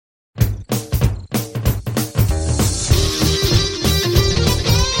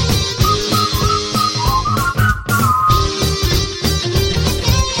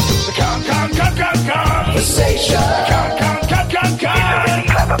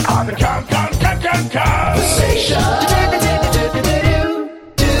On the Kongversation.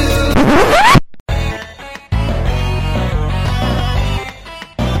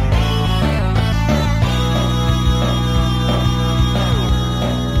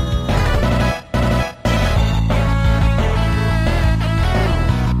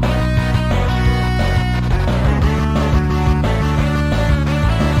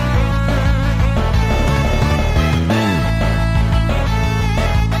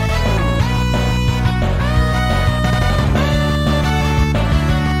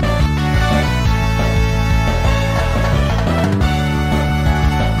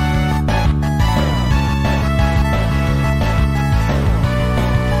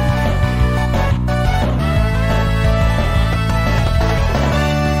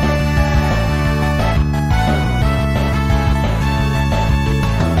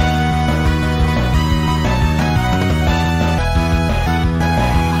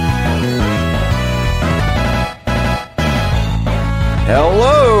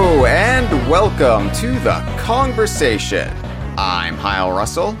 Hello, and welcome to the Kongversation. I'm Hyle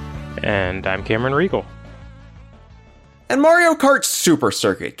Russell. And I'm Cameron Regal. And Mario Kart Super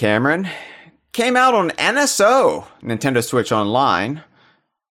Circuit, Cameron, came out on NSO, Nintendo Switch Online,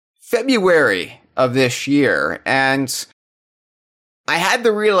 February of this year, and I had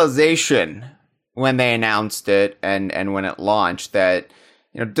the realization when they announced it and when it launched that,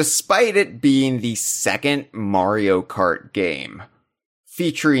 despite it being the second Mario Kart game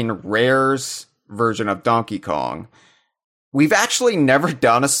featuring Rare's version of Donkey Kong, we've actually never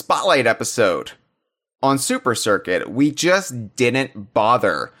done a Spotlight episode on Super Circuit. We just didn't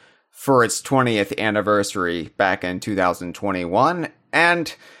bother for its 20th anniversary back in 2021,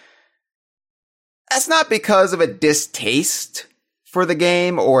 and that's not because of a distaste for the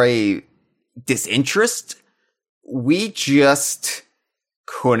game or a disinterest. We just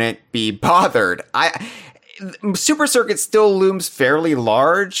couldn't be bothered. Super Circuit still looms fairly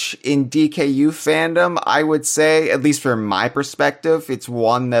large in DKU fandom, I would say, at least from my perspective. It's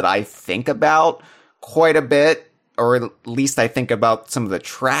one that I think about quite a bit, or at least I think about some of the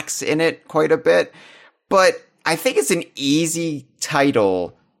tracks in it quite a bit. But I think it's an easy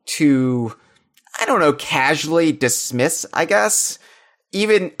title to, casually dismiss, I guess.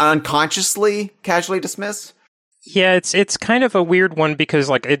 Even unconsciously casually dismiss. Yeah, it's kind of a weird one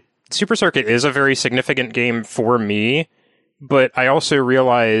because, Super Circuit is a very significant game for me, but I also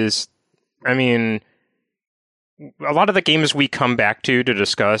realize, a lot of the games we come back to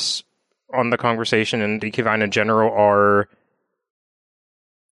discuss on the Kongversation and DK Vine in general are,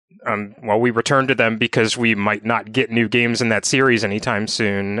 we return to them because we might not get new games in that series anytime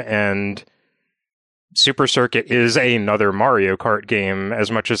soon, and Super Circuit is another Mario Kart game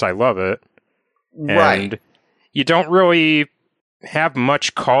as much as I love it. Right. And you don't really have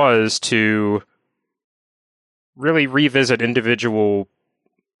much cause to really revisit individual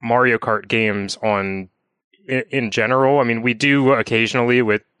Mario Kart games in general. We do occasionally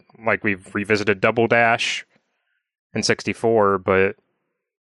with, we've revisited Double Dash and 64, but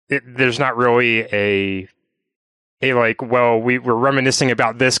there's not really we were reminiscing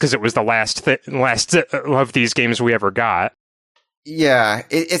about this because it was the last of these games we ever got. Yeah,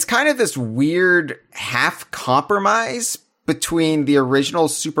 it's kind of this weird half compromise between the original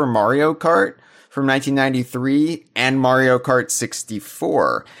Super Mario Kart from 1993 and Mario Kart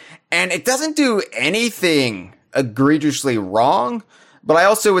 64. And it doesn't do anything egregiously wrong, but I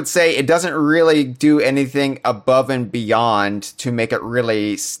also would say it doesn't really do anything above and beyond to make it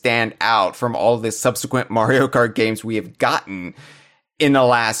really stand out from all the subsequent Mario Kart games we have gotten in the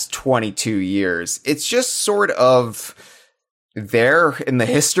last 22 years. It's just sort of there in the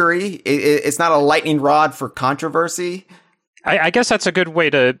history. It's not a lightning rod for controversy. I guess that's a good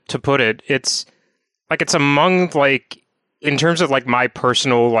way to put it. It's among, in terms of, my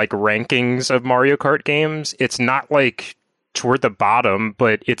personal, rankings of Mario Kart games, it's not, toward the bottom,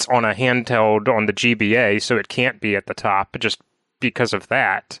 but it's on a handheld on the GBA, so it can't be at the top just because of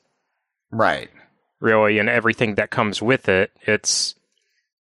that. Right. Really, and everything that comes with it.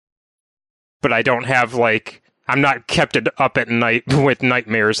 But I don't have, I'm not kept up at night with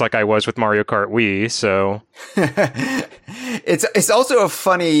nightmares like I was with Mario Kart Wii, so... It's also a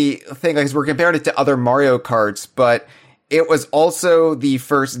funny thing, because we're comparing it to other Mario Karts, but it was also the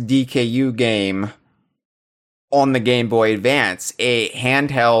first DKU game on the Game Boy Advance, a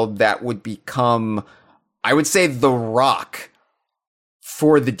handheld that would become, I would say, the rock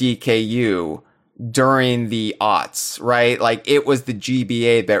for the DKU during the aughts, right? It was the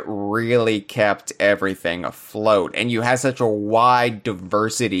GBA that really kept everything afloat. And you had such a wide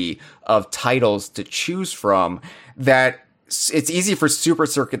diversity of titles to choose from that it's easy for Super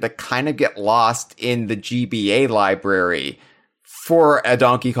Circuit to kind of get lost in the GBA library for a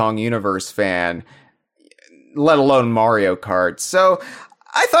Donkey Kong Universe fan, let alone Mario Kart. So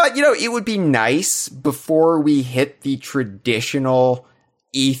I thought, it would be nice before we hit the traditional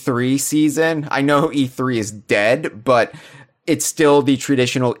E3 season. I know E3 is dead, but it's still the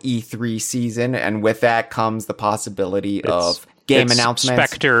traditional E3 season, and with that comes the possibility of game announcements.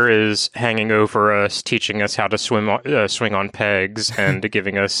 Spectre is hanging over us, teaching us how to swing on pegs, and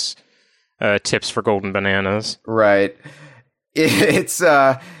giving us tips for golden bananas. Right. It's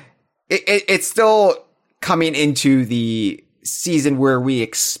still coming into the season where we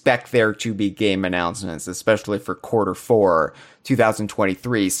expect there to be game announcements, especially for quarter 4,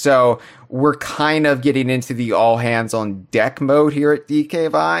 2023. So we're kind of getting into the all hands on deck mode here at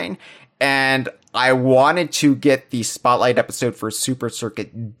DK Vine. And I wanted to get the spotlight episode for Super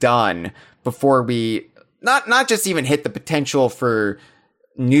Circuit done before we not just even hit the potential for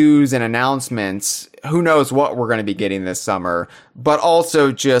news and announcements. Who knows what we're going to be getting this summer, but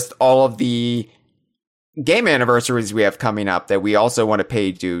also just all of the game anniversaries we have coming up that we also want to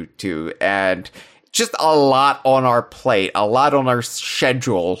pay due to, and just a lot on our plate, a lot on our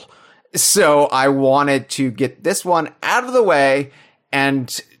schedule. So I wanted to get this one out of the way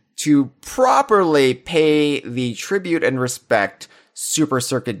and to properly pay the tribute and respect Super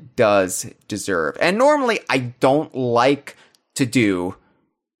Circuit does deserve. And normally I don't like to do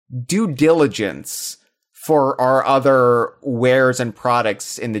due diligence for our other wares and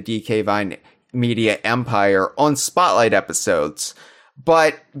products in the DK Vine media empire on spotlight episodes.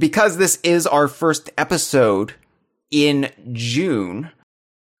 But because this is our first episode in June,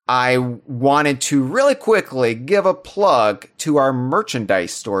 I wanted to really quickly give a plug to our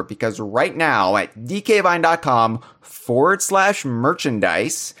merchandise store, because right now at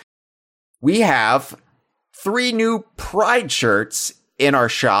dkvine.com/merchandise, we have 3 new Pride shirts in our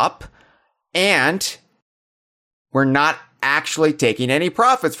shop, and we're not actually taking any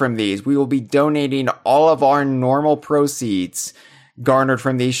profits from these. We will be donating all of our normal proceeds garnered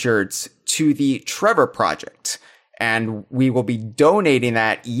from these shirts to the Trevor Project. And we will be donating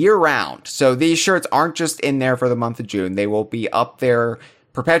that year round. So these shirts aren't just in there for the month of June. They will be up there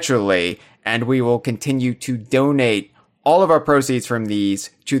perpetually. And we will continue to donate all of our proceeds from these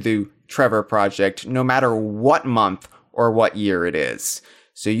to the Trevor Project, no matter what month or what year it is.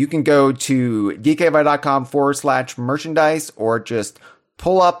 So you can go to dkvine.com/merchandise, or just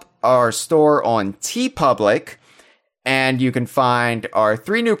pull up our store on TeePublic, and you can find our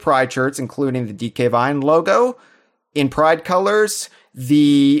 3 new Pride shirts, including the DK Vine logo in Pride colors,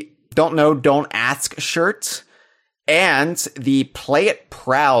 the Don't Know, Don't Ask shirt, and the Play It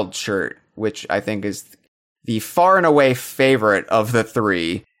Proud shirt, which I think is the far and away favorite of the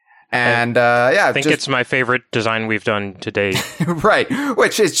 3. And I think it's my favorite design we've done to date. Right,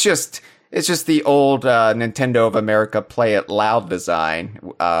 which it's just the old Nintendo of America Play It Loud design.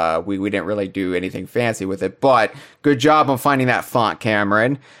 We didn't really do anything fancy with it, but good job on finding that font,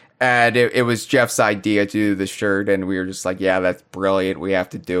 Cameron. And it was Jeff's idea to do the shirt, and we were just like, yeah, that's brilliant. We have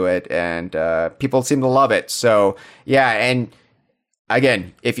to do it, and people seem to love it. So yeah, and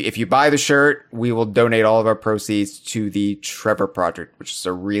again, if you buy the shirt, we will donate all of our proceeds to the Trevor Project, which is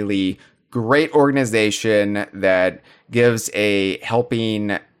a really great organization that gives a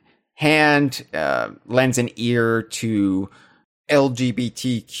helping hand, lends an ear to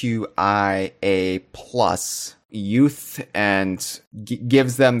LGBTQIA plus youth, and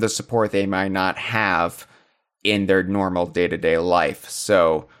gives them the support they might not have in their normal day-to-day life.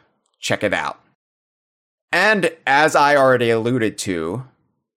 So check it out. And as I already alluded to,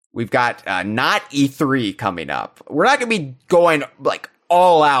 we've got Not E3 coming up. We're not going to be going like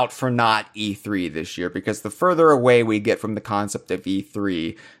all out for Not E3 this year, because the further away we get from the concept of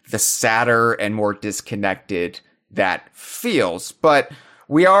E3, the sadder and more disconnected that feels. But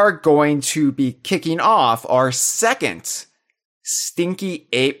we are going to be kicking off our second Stinky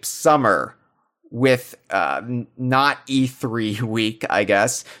Ape Summer with Not E3 week, I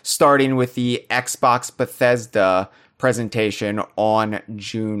guess, starting with the Xbox Bethesda presentation on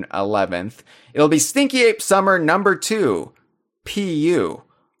June 11th. It'll be Stinky Ape Summer number 2, PU.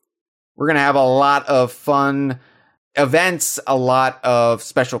 We're going to have a lot of fun events, a lot of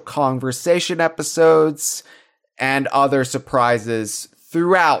special Kongversation episodes, and other surprises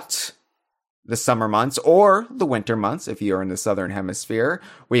throughout the summer months, or the winter months if you're in the Southern Hemisphere.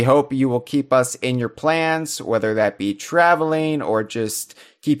 We hope you will keep us in your plans, whether that be traveling or just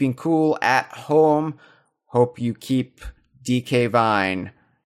keeping cool at home. Hope you keep DK Vine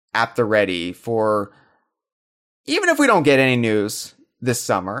at the ready for, even if we don't get any news this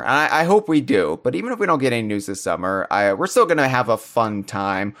summer. I hope we do. But even if we don't get any news this summer, we're still going to have a fun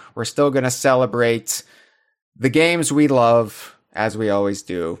time. We're still going to celebrate the games we love, as we always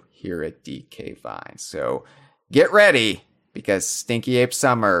do here at DK Vine. So get ready, because Stinky Ape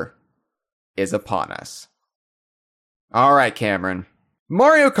Summer is upon us. All right, Cameron.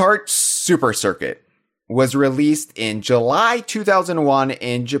 Mario Kart Super Circuit was released in July 2001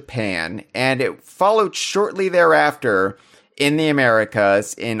 in Japan, and it followed shortly thereafter in the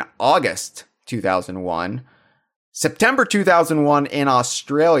Americas in August 2001, September 2001 in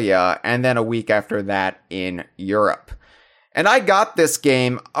Australia, and then a week after that in Europe. And I got this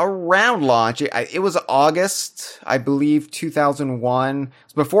game around launch. It was August, I believe, 2001. It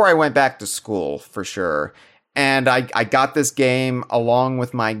was before I went back to school, for sure. And I got this game along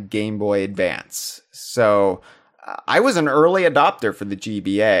with my Game Boy Advance. So I was an early adopter for the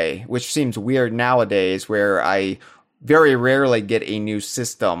GBA, which seems weird nowadays, where I very rarely get a new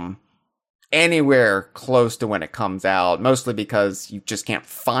system anywhere close to when it comes out, mostly because you just can't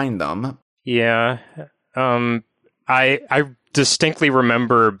find them. Yeah. I distinctly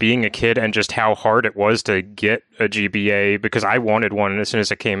remember being a kid and just how hard it was to get a GBA, because I wanted one as soon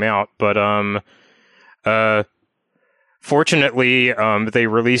as it came out. But fortunately, they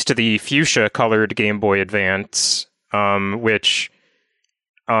released the fuchsia-colored Game Boy Advance, which,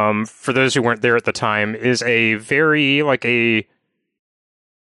 for those who weren't there at the time, is a very like a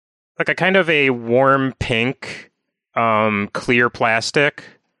kind of a warm pink, clear plastic,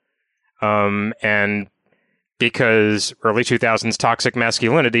 and because early 2000s toxic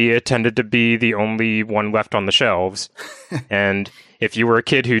masculinity, it tended to be the only one left on the shelves. And if you were a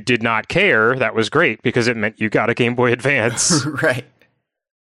kid who did not care, that was great, because it meant you got a Game Boy Advance. Right.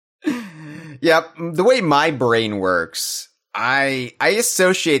 Yep. The way my brain works, I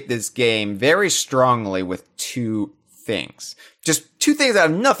associate this game very strongly with two things. Just two things that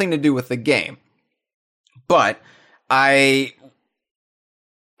have nothing to do with the game. But I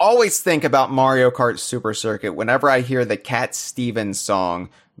always think about Mario Kart Super Circuit whenever I hear the Cat Stevens song,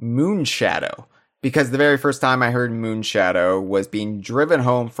 Moonshadow. Because the very first time I heard Moonshadow was being driven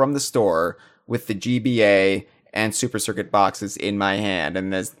home from the store with the GBA and Super Circuit boxes in my hand.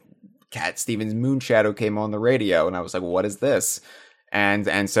 And this Cat Stevens Moonshadow came on the radio, and I was like, what is this?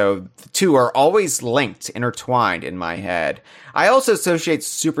 And so the two are always linked, intertwined in my head. I also associate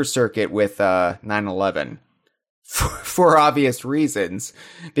Super Circuit with 9/11 for obvious reasons,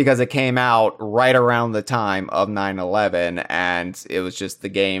 because it came out right around the time of 9/11, and it was just the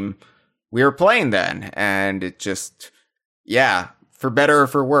game we were playing then. And it just, yeah, for better or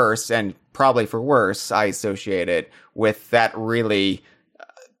for worse, and probably for worse, I associate it with that really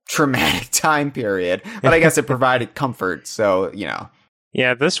traumatic time period. But I guess it provided comfort, so, you know.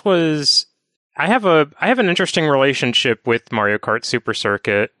 Yeah, this was... I have an interesting relationship with Mario Kart Super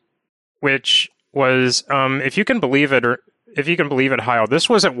Circuit, which was, if you can believe it, Heil, this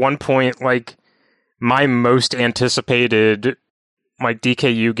was at one point like my most anticipated like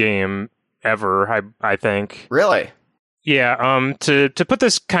DKU game ever. I think. Really? Yeah. To put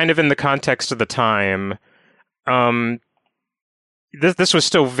this kind of in the context of the time, this was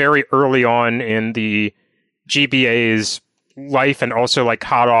still very early on in the GBA's life, and also like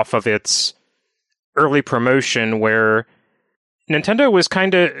hot off of its early promotion, where Nintendo was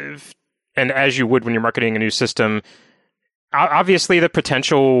kind of, and as you would when you're marketing a new system, obviously the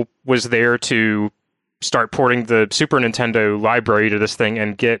potential was there to start porting the Super Nintendo library to this thing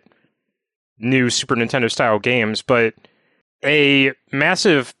and get new Super Nintendo style games. But a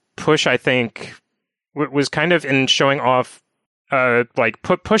massive push, I think, was kind of in showing off,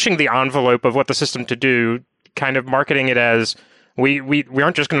 pushing the envelope of what the system to do, kind of marketing it as we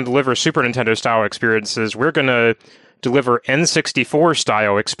aren't just going to deliver Super Nintendo style experiences. We're going to deliver N64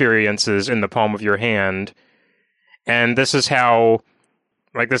 style experiences in the palm of your hand. And this is how,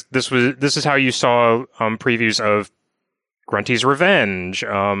 like this is how you saw previews of Grunty's Revenge.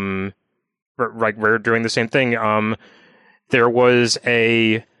 We're doing the same thing. There was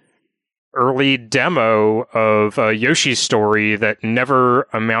a early demo of Yoshi's Story that never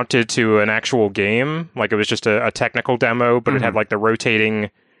amounted to an actual game. Like, it was just a technical demo, but it had like the rotating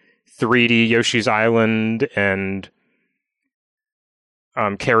 3D Yoshi's Island, and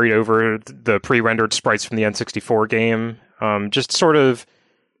carried over the pre-rendered sprites from the N64 game. Just sort of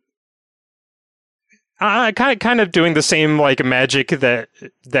kind of doing the same like magic that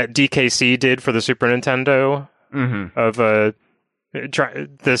DKC did for the Super Nintendo, of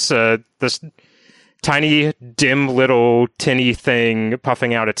this tiny, dim little tinny thing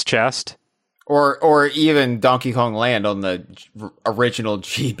puffing out its chest. Or even Donkey Kong Land on the original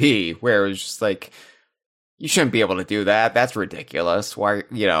GB, where it was just like, you shouldn't be able to do that. That's ridiculous. Why,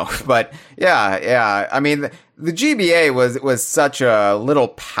 but yeah. I mean, the GBA was such a little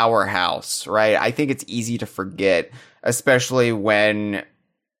powerhouse, right? I think it's easy to forget, especially when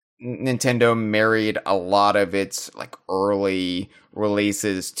Nintendo married a lot of its like early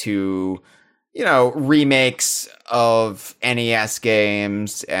releases to, remakes of NES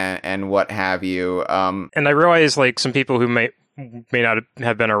games and what have you. And I realize like some people who may not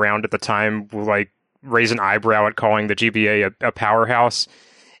have been around at the time will like raise an eyebrow at calling the GBA a powerhouse.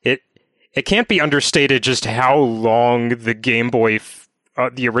 It can't be understated just how long the Game Boy,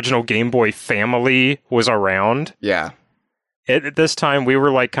 the original Game Boy family was around. Yeah. At this time, we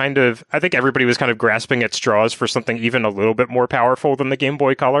were like I think everybody was kind of grasping at straws for something even a little bit more powerful than the Game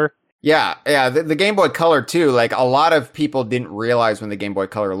Boy Color. Yeah. The Game Boy Color too. Like a lot of people didn't realize when the Game Boy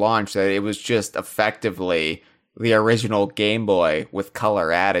Color launched that it was just effectively the original Game Boy with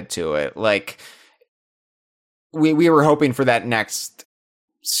color added to it. Like, we were hoping for that next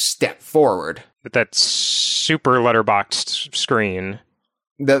step forward. With that super letterboxed screen.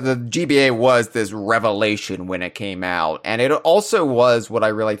 The GBA was this revelation when it came out. And it also was what I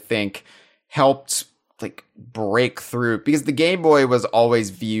really think helped like break through, because the Game Boy was always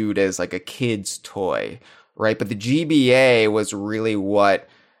viewed as like a kid's toy, right? But the GBA was really what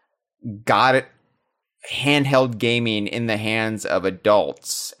got it handheld gaming in the hands of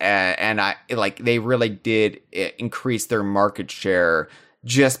adults, and they really did increase their market share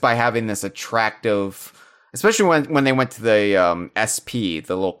just by having this attractive, especially when they went to the SP,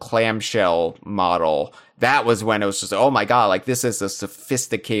 the little clamshell model. That was when it was just, oh my god, like this is a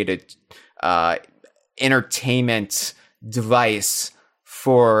sophisticated entertainment device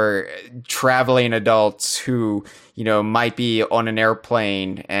for traveling adults who, might be on an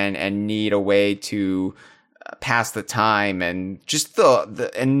airplane and need a way to pass the time, and just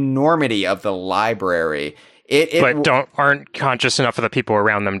the enormity of the library. But aren't conscious enough of the people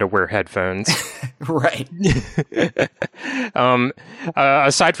around them to wear headphones. Right.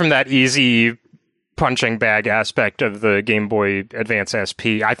 Aside from that easy punching bag aspect of the Game Boy Advance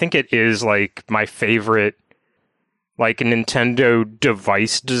SP, I think it is like my favorite like Nintendo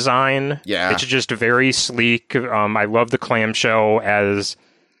device design. Yeah. It's just very sleek. I love the clamshell as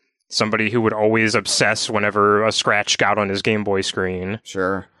somebody who would always obsess whenever a scratch got on his Game Boy screen.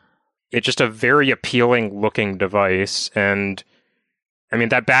 Sure. It's just a very appealing looking device. And I mean,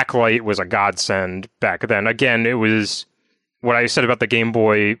 that backlight was a godsend back then. Again, it was what I said about the Game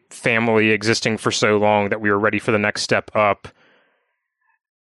Boy family existing for so long that we were ready for the next step up.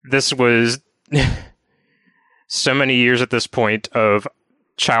 This was so many years at this point of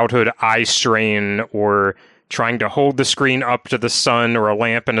childhood eye strain, or trying to hold the screen up to the sun or a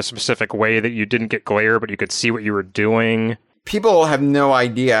lamp in a specific way that you didn't get glare, but you could see what you were doing. People have no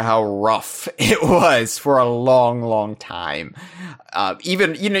idea how rough it was for a long, long time.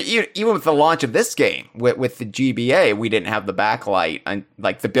 Even with the launch of this game, with the GBA, we didn't have the backlight,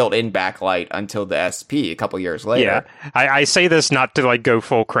 like the built-in backlight, until the SP a couple years later. Yeah, I say this not to like go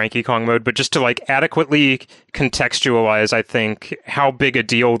full Cranky Kong mode, but just to like adequately contextualize, I think, how big a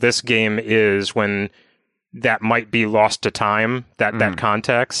deal this game is when that might be lost to time, that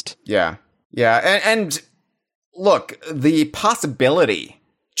context. Yeah. And look, the possibility,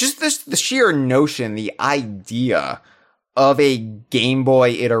 just the sheer notion, the idea of a Game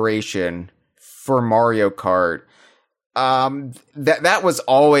Boy iteration for Mario Kart, that was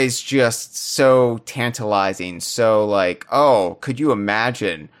always just so tantalizing. So like, oh, could you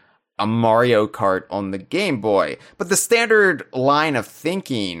imagine a Mario Kart on the Game Boy? But the standard line of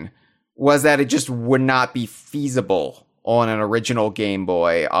thinking was that it just would not be feasible on an original Game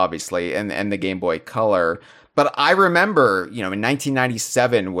Boy, obviously, and the Game Boy Color. But I remember, in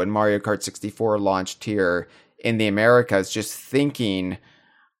 1997, when Mario Kart 64 launched here in the Americas, just thinking,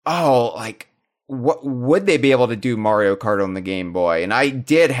 oh, like, what would they be able to do Mario Kart on the Game Boy? And I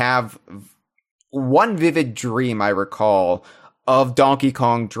did have one vivid dream, I recall, of Donkey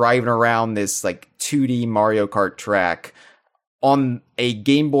Kong driving around this, like, 2D Mario Kart track on a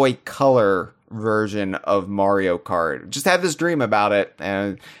Game Boy Color version of Mario Kart. Just had this dream about it,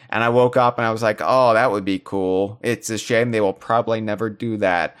 and I woke up and I was like, oh, that would be cool. It's a shame they will probably never do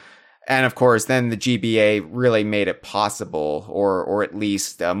that. And of course, then the GBA really made it possible, or at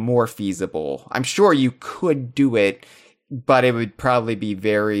least more feasible. I'm sure you could do it, but it would probably be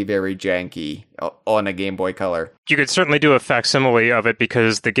very, very janky on a Game Boy Color. You could certainly do a facsimile of it,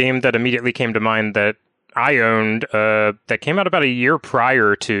 because the game that immediately came to mind that I owned, that came out about a year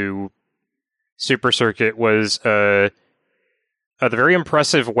prior to Super Circuit, was the very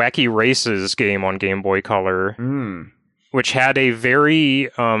impressive Wacky Races game on Game Boy Color, which had a very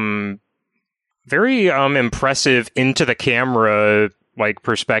very impressive into the camera like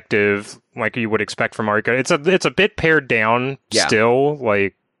perspective, like you would expect from Mario Kart. It's a bit pared down still,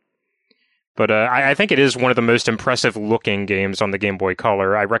 like, but I think it is one of the most impressive looking games on the Game Boy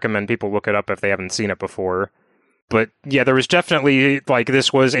Color. I recommend people look it up if they haven't seen it before. But yeah, there was definitely like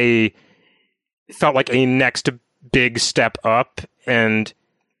this was felt like a next big step up, and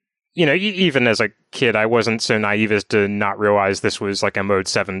you know, even as a kid, I wasn't so naive as to not realize this was like a Mode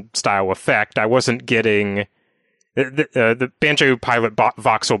 7 style effect. I wasn't getting the Banjo Pilot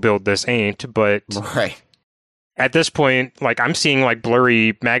voxel build this ain't, but right. At this point, like I'm seeing like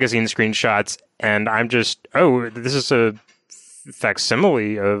blurry magazine screenshots, and I'm just, oh, this is a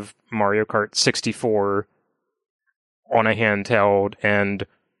facsimile of Mario Kart 64 on a handheld, and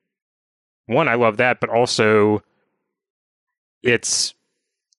one, I love that, but also it's,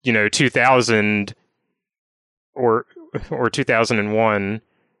 you know, 2000 or 2001,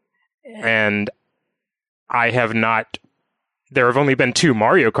 and there have only been 2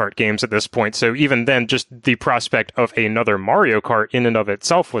 Mario Kart games at this point, so even then, just the prospect of another Mario Kart in and of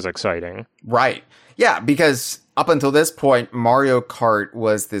itself was exciting. Right. Yeah, because up until this point, Mario Kart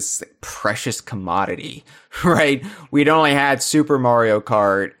was this precious commodity, right? We'd only had Super Mario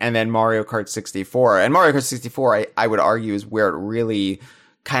Kart and then Mario Kart 64. And Mario Kart 64, I would argue, is where it really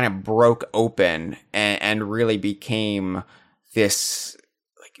kind of broke open and really became this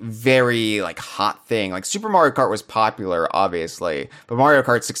very like hot thing. Like Super Mario Kart was popular, obviously, but Mario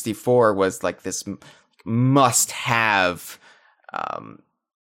Kart 64 was like this must-have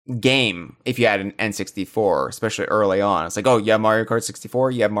game if you had an N64, especially early on. It's like, oh, you have Mario Kart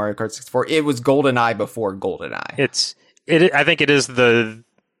 64, you have Mario Kart 64. It was GoldenEye before GoldenEye. I think it is the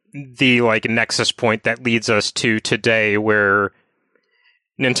like nexus point that leads us to today, where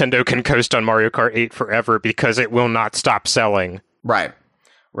Nintendo can coast on Mario Kart 8 forever because it will not stop selling. Right.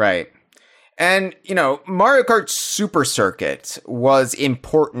 And, you know, Mario Kart Super Circuit was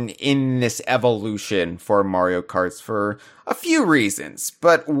important in this evolution for Mario Karts for a few reasons.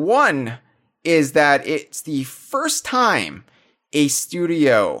 But one is that it's the first time a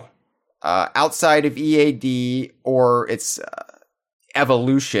studio outside of EAD or its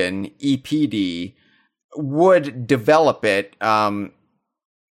evolution, EPD, would develop it.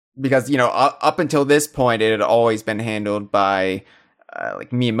 Because, you know, up until this point, it had always been handled by like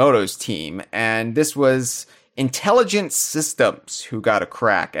Miyamoto's team, and this was Intelligent Systems who got a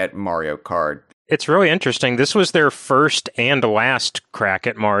crack at Mario Kart. It's really interesting. This was their first and last crack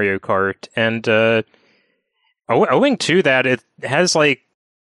at Mario Kart, and owing to that, it has like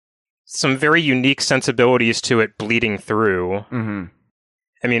some very unique sensibilities to it bleeding through. Mm-hmm.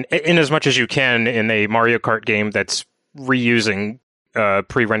 I mean, in as much as you can in a Mario Kart game that's reusing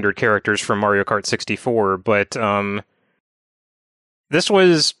pre-rendered characters from Mario Kart 64, but this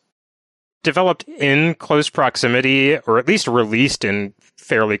was developed in close proximity, or at least released in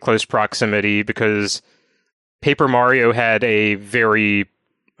fairly close proximity, because Paper Mario had a very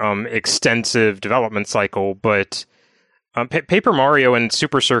extensive development cycle, but Paper Mario and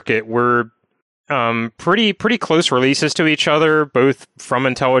Super Circuit were pretty close releases to each other, both from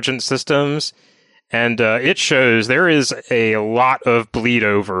Intelligent Systems, and it shows there is a lot of bleed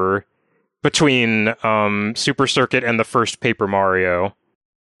over between Super Circuit and the first Paper Mario.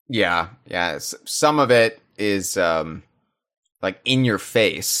 Yeah. Some of it is like in your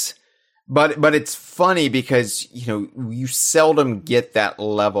face, but it's funny because, you know, you seldom get that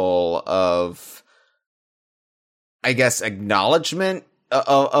level of, I guess, acknowledgement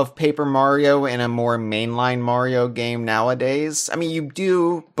of Paper Mario in a more mainline Mario game nowadays. I mean, you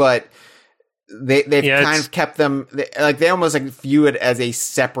do, but they've kind of kept them, like, they almost like view it as a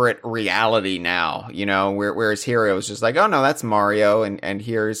separate reality now, you know, whereas Hero is just like, oh no, that's Mario, and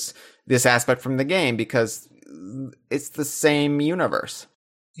here's this aspect from the game, because it's the same universe.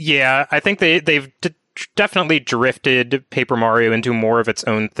 Yeah, I think they've definitely drifted Paper Mario into more of its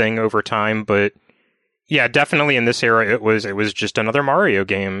own thing over time, but yeah, definitely in this era it was just another Mario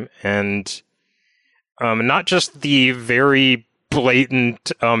game, and not just the very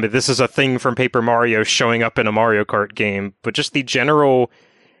blatant this is a thing from Paper Mario showing up in a Mario Kart game, but just the general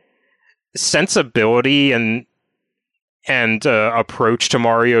sensibility and approach to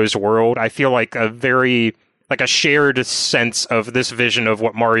Mario's world. I feel like a shared sense of this vision of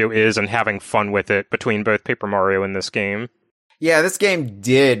what Mario is and having fun with it between both Paper Mario and this game. Yeah, this game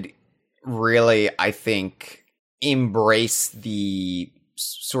did really, I think, embrace the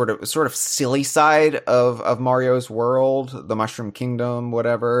sort of silly side of Mario's world, the Mushroom Kingdom,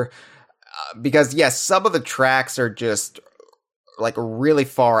 whatever. Because yes, some of the tracks are just like really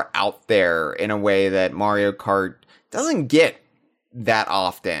far out there in a way that Mario Kart doesn't get that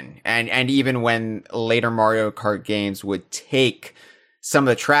often. And even when later Mario Kart games would take some of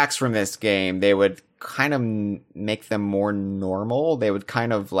the tracks from this game, they would kind of make them more normal. They would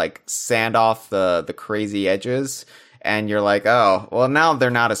kind of like sand off the crazy edges, and you're like, oh, well, now they're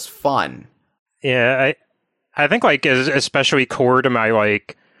not as fun. Yeah, I think like especially core to my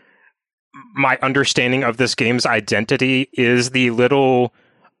understanding of this game's identity is the little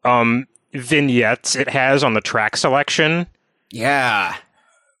vignettes it has on the track selection. Yeah.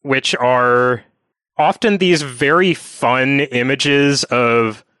 Which are often these very fun images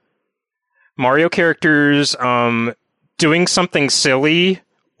of Mario characters doing something silly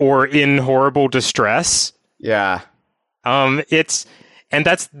or in horrible distress. Yeah. That's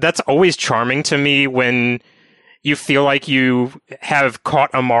always charming to me when you feel like you have caught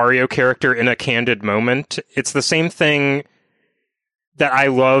a Mario character in a candid moment. It's the same thing that I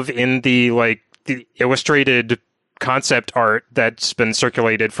love in the illustrated concept art that's been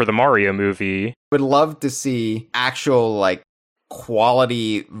circulated for the Mario movie. Would love to see actual like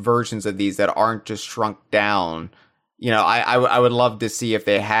quality versions of these that aren't just shrunk down. You know, I would love to see if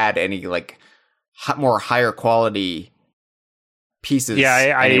they had any like more higher quality pieces.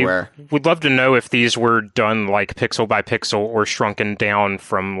 Yeah, anywhere. I would love to know if these were done like pixel by pixel or shrunken down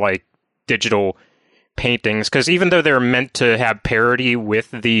from like digital paintings, because even though they're meant to have parity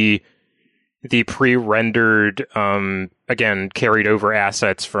with the pre-rendered again carried over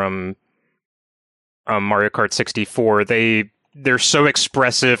assets from Mario Kart 64, they're so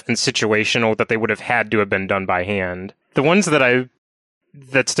expressive and situational that they would have had to have been done by hand. The ones that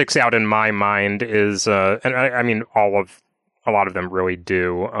sticks out in my mind is and I mean a lot of them really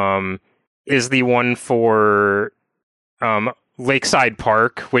do, is the one for Lakeside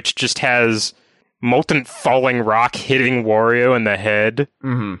Park, which just has molten falling rock hitting Wario in the head.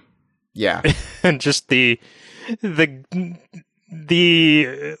 Mm-hmm. Yeah. And just the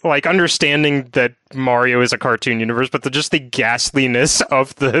like understanding that Mario is a cartoon universe, but just the ghastliness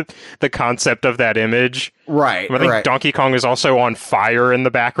of the concept of that image. Right. I think Donkey Kong is also on fire in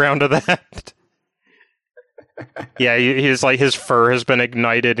the background of that. Yeah, he's like his fur has been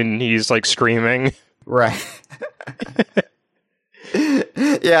ignited and he's like screaming. Right.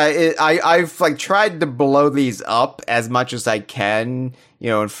 Yeah, I've like tried to blow these up as much as I can, you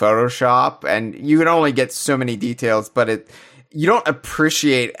know, in Photoshop, and you can only get so many details, but you don't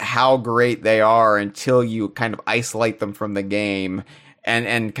appreciate how great they are until you kind of isolate them from the game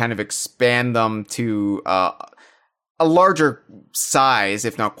and kind of expand them to a larger size,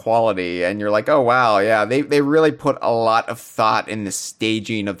 if not quality, and you're like, oh wow, yeah, they really put a lot of thought in the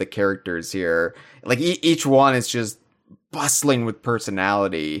staging of the characters here. Like each one is just bustling with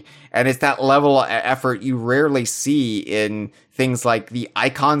personality, and it's that level of effort you rarely see in things like the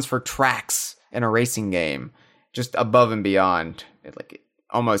icons for tracks in a racing game, just above and beyond, like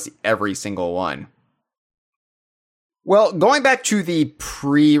almost every single one. Well, going back to the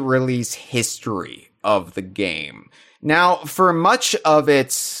pre-release history of the game. Now, for much of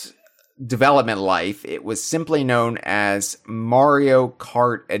its development life, it was simply known as Mario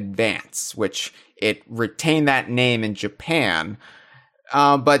Kart Advance, which it retained that name in Japan.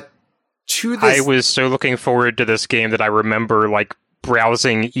 But to this... I was so looking forward to this game that I remember like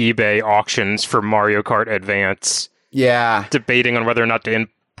browsing eBay auctions for Mario Kart Advance. Yeah. Debating on whether or not to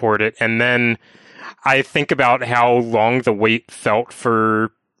import it. And then I think about how long the wait felt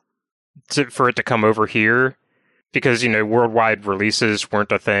for it to come over here, because, you know, worldwide releases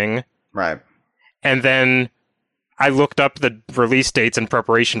weren't a thing. Right. And then I looked up the release dates in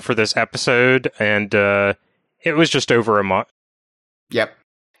preparation for this episode, and it was just over a month. Yep.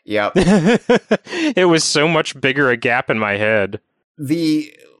 It was so much bigger a gap in my head.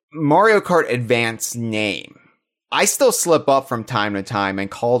 The Mario Kart Advance name, I still slip up from time to time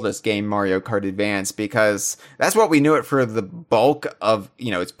and call this game Mario Kart Advance because that's what we knew it for the bulk of,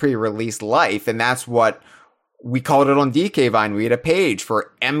 you know, its pre-release life, and that's what we called it on DK Vine. We had a page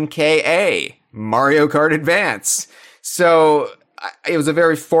for MKA, Mario Kart Advance. So it was a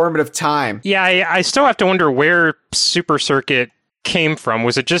very formative time. Yeah, I still have to wonder where Super Circuit came from.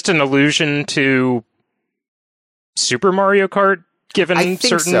 Was it just an allusion to Super Mario Kart, given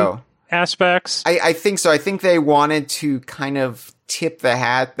certain aspects? I think so. I think they wanted to kind of tip the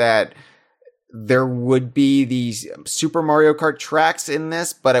hat that there would be these Super Mario Kart tracks in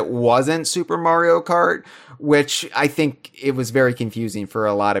this, but it wasn't Super Mario Kart, which I think it was very confusing for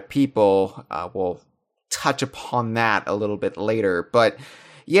a lot of people. We'll touch upon that a little bit later. But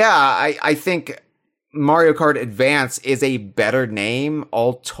yeah, I think Mario Kart Advance is a better name,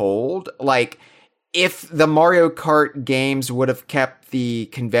 all told. Like, if the Mario Kart games would have kept the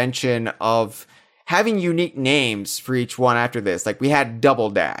convention of having unique names for each one after this. Like we had Double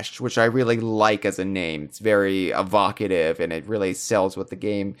Dash, which I really like as a name. It's very evocative and it really sells what the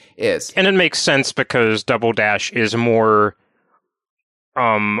game is. And it makes sense because Double Dash is more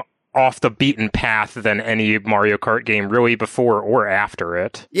off the beaten path than any Mario Kart game really before or after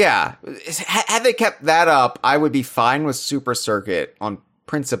it. Yeah. Had they kept that up, I would be fine with Super Circuit on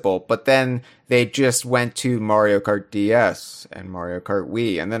principle, but then they just went to Mario Kart DS and Mario Kart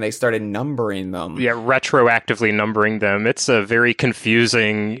Wii, and then they started numbering them. Yeah, retroactively numbering them. It's a very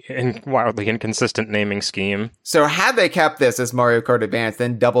confusing and wildly inconsistent naming scheme. So had they kept this as Mario Kart Advance,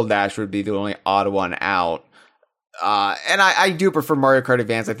 then Double Dash would be the only odd one out. And I do prefer Mario Kart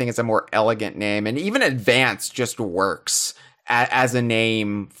Advance. I think it's a more elegant name, and even Advance just works as a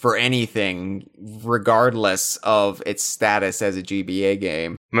name for anything, regardless of its status as a GBA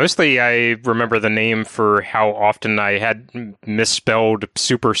game. Mostly, I remember the name for how often I had misspelled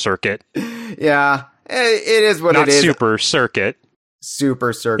Super Circuit. Yeah, it is what Not it is. Super Circuit.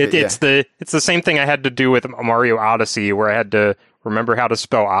 Super Circuit. It's the same thing I had to do with Mario Odyssey, where I had to remember how to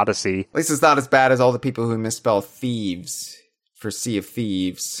spell Odyssey. At least it's not as bad as all the people who misspell thieves for Sea of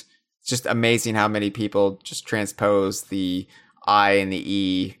Thieves. It's just amazing how many people just transpose the I and the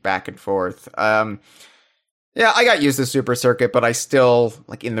E back and forth. Yeah, I got used to Super Circuit, but I still,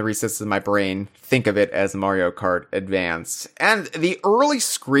 like in the recesses of my brain, think of it as Mario Kart Advance. And the early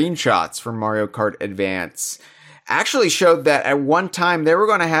screenshots for Mario Kart Advance actually showed that at one time they were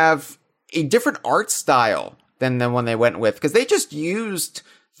going to have a different art style than the one they went with, because they just used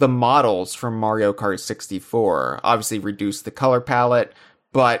the models from Mario Kart 64. Obviously reduced the color palette,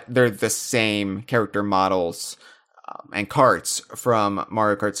 but they're the same character models and karts from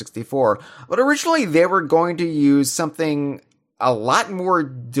Mario Kart 64. But originally they were going to use something a lot more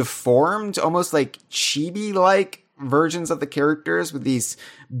deformed, almost like chibi-like versions of the characters with these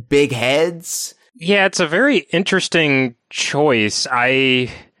big heads. Yeah, it's a very interesting choice. I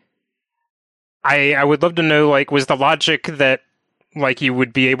would love to know, like, was the logic that, like, you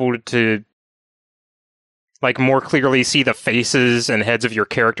would be able to, like, more clearly see the faces and heads of your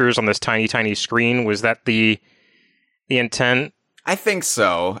characters on this tiny, tiny screen? Was that the intent? I think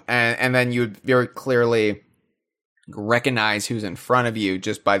so. And then you'd very clearly recognize who's in front of you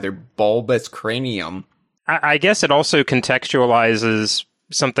just by their bulbous cranium. I guess it also contextualizes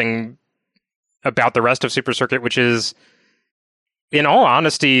something about the rest of Super Circuit, which is, in all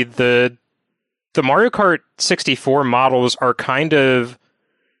honesty, the Mario Kart 64 models are kind of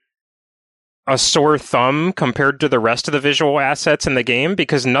a sore thumb compared to the rest of the visual assets in the game,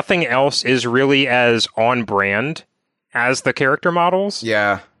 because nothing else is really as on brand as the character models.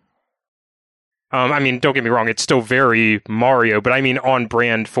 Yeah. I mean, don't get me wrong, it's still very Mario, but I mean on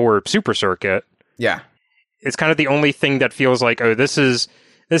brand for Super Circuit. Yeah. It's kind of the only thing that feels like, oh, this is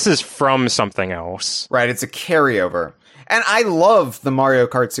from something else. Right, it's a carryover. And I love the Mario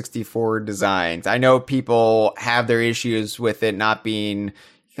Kart 64 designs. I know people have their issues with it not being,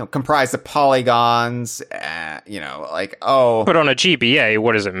 comprised of polygons, like, oh. But on a GBA,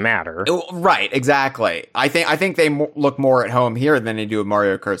 what does it matter? Right, exactly. I think they look more at home here than they do with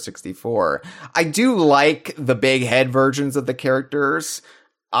Mario Kart 64. I do like the big head versions of the characters.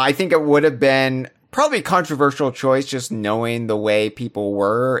 I think it would have been probably a controversial choice just knowing the way people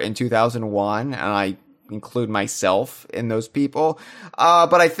were in 2001, and I include myself in those people.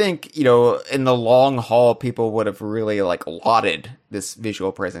 But I think, in the long haul, people would have really lauded this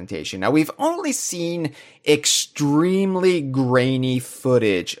visual presentation. Now, we've only seen extremely grainy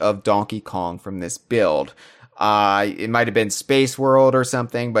footage of Donkey Kong from this build. It might have been Space World or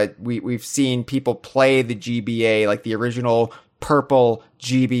something, but we've seen people play the GBA, like the original purple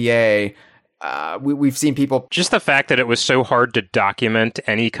GBA. We've seen people... Just the fact that it was so hard to document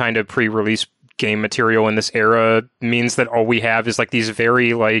any kind of pre-release game material in this era means that all we have is these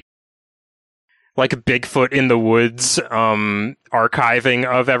very like Bigfoot in the woods archiving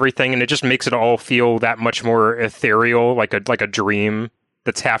of everything, and it just makes it all feel that much more ethereal, like a dream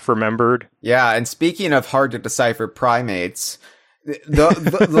that's half remembered. Yeah, and speaking of hard to decipher primates,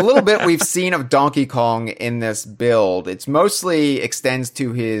 the little bit we've seen of Donkey Kong in this build, it's mostly extends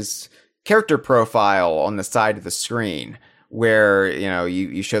to his character profile on the side of the screen, where,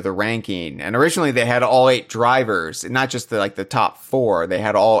 you show the ranking. And originally they had all 8 drivers, not just the top 4. They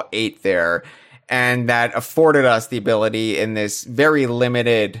had all 8 there. And that afforded us the ability in this very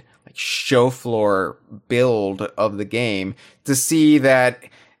limited show floor build of the game to see that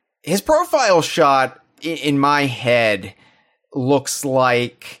his profile shot in my head looks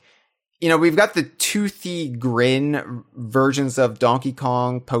like, we've got the toothy grin versions of Donkey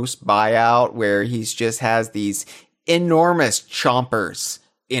Kong post buyout, where he's just has these enormous chompers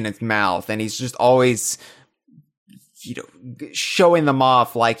in its mouth, and he's just always, showing them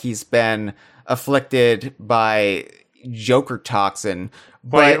off like he's been afflicted by Joker toxin.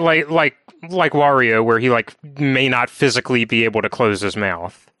 But like Wario, where he may not physically be able to close his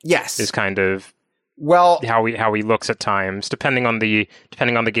mouth. Yes, is kind of how he looks at times, depending on the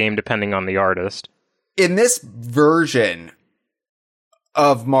game, depending on the artist. In this version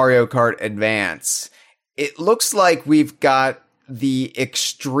of Mario Kart Advance, it looks like we've got the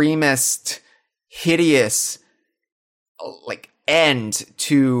extremist, hideous, end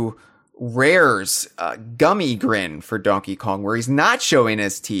to Rare's gummy grin for Donkey Kong, where he's not showing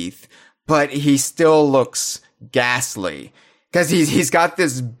his teeth, but he still looks ghastly. Because he's got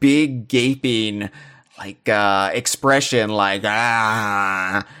this big gaping, expression,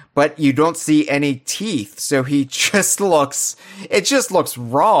 but you don't see any teeth, so it just looks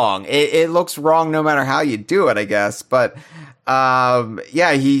wrong. It looks wrong no matter how you do it, I guess. But,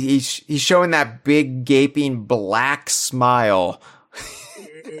 he's showing that big gaping black smile.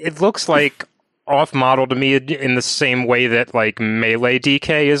 It looks like off-model to me in the same way that, Melee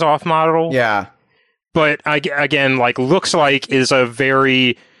DK is off-model. Yeah. But again, looks like is a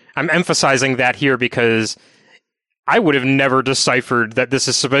very... I'm emphasizing that here because I would have never deciphered that this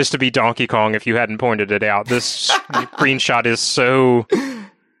is supposed to be Donkey Kong if you hadn't pointed it out. This screenshot is so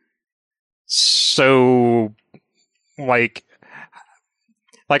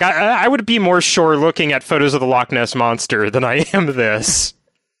I would be more sure looking at photos of the Loch Ness Monster than I am this.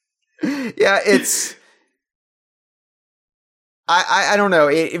 Yeah, it's... I don't know.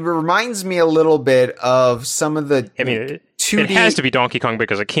 It reminds me a little bit of some of the 2D... It has to be Donkey Kong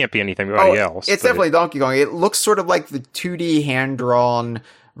because it can't be anything else. It's definitely Donkey Kong. It looks sort of like the 2D hand-drawn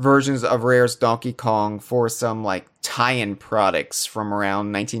versions of Rare's Donkey Kong for some, tie-in products from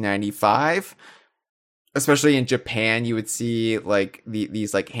around 1995. Especially in Japan, you would see,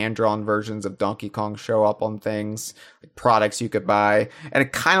 these hand-drawn versions of Donkey Kong show up on things, products you could buy. And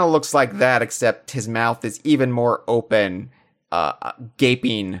it kind of looks like that, except his mouth is even more open,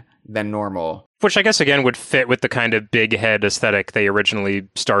 gaping than normal. Which I guess, again, would fit with the kind of big head aesthetic they originally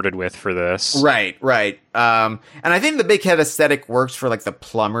started with for this. Right. And I think the big head aesthetic works for, the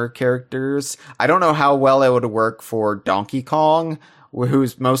plumber characters. I don't know how well it would work for Donkey Kong,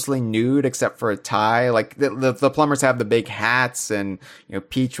 who's mostly nude except for a tie. The plumbers have the big hats, and,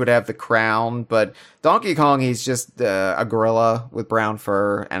 Peach would have the crown. But Donkey Kong, he's just a gorilla with brown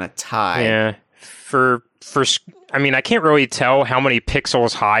fur and a tie. Yeah. I can't really tell how many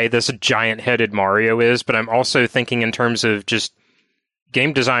pixels high this giant-headed Mario is, but I'm also thinking in terms of just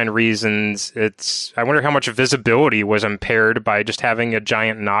game design reasons, I wonder how much visibility was impaired by just having a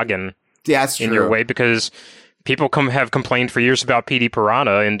giant noggin in your way, because people have complained for years about PD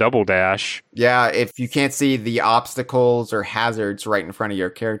Piranha in Double Dash. Yeah, if you can't see the obstacles or hazards right in front of your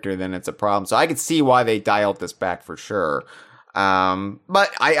character, then it's a problem. So I could see why they dialed this back for sure.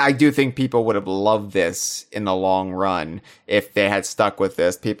 But I do think people would have loved this in the long run. If they had stuck with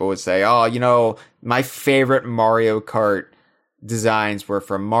this, people would say, oh, my favorite Mario Kart designs were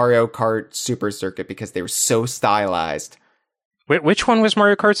from Mario Kart Super Circuit because they were so stylized. Wait, which one was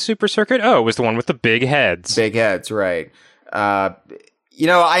Mario Kart Super Circuit? Oh, it was the one with the big heads. Big heads, right. I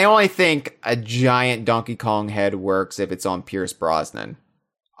only think a giant Donkey Kong head works if it's on Pierce Brosnan.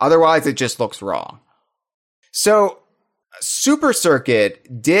 Otherwise, it just looks wrong. So, Super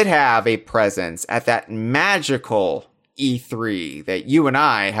Circuit did have a presence at that magical E3 that you and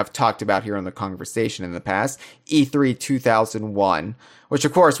I have talked about here on the Kongversation in the past, E3 2001, which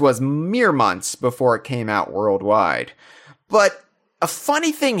of course was mere months before it came out worldwide. But a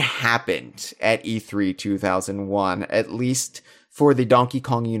funny thing happened at E3 2001, at least for the Donkey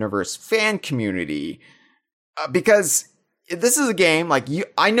Kong Universe fan community, because this is a game,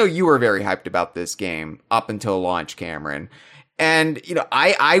 I know you were very hyped about this game up until launch, Cameron. And,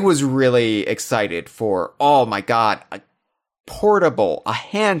 I was really excited for, oh my god, a portable, a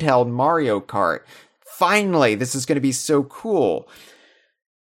handheld Mario Kart. Finally, this is going to be so cool.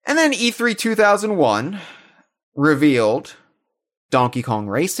 And then E3 2001 revealed Donkey Kong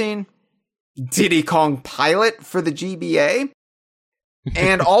Racing, Diddy Kong Pilot for the GBA,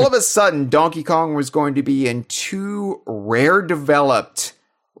 and all of a sudden, Donkey Kong was going to be in two Rare-developed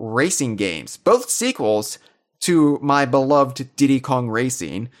racing games, both sequels to my beloved Diddy Kong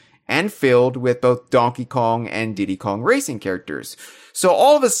Racing, and filled with both Donkey Kong and Diddy Kong Racing characters. So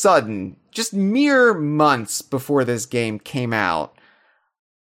all of a sudden, just mere months before this game came out,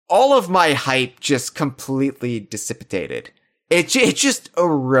 all of my hype just completely dissipated. It just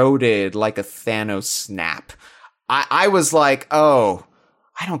eroded like a Thanos snap. I was like, oh,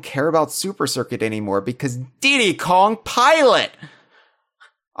 I don't care about Super Circuit anymore because Diddy Kong Pilot!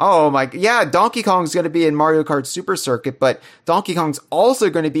 Oh my, yeah, Donkey Kong's going to be in Mario Kart Super Circuit, but Donkey Kong's also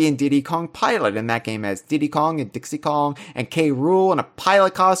going to be in Diddy Kong Pilot, and that game has Diddy Kong and Dixie Kong and K. Rool in a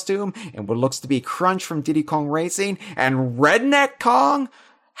pilot costume, and what looks to be Crunch from Diddy Kong Racing, and Redneck Kong?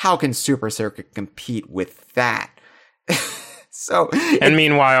 How can Super Circuit compete with that? And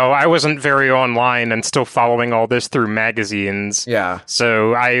meanwhile, I wasn't very online and still following all this through magazines. Yeah.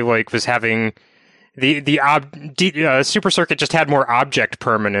 So I was having Super Circuit just had more object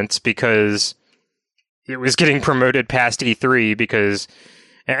permanence because it was getting promoted past E3. Because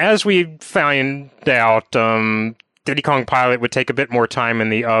as we found out, Diddy Kong Pilot would take a bit more time in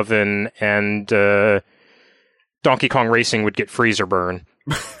the oven, and Donkey Kong Racing would get freezer burn.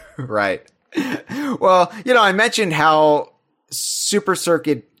 Right. Well, I mentioned how Super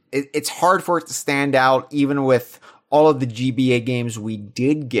Circuit, it's hard for it to stand out even with all of the GBA games we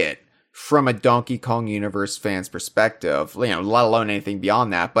did get from a Donkey Kong Universe fan's perspective, let alone anything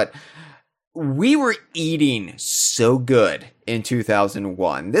beyond that. But we were eating so good in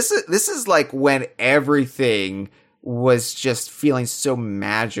 2001. This is like when everything was just feeling so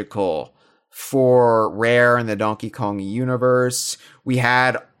magical for Rare and the Donkey Kong universe. We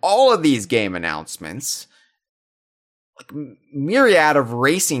had all of these game announcements, like myriad of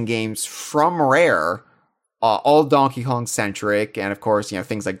racing games from Rare, all Donkey Kong centric, and of course,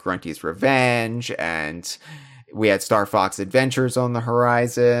 things like Grunty's Revenge, and we had Star Fox Adventures on the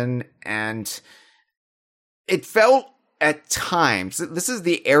horizon, and it felt at times, this is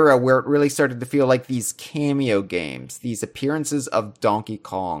the era where it really started to feel like these cameo games, these appearances of Donkey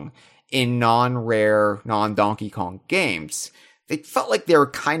Kong in non-Rare, non-Donkey Kong games, they felt like they were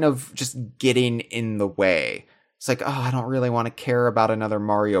kind of just getting in the way. It's like, I don't really want to care about another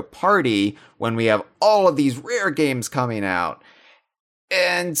Mario Party when we have all of these Rare games coming out.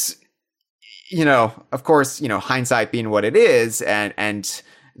 And, of course, hindsight being what it is, and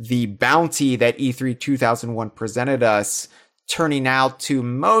the bounty that E3 2001 presented us turning out to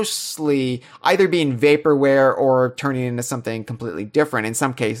mostly either being vaporware or turning into something completely different. In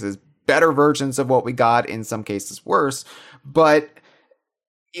some cases, better versions of what we got, in some cases worse. But,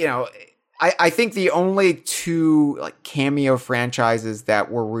 I think the only two cameo franchises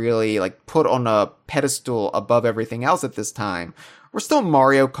that were really put on a pedestal above everything else at this time were still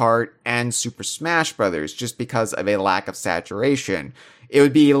Mario Kart and Super Smash Bros., just because of a lack of saturation. It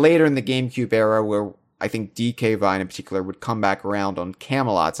would be later in the GameCube era where I think DK Vine in particular would come back around on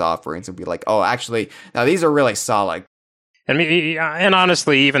Camelot's offerings and be like, oh, actually, now these are really solid. And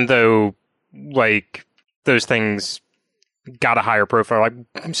honestly, even though those things got a higher profile,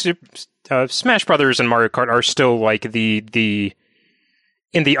 Smash Brothers and Mario Kart are still the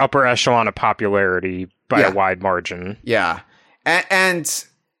in the upper echelon of popularity by a wide margin. Yeah, and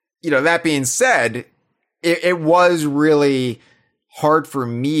that being said, it was really hard for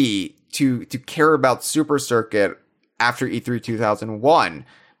me to care about Super Circuit after E3 2001.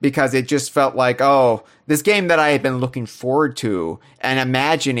 Because it just felt like, this game that I had been looking forward to and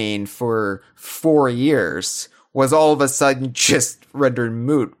imagining for 4 years was all of a sudden just rendered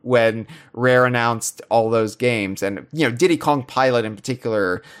moot when Rare announced all those games. And, Diddy Kong Pilot in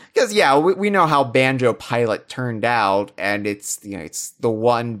particular, because, we know how Banjo Pilot turned out, and it's the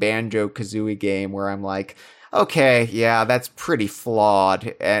one Banjo-Kazooie game where I'm like, okay, yeah, that's pretty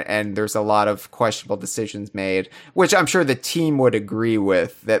flawed, and there's a lot of questionable decisions made, which I'm sure the team would agree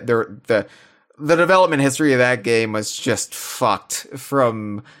with, that the development history of that game was just fucked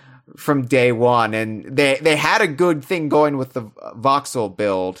from day one, and they had a good thing going with the voxel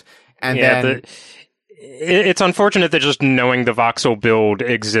build, and then it's unfortunate that just knowing the voxel build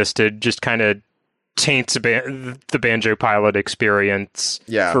existed just kind of taints the Banjo Pilot experience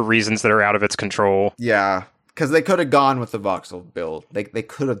for reasons that are out of its control. Yeah. Because they could have gone with the voxel build. They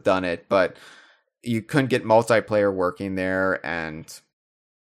could have done it, but you couldn't get multiplayer working there. And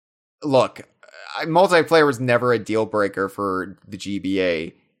look, multiplayer was never a deal breaker for the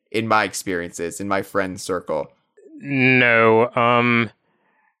GBA in my experiences, in my friend circle. No.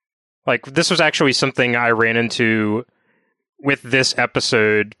 This was actually something I ran into with this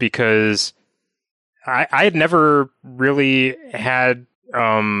episode because I had never really had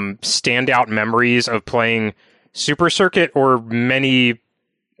standout memories of playing Super Circuit or many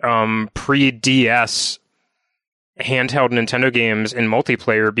pre-DS handheld Nintendo games in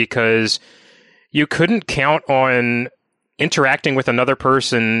multiplayer because you couldn't count on interacting with another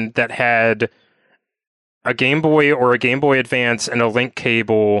person that had a Game Boy or a Game Boy Advance and a link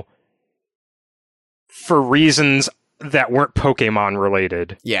cable for reasons that weren't Pokemon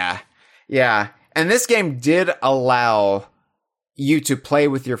related. Yeah. And this game did allow you to play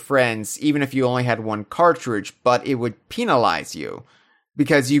with your friends, even if you only had one cartridge, but it would penalize you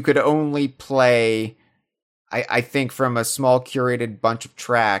because you could only play, I think, from a small curated bunch of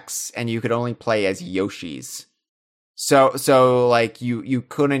tracks, and you could only play as Yoshis. So like you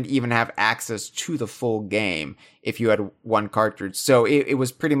couldn't even have access to the full game if you had one cartridge. So it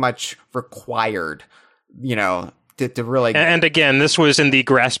was pretty much required, to really. And again, this was in the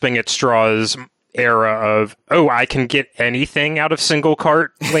grasping at straws era of, I can get anything out of single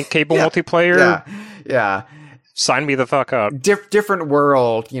cart link cable multiplayer. Yeah. Sign me the fuck up. Different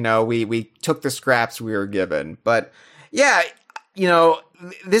world, we took the scraps we were given. But yeah,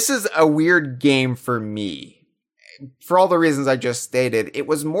 this is a weird game for me. For all the reasons I just stated, it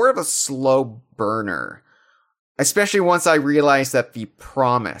was more of a slow burner. Especially once I realized that the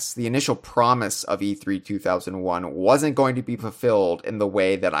initial promise of E3 2001 wasn't going to be fulfilled in the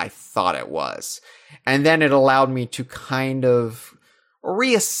way that I thought it was. And then it allowed me to kind of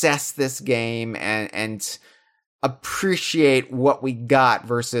reassess this game and appreciate what we got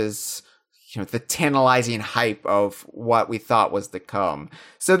versus the tantalizing hype of what we thought was to come.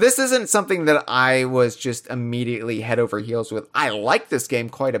 So this isn't something that I was just immediately head over heels with. I liked this game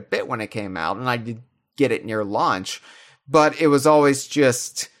quite a bit when it came out, and I did get it near launch, but it was always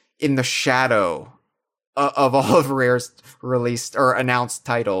just in the shadow of all of Rare's released or announced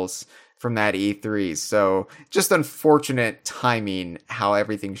titles from that E3. So just unfortunate timing how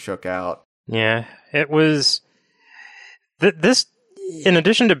everything shook out. Yeah, it was this. In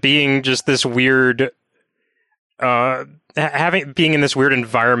addition to being just this weird, being in this weird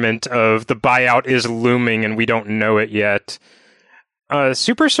environment of the buyout is looming and we don't know it yet,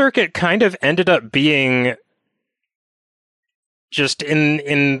 Super Circuit kind of ended up being just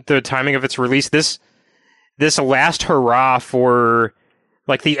in the timing of its release, this last hurrah for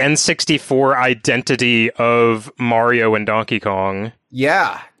like the N64 identity of Mario and Donkey Kong.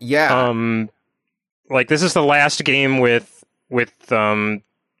 Yeah. Like this is the last game with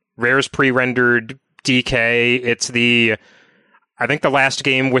Rare's pre-rendered DK. It's I think the last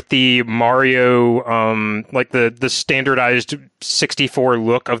game with the Mario, like the standardized 64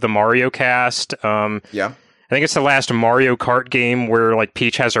 look of the Mario cast. I think it's the last Mario Kart game where like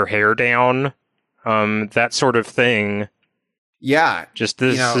Peach has her hair down, that sort of thing. Yeah. Just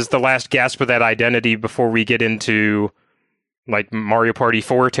this is the last gasp of that identity before we get into like Mario Party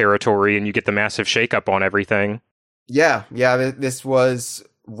 4 territory and you get the massive shakeup on everything. Yeah, this was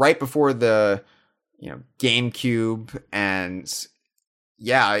right before the, GameCube, and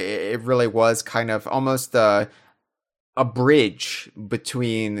yeah, it really was kind of almost a bridge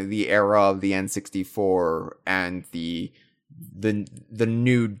between the era of the N64 and the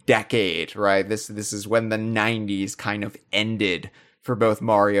new decade, right? This is when the 90s kind of ended for both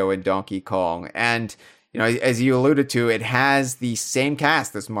Mario and Donkey Kong, and as you alluded to, it has the same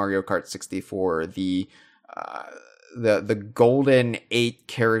cast as Mario Kart 64, the golden 8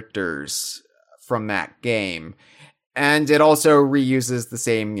 characters from that game. And it also reuses the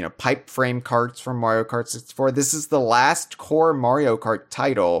same, pipe frame carts from Mario Kart 64. This is the last core Mario Kart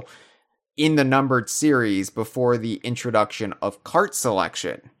title in the numbered series before the introduction of kart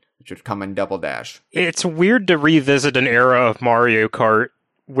selection, which would come in Double Dash. It's weird to revisit an era of Mario Kart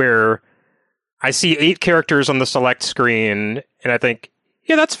where I see 8 characters on the select screen and I think,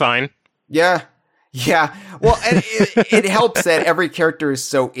 yeah, that's fine. Yeah. Well, and it helps that every character is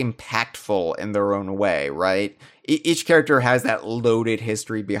so impactful in their own way, right? Each character has that loaded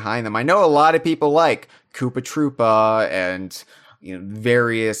history behind them. I know a lot of people like Koopa Troopa and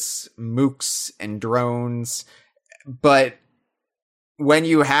various mooks and drones, but when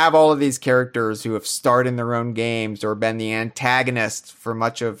you have all of these characters who have starred in their own games or been the antagonists for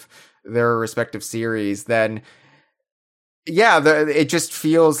much of their respective series, then it just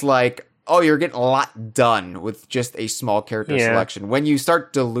feels like, you're getting a lot done with just a small character selection. When you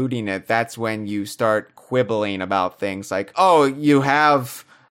start diluting it, that's when you start quibbling about things like, you have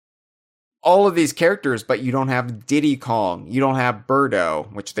all of these characters, but you don't have Diddy Kong, you don't have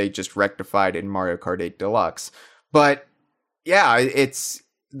Birdo, which they just rectified in Mario Kart 8 Deluxe. But yeah,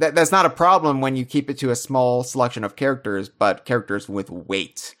 that's not a problem when you keep it to a small selection of characters, but characters with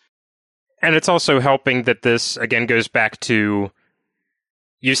weight. And it's also helping that this, again, goes back to,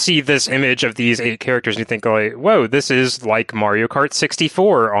 you see this image of these 8 characters and you think, like, whoa, this is like Mario Kart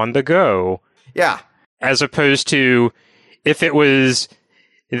 64 on the go. Yeah. As opposed to if it was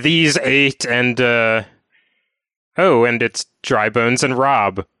these 8 and, and it's Dry Bones and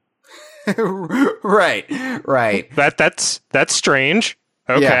Rob. Right. That's strange.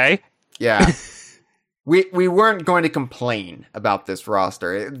 Okay. Yeah. We weren't going to complain about this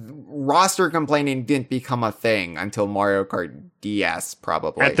roster. Roster complaining didn't become a thing until Mario Kart DS,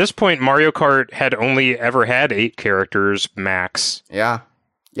 probably. At this point, Mario Kart had only ever had 8 characters max. Yeah.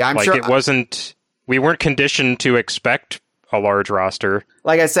 Yeah, I'm like sure it wasn't. We weren't conditioned to expect a large roster.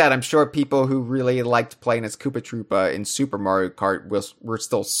 like I said, I'm sure people who really liked playing as Koopa Troopa in Super Mario Kart were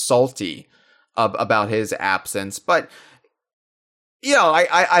still salty about his absence. But, you know,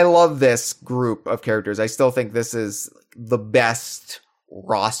 I love this group of characters. I still think this is the best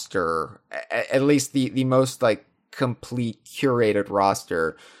roster, at least the most, like, complete curated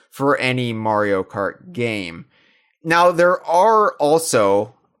roster for any Mario Kart game. Now, there are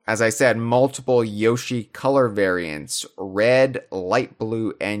also, as I said, multiple Yoshi color variants, red, light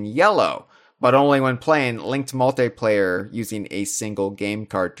blue, and yellow, but only when playing linked multiplayer using a single game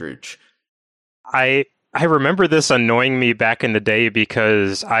cartridge. I remember this annoying me back in the day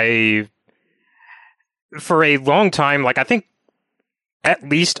because for a long time, like I think at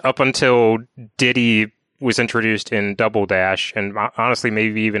least up until Diddy was introduced in Double Dash, and honestly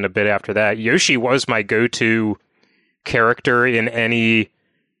maybe even a bit after that, Yoshi was my go-to character in any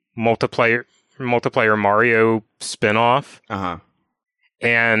multiplayer Mario spin-off. Uh-huh.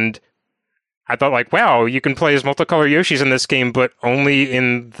 And I thought, like, wow, you can play as multicolor Yoshis in this game, but only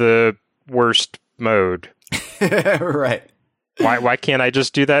in the worst mode. Right. Why can't I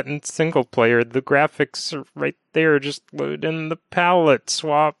just do that in single player? The graphics are right there. Just load in the palette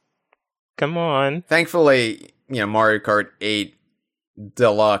swap. Come on. Thankfully, you know, Mario Kart 8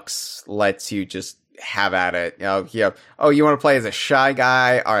 Deluxe lets you just have at it. You know, you want to play as a Shy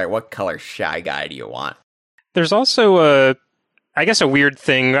Guy? All right, what color Shy Guy do you want? There's also I guess a weird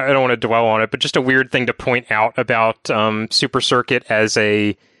thing, I don't want to dwell on it, but just a weird thing to point out about Super Circuit as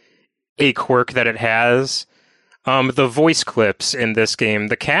a quirk that it has. The voice clips in this game.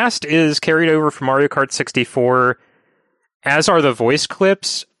 The cast is carried over from Mario Kart 64, as are the voice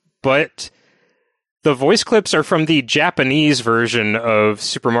clips, but the voice clips are from the Japanese version of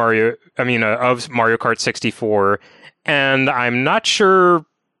Mario Kart 64, and I'm not sure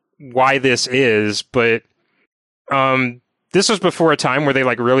why this is, but this was before a time where they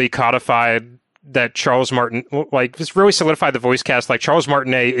like really codified that Charles Martin, like just really solidified the voice cast. Like Charles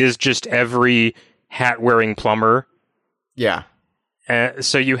Martinet is just every hat-wearing plumber. Yeah.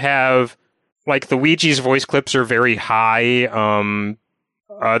 So you have like the Luigi's voice clips are very high.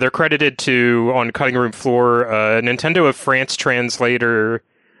 They're credited to, on Cutting Room Floor, Nintendo of France translator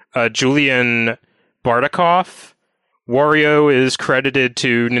Julian Bartakoff. Wario is credited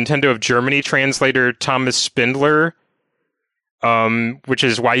to Nintendo of Germany translator Thomas Spindler, which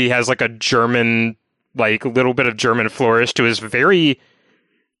is why he has like a German, like a little bit of German flourish to his very,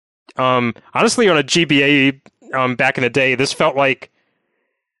 honestly on a GBA back in the day, this felt like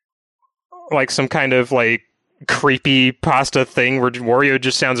some kind of like creepy pasta thing where Wario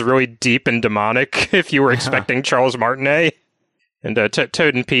just sounds really deep and demonic if you were expecting Charles Martinet. And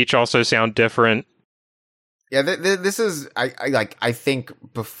Toad and Peach also sound different. Yeah, this is, I think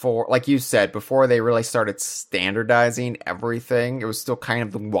before, like you said, before they really started standardizing everything, it was still kind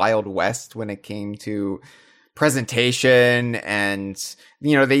of the Wild West when it came to presentation, and,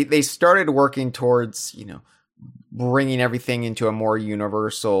 you know, they started working towards, you know, bringing everything into a more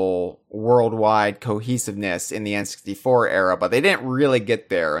universal, worldwide cohesiveness in the N64 era, but they didn't really get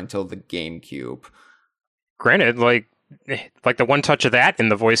there until the GameCube. Granted, like the one touch of that in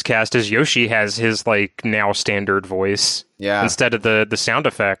the voice cast is Yoshi has his like now standard voice, instead of the sound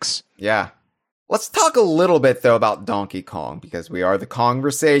effects. Yeah. Let's talk a little bit though about Donkey Kong, because we are the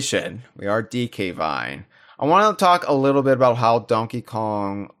Kongversation. We are DK Vine. I want to talk a little bit about how Donkey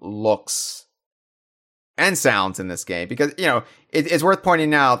Kong looks and sounds in this game, because, you know, it's worth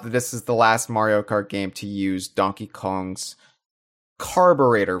pointing out that this is the last Mario Kart game to use Donkey Kong's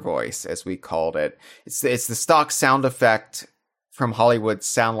carburetor voice, as we called it. It's the stock sound effect from Hollywood's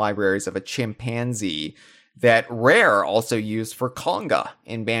sound libraries of a chimpanzee that Rare also used for Conga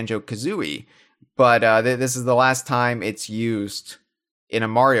in Banjo-Kazooie. But this is the last time it's used in a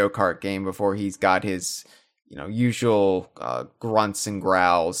Mario Kart game before he's got his, you know, usual grunts and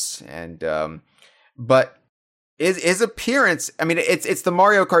growls. And but his appearance, I mean, it's the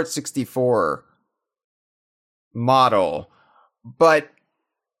Mario Kart 64 model, but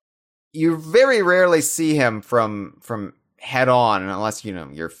you very rarely see him from head on, unless, you know,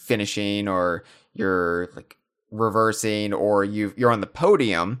 you're finishing or you're like reversing or you're on the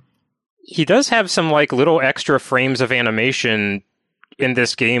podium. He does have some like little extra frames of animation in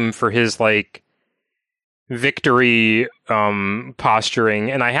this game for his like victory posturing,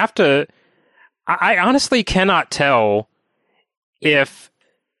 and I honestly cannot tell if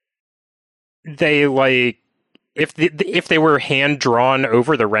they like if they were hand drawn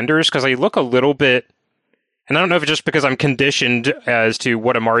over the renders, because they look a little bit, and I don't know if it's just because I'm conditioned as to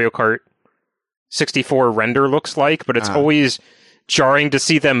what a Mario Kart 64 render looks like, but it's always jarring to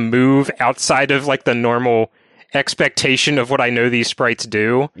see them move outside of like the normal expectation of what I know these sprites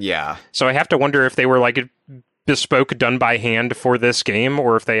do. Yeah. So I have to wonder if they were like bespoke, done by hand for this game,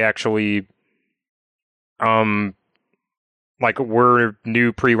 or if they actually like were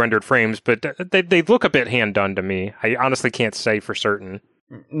new pre-rendered frames, but they look a bit hand done to me. I honestly can't say for certain.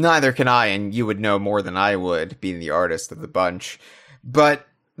 Neither can I, and you would know more than I would, being the artist of the bunch. But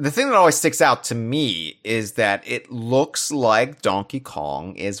the thing that always sticks out to me is that it looks like Donkey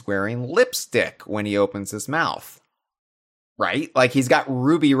Kong is wearing lipstick when he opens his mouth. Right? Like, he's got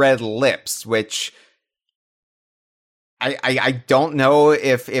ruby red lips, which I don't know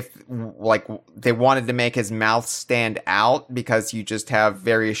if like they wanted to make his mouth stand out because you just have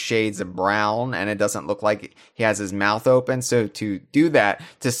various shades of brown and it doesn't look like he has his mouth open. So to do that,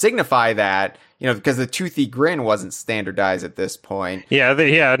 to signify that, you know, because the toothy grin wasn't standardized at this point. Yeah,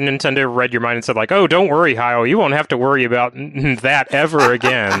 Nintendo read your mind and said like, oh, don't worry, Hyle, you won't have to worry about that ever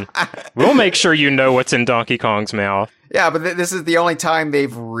again. We'll make sure you know what's in Donkey Kong's mouth. Yeah, but this is the only time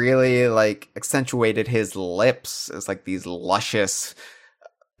they've really, like, accentuated his lips as, like, these luscious,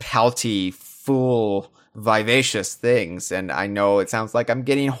 pouty, full, vivacious things. And I know it sounds like I'm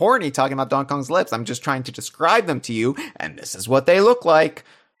getting horny talking about Donkey Kong's lips. I'm just trying to describe them to you, and this is what they look like.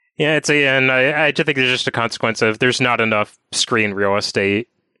 Yeah, and I just think there's just a consequence of there's not enough screen real estate.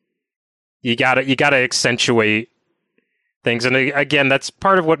 You gotta accentuate things. And again, that's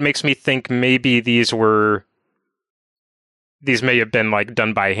part of what makes me think maybe these may have been, like,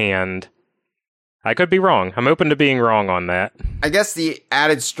 done by hand. I could be wrong. I'm open to being wrong on that. I guess the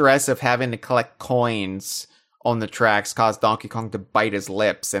added stress of having to collect coins on the tracks caused Donkey Kong to bite his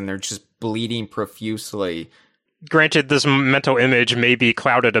lips, and they're just bleeding profusely. Granted, this mental image may be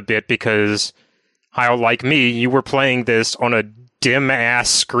clouded a bit because, how, like me, you were playing this on a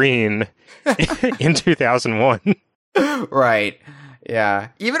dim-ass screen in 2001. Right. Yeah,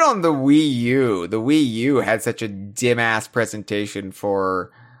 even on the Wii U had such a dim-ass presentation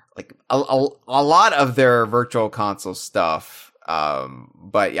for, like, a lot of their virtual console stuff.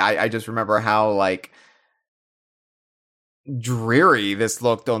 But yeah, I just remember how, like, dreary this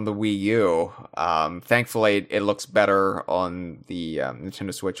looked on the Wii U. Thankfully, it looks better on the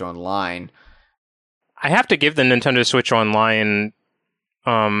Nintendo Switch Online. I have to give the Nintendo Switch Online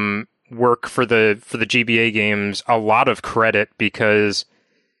work for the GBA games a lot of credit because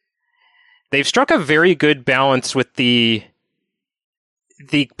they've struck a very good balance with the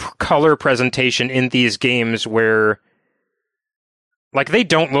color presentation in these games where, like, they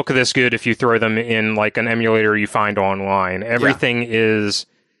don't look this good if you throw them in, like, an emulator you find online. Everything is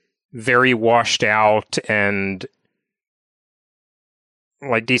very washed out and,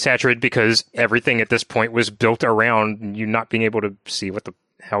 like, desaturated because everything at this point was built around you not being able to see what the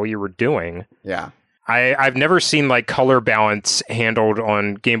hell you were doing. Yeah. I've never seen, like, color balance handled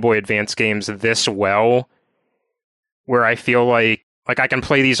on Game Boy Advance games this well, where I feel like I can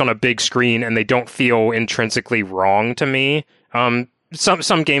play these on a big screen and they don't feel intrinsically wrong to me.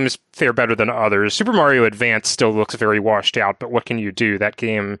 Some games fare better than others. Super Mario Advance still looks very washed out, but what can you do? That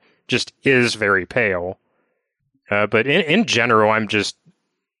game just is very pale. But in general, I'm just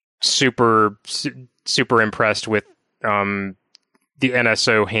super impressed with the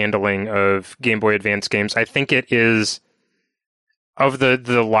NSO handling of Game Boy Advance games. I think it is, of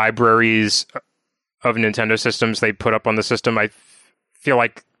the libraries of Nintendo systems they put up on the system, I feel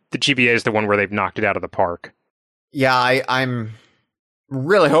like the GBA is the one where they've knocked it out of the park. Yeah, I'm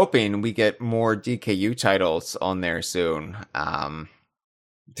really hoping we get more DKU titles on there soon.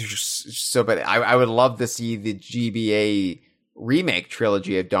 There's just so, but I would love to see the GBA remake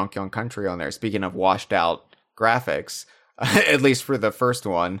trilogy of Donkey Kong Country on there. Speaking of washed out graphics, at least for the first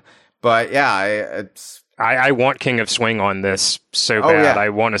one. But yeah, I want King of Swing on this so bad. Yeah. I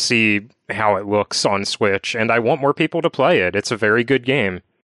want to see how it looks on Switch, and I want more people to play it. It's a very good game.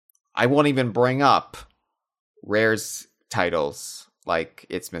 I won't even bring up Rare's titles like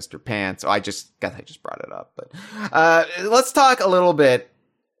It's Mr. Pants. I just brought it up. But let's talk a little bit,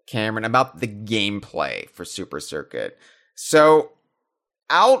 Cameron, about the gameplay for Super Circuit. So,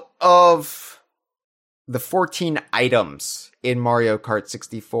 out of the 14 items in Mario Kart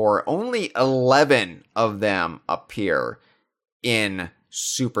 64, only 11 of them appear in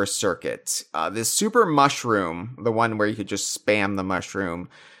Super Circuit. The Super Mushroom, the one where you could just spam the mushroom,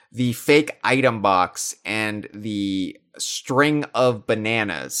 the fake item box, and the string of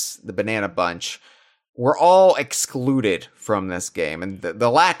bananas, the banana bunch, were all excluded from this game. And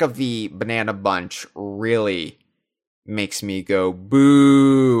the lack of the banana bunch really makes me go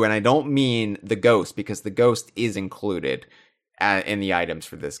boo. And I don't mean the ghost, because the ghost is included in the items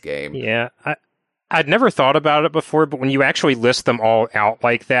for this game. Yeah, I'd never thought about it before, but when you actually list them all out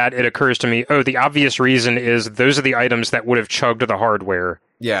like that, it occurs to me, the obvious reason is those are the items that would have chugged the hardware.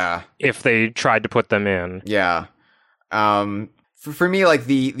 Yeah. If they tried to put them in. Yeah. For me, like,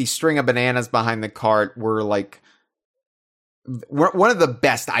 the string of bananas behind the cart were, like, one of the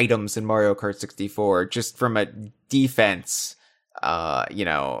best items in Mario Kart 64, just from a defense, kind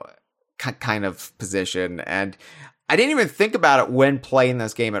of position. And I didn't even think about it when playing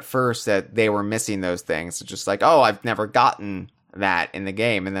this game at first that they were missing those things. It's just like, I've never gotten that in the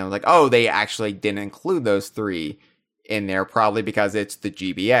game. And then I was like, they actually didn't include those 3 in there, probably because it's the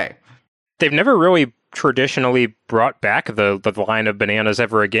GBA. They've never really traditionally brought back the line of bananas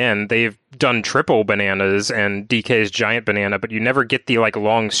ever again. They've done triple bananas and DK's giant banana, but you never get the like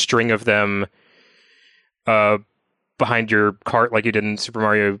long string of them behind your cart like you did in Super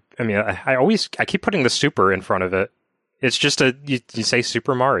Mario. I mean, I keep putting the super in front of it. It's just you say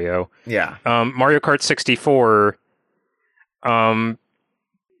Super Mario. Yeah. Mario Kart 64, the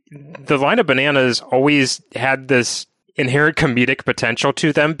line of bananas always had this inherent comedic potential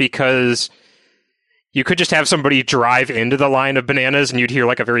to them because you could just have somebody drive into the line of bananas and you'd hear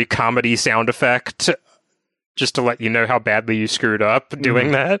like a very comedy sound effect just to let you know how badly you screwed up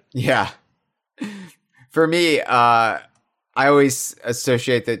doing that. Yeah. For me, I always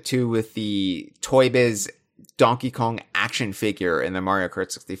associate that too with the Toy Biz Donkey Kong action figure in the Mario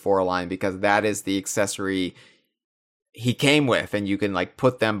Kart 64 line, because that is the accessory he came with, and you can like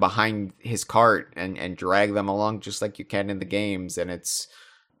put them behind his cart and drag them along just like you can in the games. And it's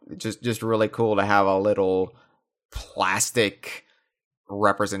just really cool to have a little plastic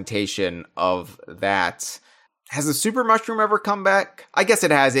representation of that. Has the Super Mushroom ever come back? I guess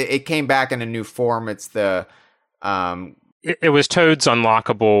it has. It came back in a new form. It's the It was Toad's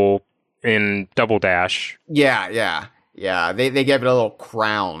unlockable in Double Dash. Yeah. They gave it a little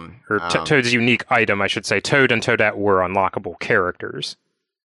crown. Or Toad's unique item, I should say. Toad and Toadette were unlockable characters.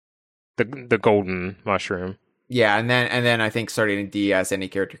 The golden mushroom. Yeah, and then I think starting in DS, any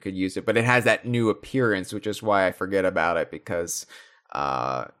character could use it, but it has that new appearance, which is why I forget about it, because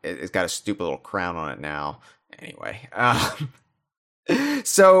it's got a stupid little crown on it now. Anyway,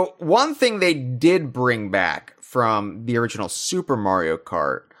 so one thing they did bring back from the original Super Mario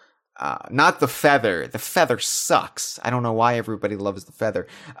Kart, not the feather. The feather sucks. I don't know why everybody loves the feather.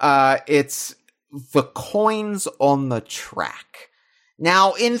 It's the coins on the track.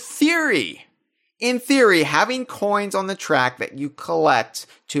 Now, in theory, having coins on the track that you collect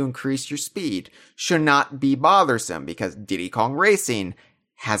to increase your speed should not be bothersome, because Diddy Kong Racing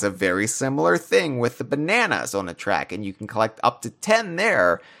has a very similar thing with the bananas on the track, and you can collect up to 10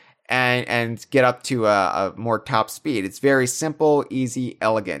 there and get up to a more top speed. It's very simple, easy,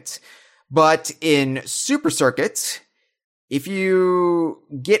 elegant. But in Super Circuit, if you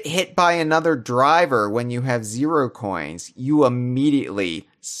get hit by another driver when you have 0 coins, you immediately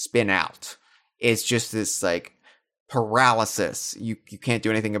spin out. It's just this like paralysis. You can't do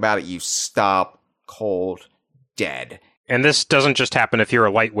anything about it. You stop cold dead. And this doesn't just happen if you're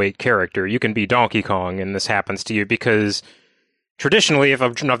a lightweight character. You can be Donkey Kong, and this happens to you because traditionally, if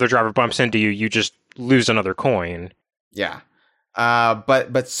another driver bumps into you, you just lose another coin. Yeah.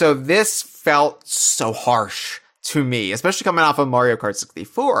 But so this felt so harsh to me, especially coming off of Mario Kart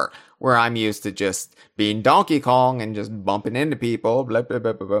 64, where I'm used to just being Donkey Kong and just bumping into people, blah, blah,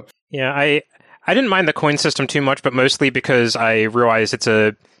 blah, blah, blah. Yeah, I didn't mind the coin system too much, but mostly because I realized it's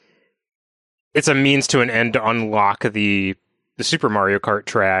a means to an end to unlock the Super Mario Kart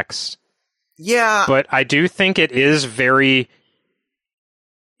tracks. Yeah. But I do think it is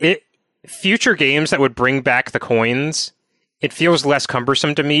future games that would bring back the coins, it feels less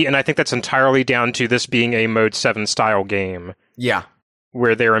cumbersome to me, and I think that's entirely down to this being a Mode 7 style game. Yeah.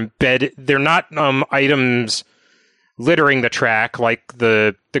 Where they're not items littering the track like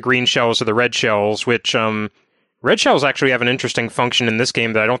the green shells or the red shells, which red shells actually have an interesting function in this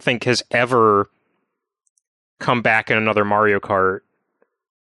game that I don't think has ever come back in another Mario Kart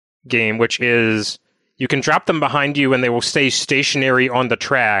game, which is you can drop them behind you and they will stay stationary on the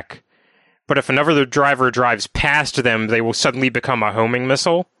track, but if another driver drives past them, they will suddenly become a homing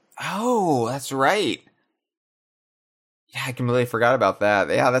missile. Oh, that's right. Yeah, I completely forgot about that.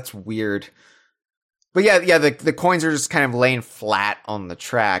 Yeah, that's weird. But yeah, the coins are just kind of laying flat on the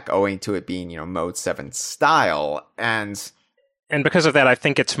track, owing to it being, Mode 7 style. And because of that, I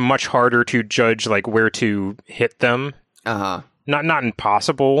think it's much harder to judge, like, where to hit them. Uh-huh. Not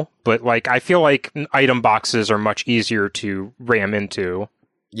impossible, but, like, I feel like item boxes are much easier to ram into.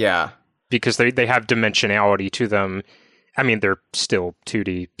 Yeah. Because they have dimensionality to them. I mean, they're still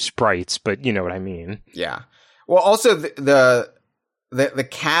 2D sprites, but you know what I mean. Yeah. Well, also, the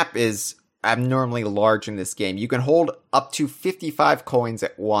cap is abnormally large in this game. You can hold up to 55 coins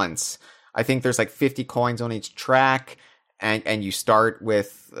at once. I think there's like 50 coins on each track, and you start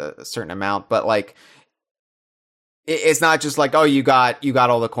with a certain amount, but like it's not just like, oh, you got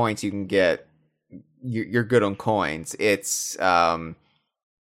all the coins you can get. You're good on coins. It's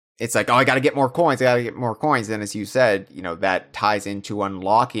like, oh, I got to get more coins. And as you said, that ties into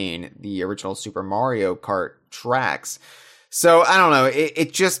unlocking the original Super Mario Kart tracks. So I don't know.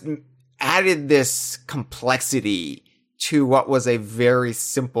 It just added this complexity to what was a very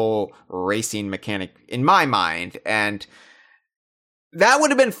simple racing mechanic in my mind. And that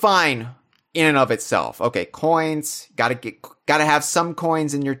would have been fine in and of itself. Okay, coins, gotta have some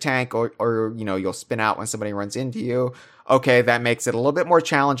coins in your tank, or you'll spin out when somebody runs into you. Okay, that makes it a little bit more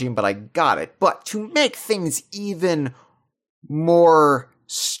challenging, but I got it. But to make things even more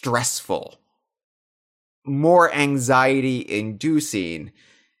stressful, more anxiety-inducing,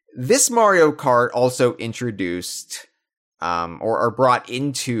 this Mario Kart also introduced, or brought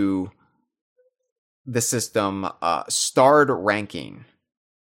into the system, starred ranking.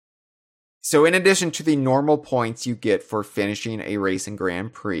 So in addition to the normal points you get for finishing a race in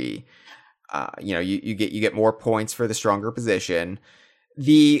Grand Prix, you get more points for the stronger position.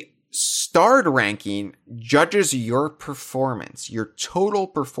 The starred ranking judges your performance, your total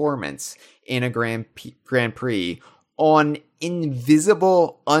performance in a Grand Prix on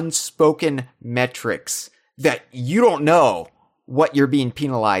invisible, unspoken metrics that you don't know what you're being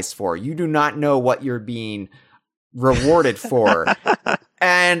penalized for. You do not know what you're being rewarded for.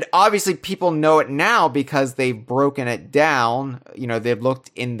 And obviously people know it now because they've broken it down. They've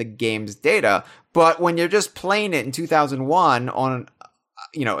looked in the game's data. But when you're just playing it in 2001 on,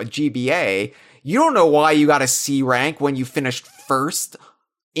 a GBA, you don't know why you got a C rank when you finished first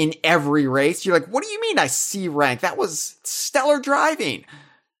in every race. You're like, what do you mean I C rank? That was stellar driving.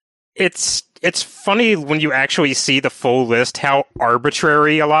 It's funny when you actually see the full list how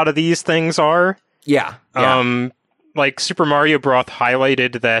arbitrary a lot of these things are. Yeah. Like Super Mario Bros.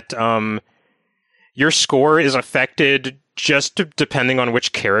 Highlighted that your score is affected just depending on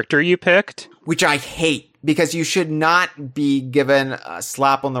which character you picked. Which I hate, because you should not be given a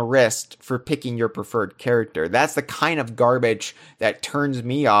slap on the wrist for picking your preferred character. That's the kind of garbage that turns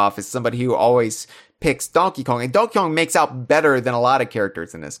me off as somebody who always picks Donkey Kong. And Donkey Kong makes out better than a lot of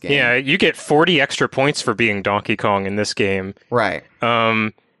characters in this game. Yeah, you get 40 extra points for being Donkey Kong in this game. Right.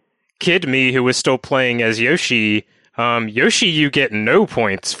 Kid me, who was still playing as Yoshi... Yoshi, you get no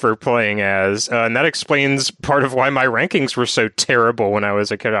points for playing as, and that explains part of why my rankings were so terrible when I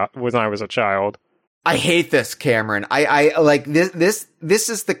was a child. I hate this, Cameron. I like this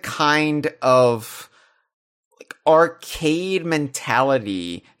is the kind of like arcade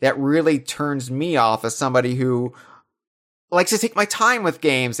mentality that really turns me off as somebody who likes to take my time with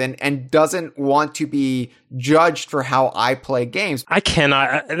games and doesn't want to be judged for how I play games. I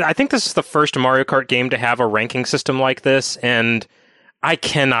think this is the first Mario Kart game to have a ranking system like this, and I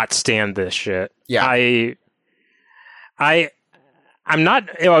cannot stand this shit. Yeah. I'm not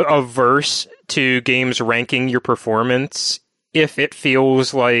averse to games ranking your performance if it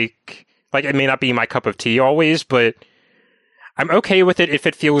feels like it may not be my cup of tea always, but I'm okay with it if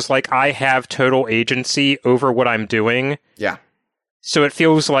it feels like I have total agency over what I'm doing. Yeah. So it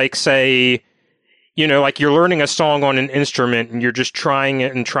feels like, say, like you're learning a song on an instrument and you're just trying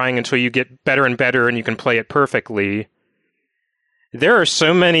it and trying until you get better and better and you can play it perfectly. There are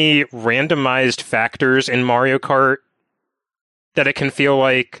so many randomized factors in Mario Kart that it can feel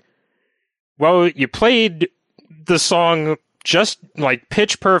like, well, you played the song just like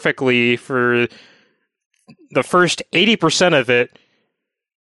pitch perfectly for the first 80% of it,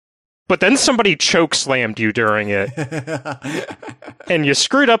 but then somebody choke slammed you during it. And you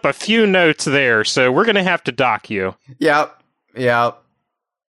screwed up a few notes there, so we're going to have to dock you. Yep.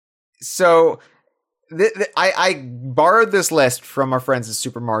 So I borrowed this list from our friends at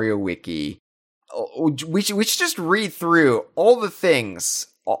Super Mario Wiki. We should just read through all the things,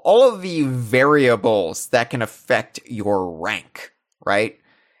 all of the variables that can affect your rank, right?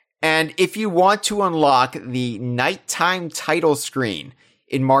 And if you want to unlock the nighttime title screen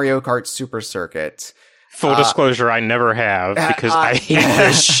in Mario Kart Super Circuit... Full disclosure, I never have, because I hate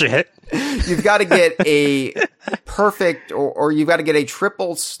this shit. You've got to get a perfect, or you've got to get a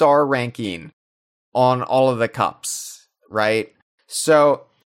triple star ranking on all of the cups, right? So...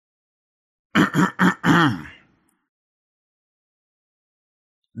 the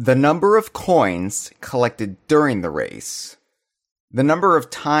number of coins collected during the race... the number of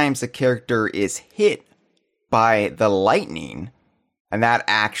times a character is hit by the lightning, and that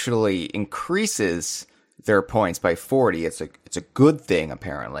actually increases their points by 40. It's a good thing,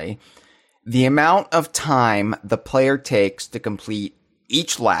 apparently. The amount of time the player takes to complete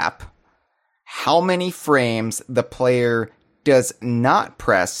each lap, how many frames the player does not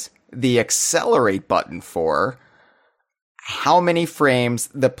press the accelerate button for, how many frames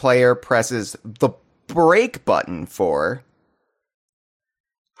the player presses the brake button for,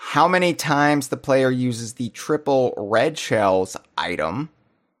 how many times the player uses the triple red shells item.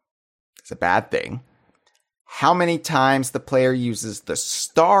 It's a bad thing. How many times the player uses the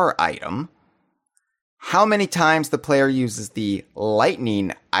star item. How many times the player uses the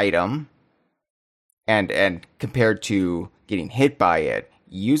lightning item. And compared to getting hit by it,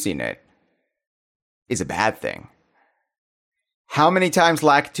 using it is a bad thing. How many times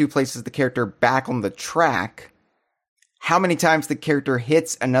Lakitu places the character back on the track. How many times the character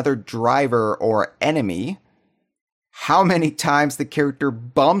hits another driver or enemy. How many times the character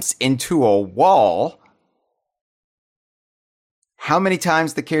bumps into a wall. How many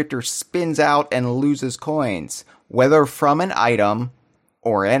times the character spins out and loses coins, whether from an item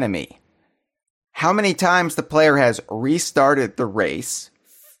or enemy. How many times the player has restarted the race.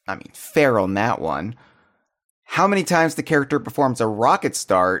 I mean, fair on that one. How many times the character performs a rocket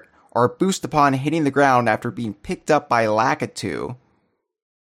start or a boost upon hitting the ground after being picked up by Lakitu.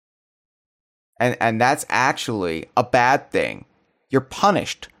 And that's actually a bad thing. You're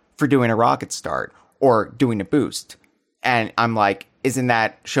punished for doing a rocket start or doing a boost. And I'm like, isn't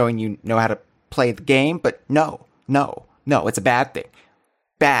that showing you know how to play the game? But no, it's a bad thing.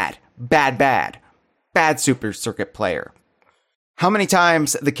 Bad Super Circuit player. How many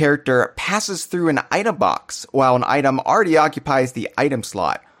times the character passes through an item box while an item already occupies the item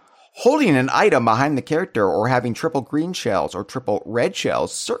slot. Holding an item behind the character or having triple green shells or triple red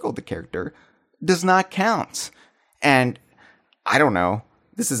shells circle the character does not count. And I don't know.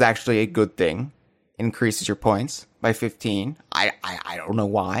 This is actually a good thing. Increases your points by 15. I don't know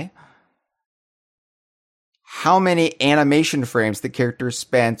why. How many animation frames the character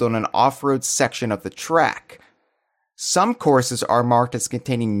spends on an off-road section of the track. Some courses are marked as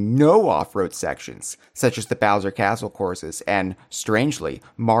containing no off-road sections, such as the Bowser Castle courses and, strangely,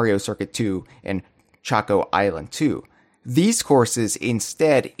 Mario Circuit 2 and Choco Island 2. These courses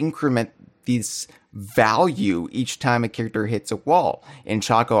instead increment this value each time a character hits a wall. In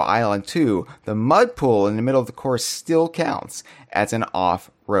Choco Island 2, the mud pool in the middle of the course still counts as an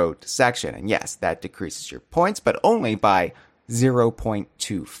off-road section. And yes, that decreases your points, but only by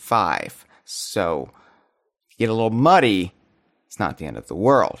 0.25. So get a little muddy, it's not the end of the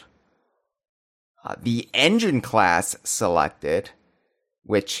world. The engine class selected,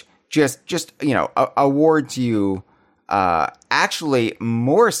 which just awards you actually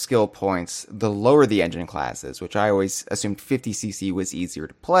more skill points the lower the engine class is, which I always assumed 50cc was easier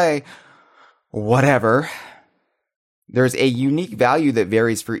to play. Whatever. There's a unique value that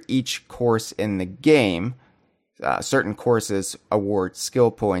varies for each course in the game. Certain courses award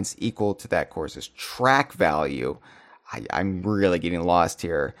skill points equal to that course's track value. I'm really getting lost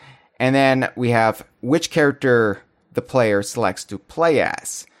here. And then we have which character the player selects to play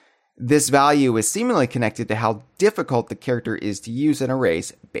as. This value is seemingly connected to how difficult the character is to use in a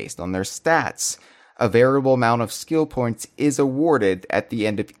race based on their stats. A variable amount of skill points is awarded at the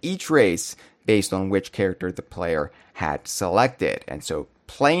end of each race based on which character the player had selected. And so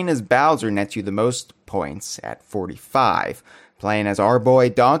playing as Bowser nets you the most points at 45. Playing as our boy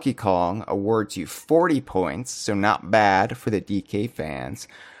Donkey Kong awards you 40 points, so not bad for the DK fans.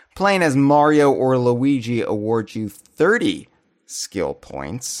 Playing as Mario or Luigi awards you 30 skill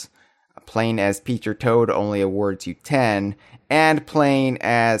points. Playing as Peach or Toad only awards you 10. And playing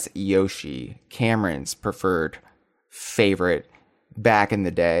as Yoshi, Cameron's preferred favorite back in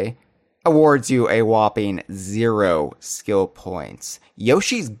the day, awards you a whopping 0 skill points.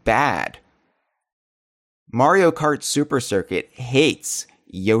 Yoshi's bad. Mario Kart Super Circuit hates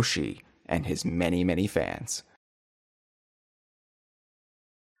Yoshi and his many, many fans.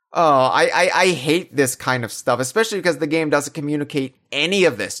 Oh, I hate this kind of stuff, especially because the game doesn't communicate any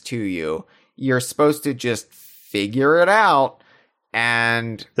of this to you. You're supposed to just figure it out,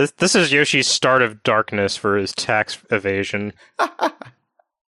 and This is Yoshi's start of darkness for his tax evasion.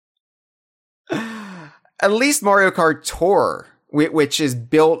 At least Mario Kart Tour, which is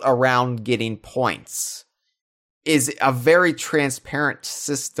built around getting points, is a very transparent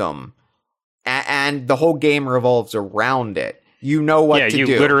system, and the whole game revolves around it. You know what to do. Yeah,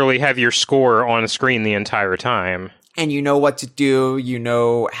 you literally have your score on screen the entire time. And you know what to do. You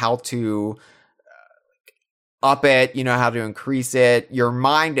know how to up it. You know how to increase it. Your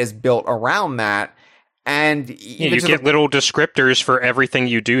mind is built around that. And you get little descriptors for everything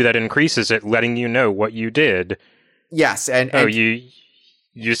you do that increases it, letting you know what you did. Yes, and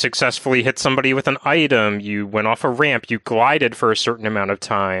you successfully hit somebody with an item, you went off a ramp, you glided for a certain amount of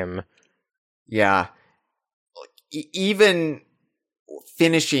time. Yeah. Even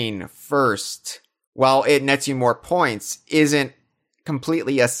finishing first, while it nets you more points, isn't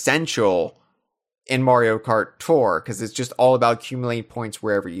completely essential in Mario Kart Tour, because it's just all about accumulating points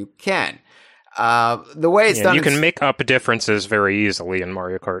wherever you can. The way it's done, you can make up differences very easily in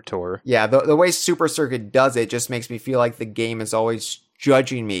Mario Kart Tour. Yeah, the way Super Circuit does it just makes me feel like the game is always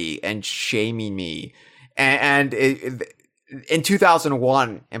judging me and shaming me. And in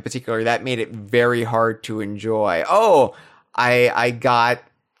 2001, in particular, that made it very hard to enjoy. Oh, I got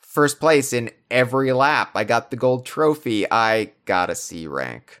first place in every lap. I got the gold trophy. I got a C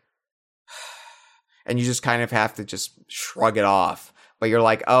rank. And you just kind of have to just shrug it off. But you're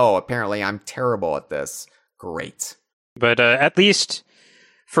like, oh, apparently I'm terrible at this. Great. But at least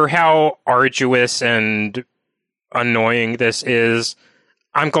for how arduous and annoying this is,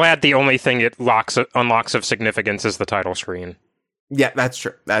 I'm glad the only thing it unlocks of significance is the title screen. Yeah, that's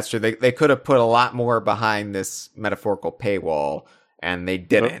true. That's true. They could have put a lot more behind this metaphorical paywall, and they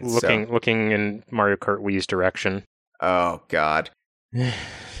didn't. Looking in Mario Kart Wii's direction. Oh, God.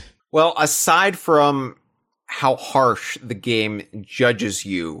 Well, aside from how harsh the game judges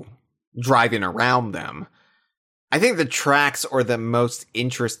you driving around them, I think the tracks are the most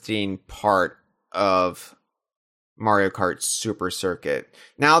interesting part of Mario Kart Super Circuit.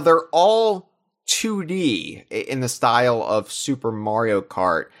 Now, they're all 2D in the style of Super Mario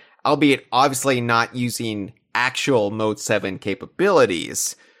Kart, albeit obviously not using actual Mode 7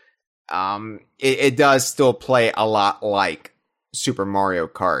 capabilities. It does still play a lot like Super Mario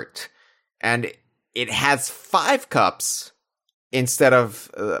Kart. And it has 5 cups instead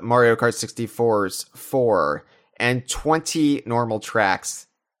of Mario Kart 64's 4, and 20 normal tracks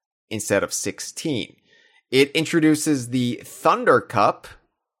instead of 16. It introduces the Thunder Cup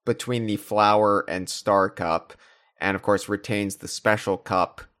between the Flower and Star Cup, and of course retains the Special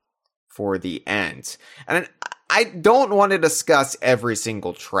Cup for the end. And I don't want to discuss every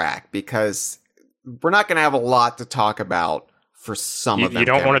single track, because we're not going to have a lot to talk about for some of them. You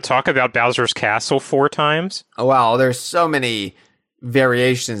don't want to talk about Bowser's Castle 4 times? Oh, well, there's so many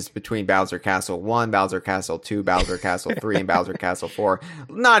variations between Bowser Castle 1, Bowser Castle 2, Bowser Castle 3, and Bowser Castle 4.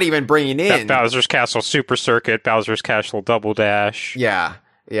 Not even bringing in Bowser's Castle Super Circuit, Bowser's Castle Double Dash. Yeah,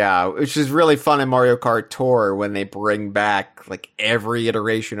 which is really fun in Mario Kart Tour when they bring back like every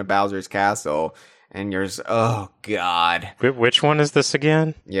iteration of Bowser's Castle, and you're just, oh God. Which one is this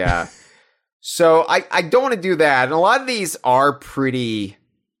again? Yeah. So I don't want to do that. And a lot of these are pretty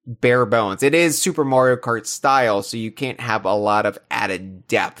bare bones. It is Super Mario Kart style, so you can't have a lot of added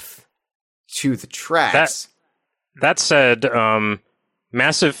depth to the tracks. That said,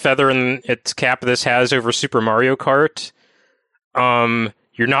 massive feather in its cap this has over Super Mario Kart.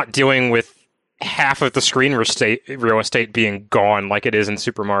 You're not dealing with half of the screen real estate being gone like it is in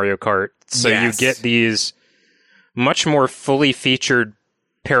Super Mario Kart. So yes. You get these much more fully featured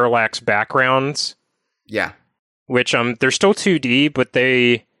parallax backgrounds. Yeah. Which they're still 2D, but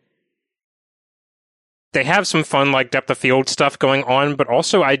they have some fun like depth of field stuff going on, but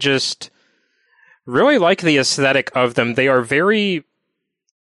also I just really like the aesthetic of them. They are very,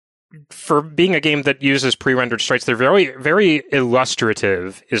 for being a game that uses pre-rendered sprites, they're very, very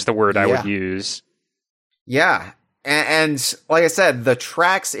illustrative is the word I would use. Yeah. And like I said, the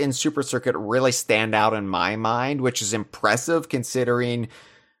tracks in Super Circuit really stand out in my mind, which is impressive considering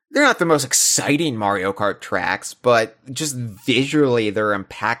they're not the most exciting Mario Kart tracks, but just visually they're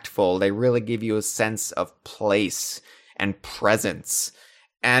impactful. They really give you a sense of place and presence.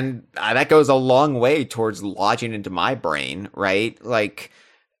 And that goes a long way towards lodging into my brain, right? Like,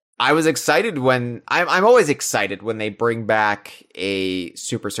 I was excited when I'm always excited when they bring back a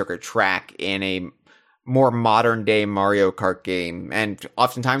Super Circuit track in a more modern day Mario Kart game, and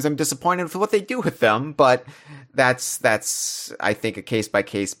oftentimes I'm disappointed with what they do with them, but that's I think a case by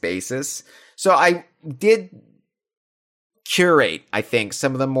case basis. So I did curate, I think,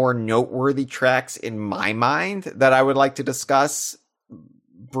 some of the more noteworthy tracks in my mind that I would like to discuss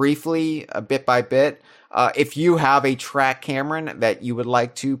briefly, bit by bit. If you have a track, Cameron, that you would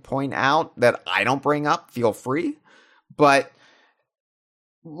like to point out that I don't bring up, feel free. But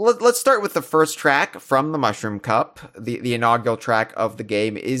let's start with the first track from the Mushroom Cup. The inaugural track of the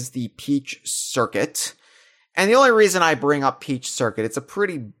game is the Peach Circuit. And the only reason I bring up Peach Circuit, it's a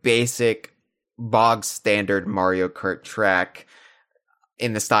pretty basic, bog standard Mario Kart track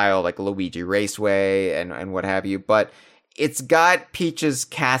in the style like Luigi Raceway and what have you. But it's got Peach's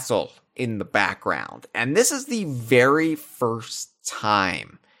castle in the background. And this is the very first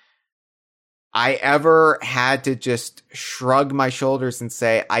time I ever had to just shrug my shoulders and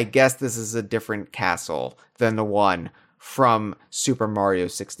say, I guess this is a different castle than the one from Super Mario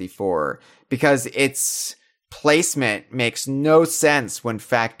 64, because its placement makes no sense when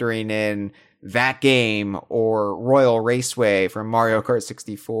factoring in that game or Royal Raceway from Mario Kart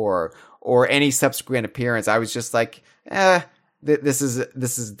 64 or any subsequent appearance. I was just like, this is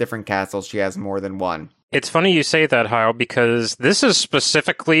a different castle. She has more than one. It's funny you say that, Hyle, because this is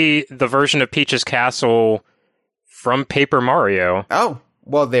specifically the version of Peach's Castle from Paper Mario. Oh,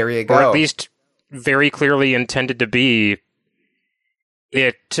 well, there you go. Or at least very clearly intended to be.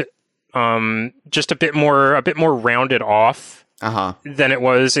 It just a bit more rounded off than it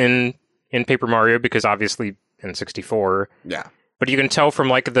was in Paper Mario, because obviously in 64. Yeah. But you can tell from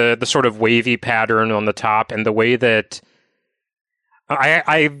like the sort of wavy pattern on the top and the way that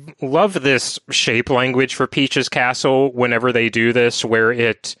I love this shape language for Peach's Castle whenever they do this, where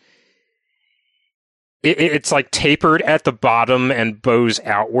it's like tapered at the bottom and bows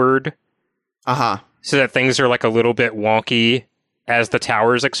outward. So that things are like a little bit wonky as the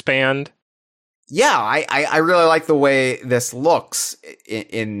towers expand. Yeah, I really like the way this looks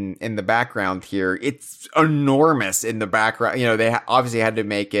in the background here. It's enormous in the background. You know, they obviously had to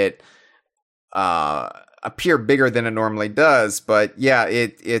make it appear bigger than it normally does, but yeah,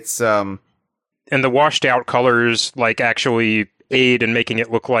 it's and the washed out colors like actually aid in making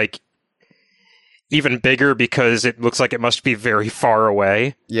it look like even bigger, because it looks like it must be very far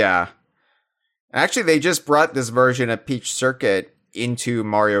away. Yeah. Actually, they just brought this version of Peach Circuit into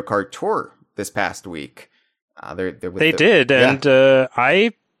Mario Kart Tour this past week. They did, and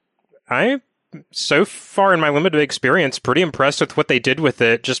I so far in my limited experience pretty impressed with what they did with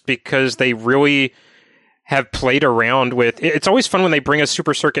it, just because they really have played around with it's always fun when they bring a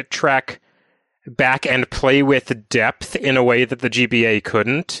Super Circuit track back and play with depth in a way that the GBA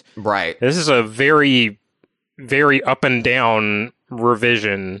couldn't. Right. This is a very, very up and down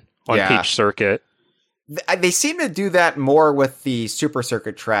revision on Peach Circuit. They seem to do that more with the Super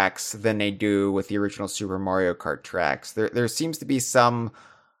Circuit tracks than they do with the original Super Mario Kart tracks. There seems to be some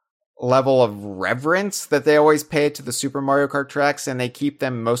level of reverence that they always pay to the Super Mario Kart tracks, and they keep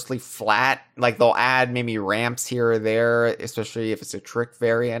them mostly flat. Like, they'll add maybe ramps here or there, especially if it's a trick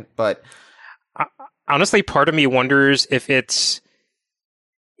variant. But honestly, part of me wonders if it's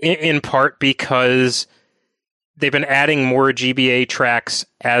in part because they've been adding more GBA tracks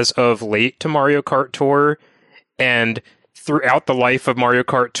as of late to Mario Kart Tour, and throughout the life of Mario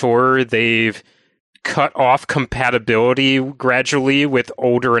Kart Tour, they've cut off compatibility gradually with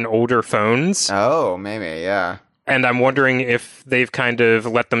older and older phones. Oh, maybe, yeah. And I'm wondering if they've kind of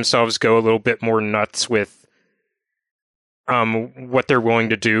let themselves go a little bit more nuts with what they're willing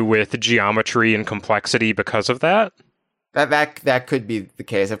to do with geometry and complexity because of that. That could be the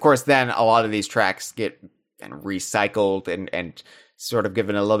case. Of course, then a lot of these tracks get recycled and sort of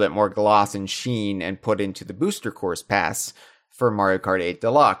given a little bit more gloss and sheen and put into the booster course pass for Mario Kart 8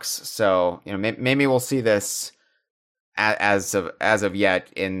 Deluxe. So, you know, maybe we'll see this as of yet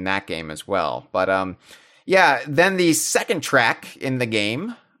in that game as well. But yeah, then the second track in the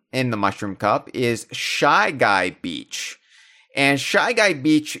game, in the Mushroom Cup, is Shy Guy Beach. And Shy Guy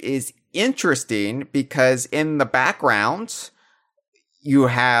Beach is interesting because in the background, you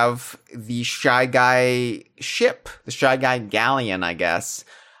have the Shy Guy ship, the Shy Guy galleon, I guess,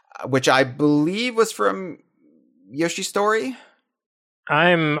 which I believe was from Yoshi's Story.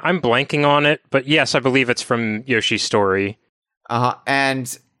 I'm blanking on it, but yes, I believe it's from Yoshi's Story.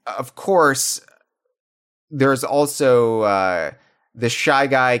 And of course, there's also the Shy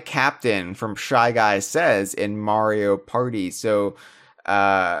Guy captain from Shy Guy Says in Mario Party. So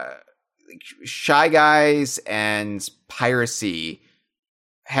Shy Guys and piracy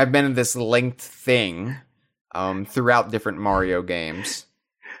have been this linked thing throughout different Mario games.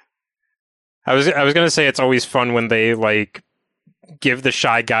 I was going to say it's always fun when they like give the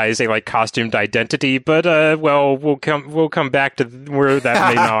Shy Guys a like costumed identity, but well, we'll come back to where that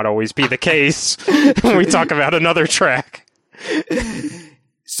may not always be the case when we talk about another track.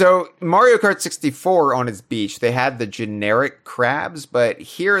 So Mario Kart 64 on its beach, they had the generic crabs, but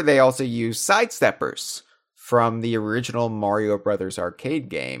here they also use sidesteppers from the original Mario Brothers arcade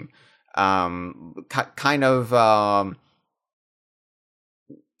game. Kind of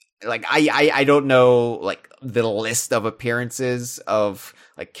like I don't know like the list of appearances of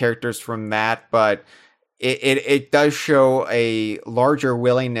like characters from that, but it does show a larger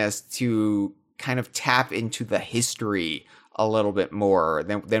willingness to kind of tap into the history a little bit more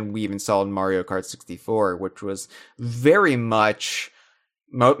than we even saw in Mario Kart 64, which was very much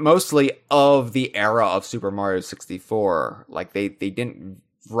mostly of the era of Super Mario 64. Like they didn't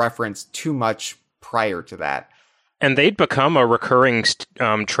referenced too much prior to that. And they'd become a recurring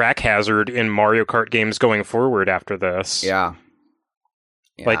track hazard in Mario Kart games going forward after this. Yeah.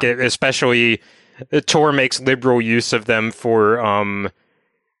 Like, especially, Tor makes liberal use of them for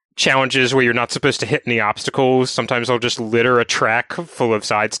challenges where you're not supposed to hit any obstacles. Sometimes they'll just litter a track full of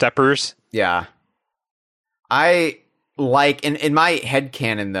sidesteppers. Yeah. I like, in my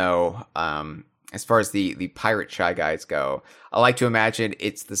headcanon, though, as far as the pirate Shy Guys go, I like to imagine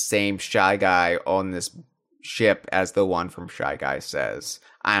it's the same Shy Guy on this ship as the one from Shy Guy Says.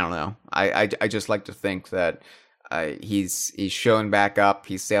 I don't know. I just like to think that he's shown back up.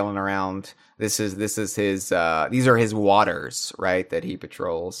 He's sailing around. This is his. These are his waters, right? That he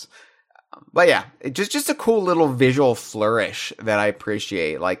patrols. But yeah, just a cool little visual flourish that I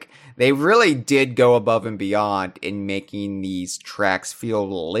appreciate. Like, they really did go above and beyond in making these tracks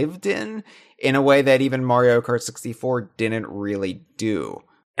feel lived in a way that even Mario Kart 64 didn't really do.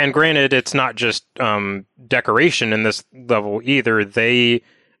 And granted, it's not just decoration in this level either. They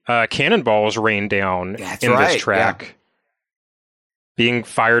cannonballs rain down this track. Yeah. Being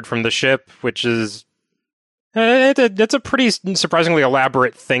fired from the ship, which is it's a pretty surprisingly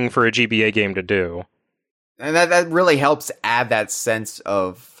elaborate thing for a GBA game to do. And that really helps add that sense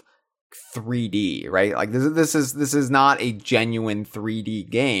of 3D, right? Like, this is not a genuine 3D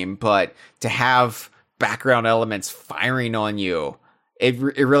game, but to have background elements firing on you, it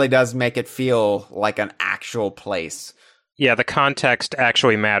really does make it feel like an actual place. Yeah, the context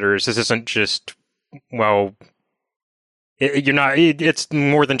actually matters. This isn't just, well, you're not. It's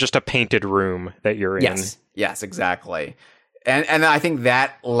more than just a painted room that you're in. Yes, exactly. And I think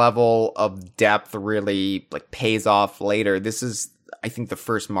that level of depth really pays off later. This is, I think, the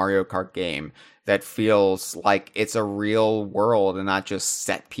first Mario Kart game that feels like it's a real world and not just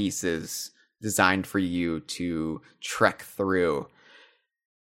set pieces designed for you to trek through.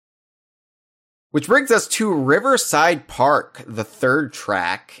 Which brings us to Riverside Park, the third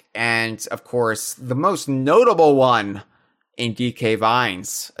track, and of course the most notable one in DK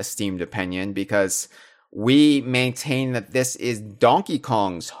Vine's esteemed opinion, because we maintain that this is Donkey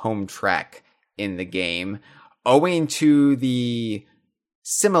Kong's home track in the game, owing to the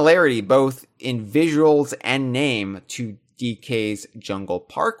similarity both in visuals and name to DK's Jungle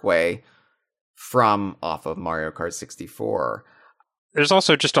Parkway from off of Mario Kart 64. There's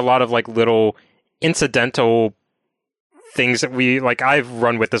also just a lot of little incidental things that I've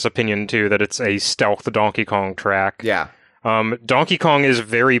run with this opinion too, that it's a stealth Donkey Kong track. Yeah. Donkey Kong is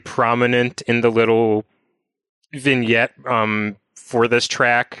very prominent in the little vignette for this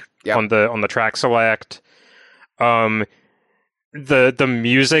track. Yep. on the track select. The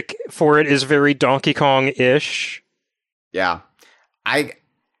music for it is very Donkey Kong-ish. Yeah.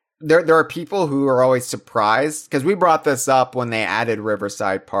 There are people who are always surprised, because we brought this up when they added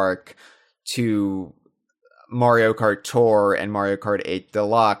Riverside Park to Mario Kart Tour and Mario Kart 8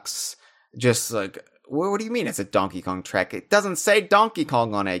 Deluxe. Just what do you mean it's a Donkey Kong track? It doesn't say Donkey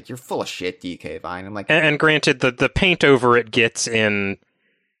Kong on it. You're full of shit, DK Vine. I'm like, and granted, the paint over it gets in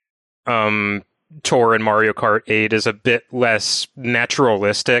Tour and Mario Kart 8 is a bit less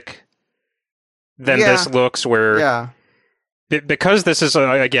naturalistic than this looks, where because this is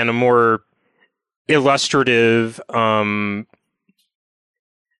again a more illustrative,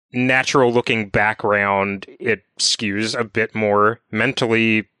 natural looking background, it skews a bit more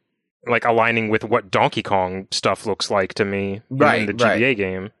mentally aligning with what Donkey Kong stuff looks like to me in the GBA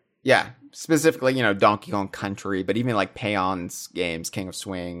game. Yeah, specifically, Donkey Kong Country, but even Paion's games, King of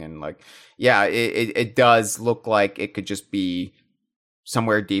Swing, and it does look like it could just be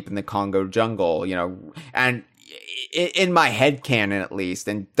somewhere deep in the Congo jungle, and in my headcanon at least,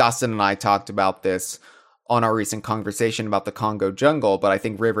 and Dustin and I talked about this on our recent conversation about the Congo jungle, but I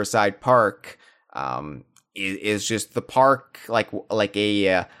think Riverside Park is just the park, like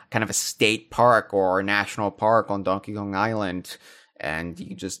a kind of a state park or a national park on Donkey Kong Island, and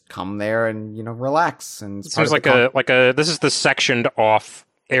you just come there and relax. And it seems like this is the sectioned off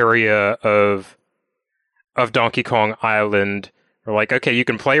area of Donkey Kong Island. Or okay, you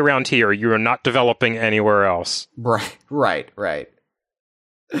can play around here. You are not developing anywhere else. Right.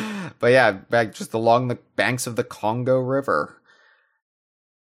 But yeah, back just along the banks of the Congo River.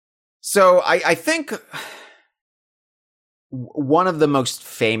 So I think one of the most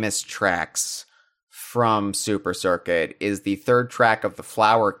famous tracks from Super Circuit is the third track of the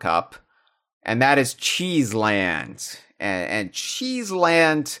Flower Cup, and that is Cheese Land. And Cheese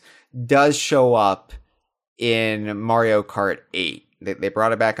Land does show up in Mario Kart 8. They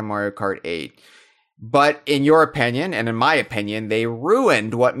brought it back in Mario Kart 8. But in your opinion, and in my opinion, they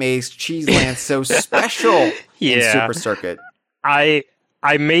ruined what makes Cheese Land so special in Super Circuit. I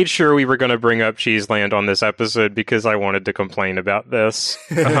I made sure we were going to bring up Cheeseland on this episode because I wanted to complain about this.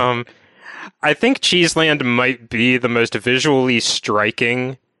 I think Cheeseland might be the most visually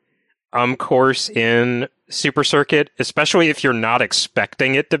striking course in Super Circuit, especially if you're not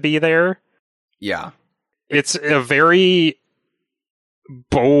expecting it to be there. Yeah. It's a very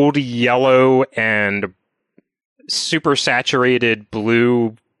bold yellow and super saturated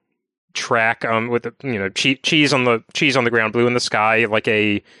blue track with cheese on the ground, blue in the sky, like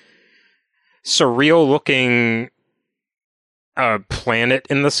a surreal looking planet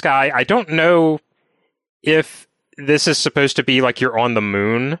in the sky. I don't know if this is supposed to be like you're on the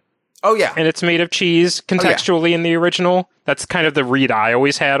moon. Oh yeah. And it's made of cheese contextually in the original. That's kind of the read I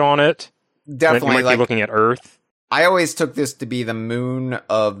always had on it. Definitely. You might be looking at Earth. I always took this to be the moon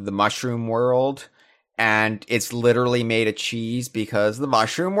of the mushroom world, and it's literally made of cheese because the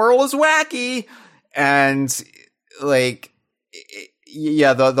mushroom world is wacky. And like,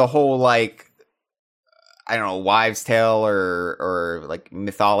 yeah, the whole like, I don't know, wives' tale or like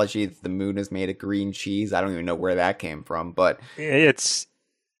mythology that the moon is made of green cheese. I don't even know where that came from, but it's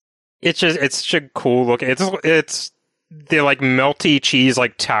just a cool look. It's the like melty cheese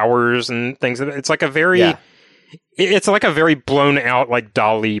like towers and things. It's like a very it's like a very blown out like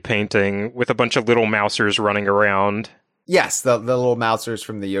Dali painting with a bunch of little mousers running around. Yes, the little mousers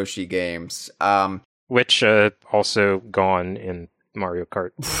from the Yoshi games, which also gone in Mario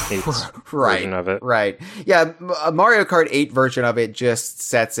Kart 8's version of it. Right. Yeah, a Mario Kart 8 version of it just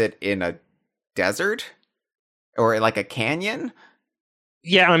sets it in a desert or like a canyon.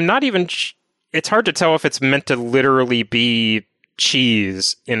 Yeah, I'm not even... It's hard to tell if it's meant to literally be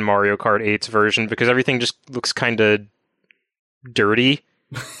cheese in Mario Kart 8's version because everything just looks kind of dirty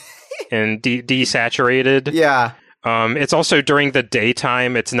and desaturated. Yeah. It's also during the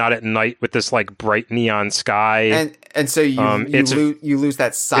daytime. It's not at night with this like bright neon sky. And so you lose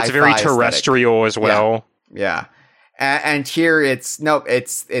that sci-fi. It's very terrestrial aesthetic. As well. Yeah. And here it's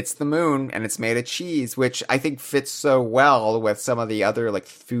the moon and it's made of cheese, which I think fits so well with some of the other like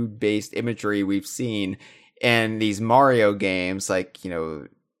food-based imagery we've seen in these Mario games, like, you know,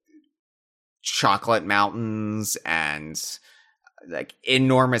 chocolate mountains and like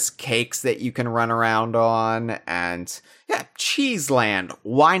enormous cakes that you can run around on, and Cheeseland.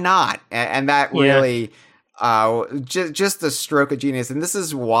 Why not? And that really, just a stroke of genius. And this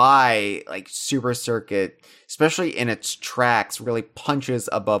is why like Super Circuit, especially in its tracks, really punches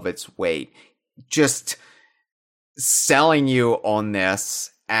above its weight. Just selling you on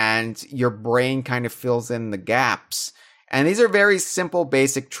this, and your brain kind of fills in the gaps. And these are very simple,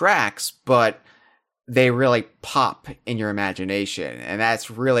 basic tracks, but they really pop in your imagination. And that's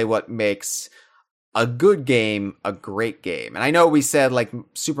really what makes a good game a great game. And I know we said like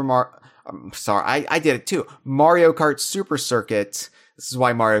I did it too. Mario Kart Super Circuit. This is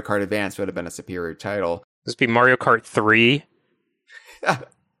why Mario Kart Advance would have been a superior title. This would be Mario Kart 3.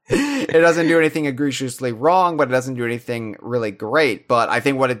 It doesn't do anything egregiously wrong, but it doesn't do anything really great. But I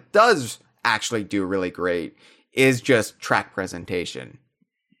think what it does actually do really great is just track presentation.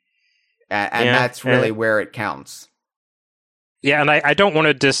 And that's really where it counts. Yeah, and I don't want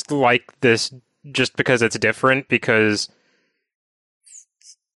to dislike this just because it's different, because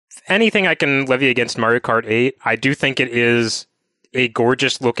anything I can levy against Mario Kart 8, I do think it is a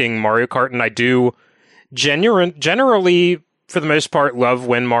gorgeous-looking Mario Kart, and I do generally, for the most part, love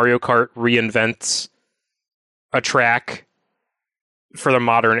when Mario Kart reinvents a track for the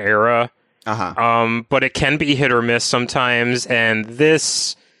modern era. But it can be hit or miss sometimes, and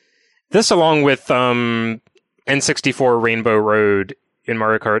this along with N64 Rainbow Road in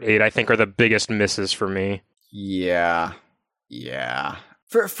Mario Kart 8, I think are the biggest misses for me. Yeah.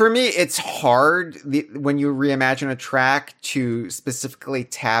 For me, it's hard when you reimagine a track to specifically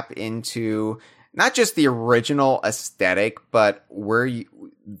tap into not just the original aesthetic, but where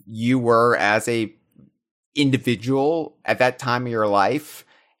you were as a individual at that time of your life,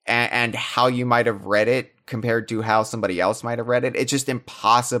 and how you might have read it compared to how somebody else might have read it. It's just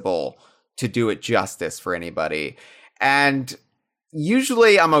impossible to do it justice for anybody. And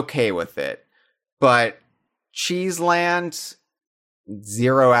usually I'm okay with it. But Cheeseland,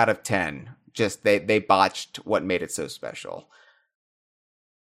 0 out of 10. Just they botched what made it so special.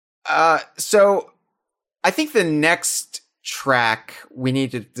 So I think the next track we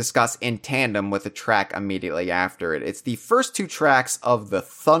need to discuss in tandem with the track immediately after it. It's the first two tracks of the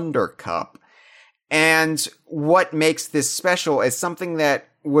Thunder Cup. And what makes this special is something that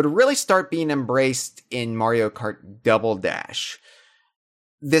would really start being embraced in Mario Kart Double Dash.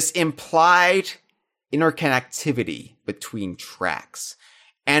 This implied interconnectivity between tracks,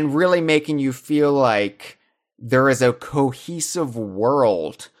 and really making you feel like there is a cohesive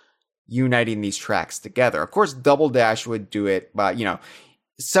world uniting these tracks together. Of course, Double Dash would do it, but, you know,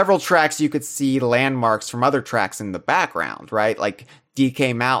 several tracks you could see landmarks from other tracks in the background, right? Like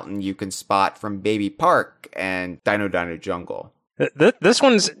DK Mountain you can spot from Baby Park and Dino Dino Jungle. This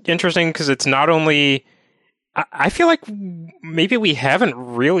one's interesting because it's not only... I feel like maybe we haven't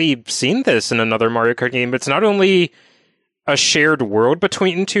really seen this in another Mario Kart game, but it's not only a shared world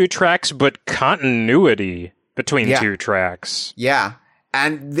between two tracks, but continuity between two tracks. Yeah.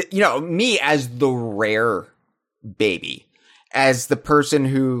 And, you know, me as the rare baby, as the person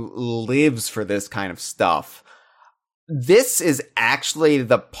who lives for this kind of stuff, this is actually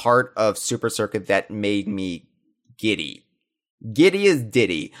the part of Super Circuit that made me giddy. Giddy as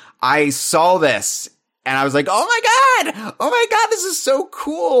Diddy. I saw this and I was like, oh my God, this is so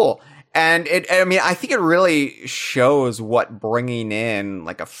cool. And I think it really shows what bringing in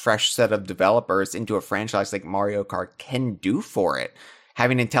like a fresh set of developers into a franchise like Mario Kart can do for it.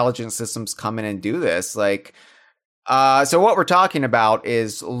 Having intelligent systems come in and do this, like, so what we're talking about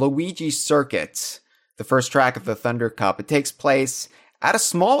is Luigi Circuit, the first track of the Thunder Cup. It takes place at a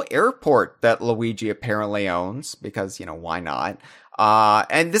small airport that Luigi apparently owns because, you know, why not?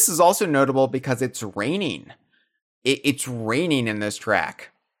 And this is also notable because it's raining. It's raining in this track.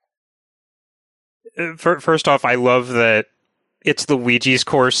 First off, I love that it's Luigi's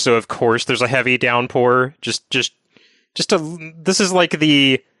course, so of course there's a heavy downpour. This is like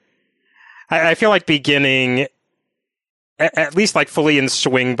I feel like beginning, at least like fully in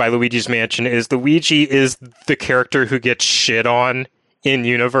swing by Luigi's Mansion, is Luigi is the character who gets shit on in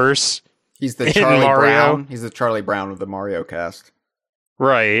universe. He's the Charlie Brown. He's the Charlie Brown of the Mario cast.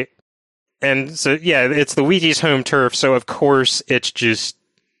 Right. And so, yeah, it's Luigi's home turf, so of course it's just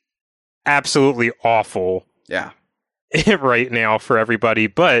absolutely awful. Yeah. Right now for everybody,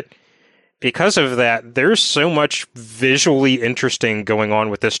 but because of that, there's so much visually interesting going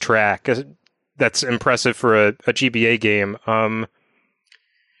on with this track that's impressive for a GBA game.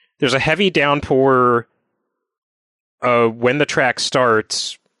 There's a heavy downpour when the track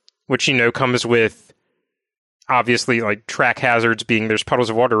starts, which, you know, comes with obviously like track hazards being there's puddles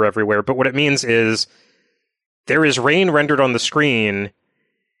of water everywhere. But what it means is there is rain rendered on the screen,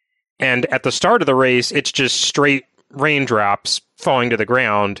 and at the start of the race, it's just straight raindrops falling to the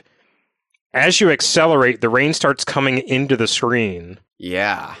ground. As you accelerate, the rain starts coming into the screen.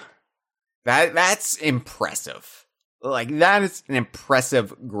 Yeah. That's impressive. Like, that is an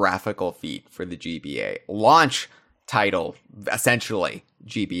impressive graphical feat for the GBA. Launch title, essentially,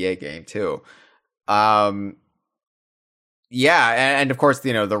 GBA game, too. Yeah, and of course,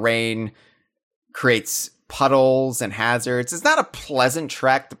 you know, the rain creates puddles and hazards. It's not a pleasant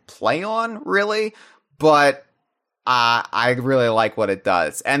track to play on, really, but I really like what it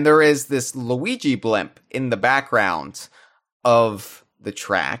does. And there is this Luigi blimp in the background of the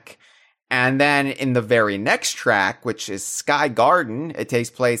track. And then in the very next track, which is Sky Garden, it takes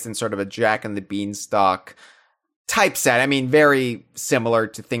place in sort of a Jack and the Beanstalk typeset. I mean, very similar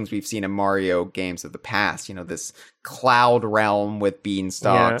to things we've seen in Mario games of the past. You know, this cloud realm with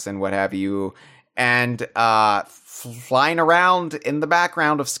beanstalks and what have you. And flying around in the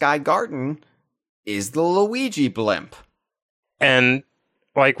background of Sky Garden is the Luigi blimp. And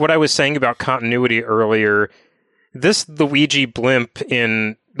like what I was saying about continuity earlier, this Luigi blimp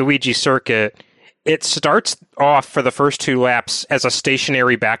in Luigi Circuit, it starts off for the first two laps as a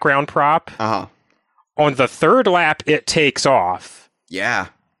stationary background prop. Uh-huh. On the third lap, it takes off. Yeah.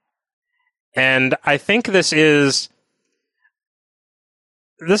 And I think this is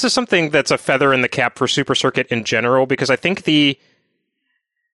something that's a feather in the cap for Super Circuit in general, because I think the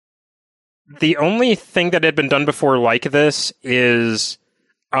only thing that had been done before like this is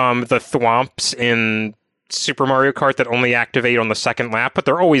the thwomps in Super Mario Kart that only activate on the second lap, but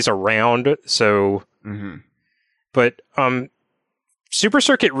they're always around, so... Mm-hmm. But Super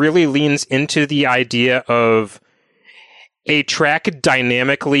Circuit really leans into the idea of a track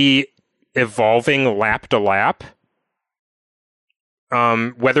dynamically evolving lap to lap.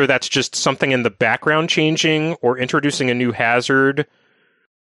 Whether that's just something in the background changing or introducing a new hazard.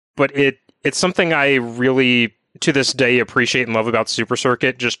 But it's something I really, to this day, appreciate and love about Super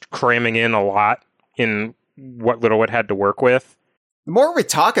Circuit, just cramming in a lot in what little it had to work with. The more we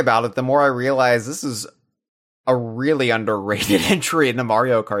talk about it, the more I realize this is a really underrated entry in the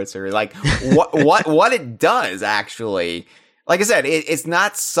Mario Kart series. Like, what it does, actually. Like I said, it's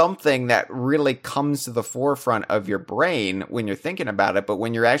not something that really comes to the forefront of your brain when you're thinking about it, but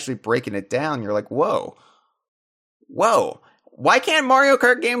when you're actually breaking it down, you're like, whoa, why can't Mario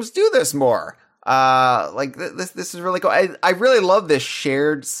Kart games do this more? This is really cool. I really love this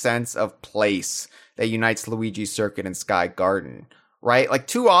shared sense of place that unites Luigi Circuit and Sky Garden, right? Like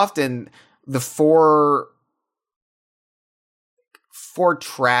too often the four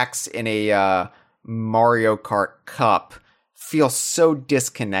tracks in a Mario Kart Cup feel so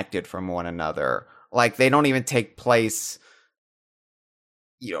disconnected from one another. Like they don't even take place,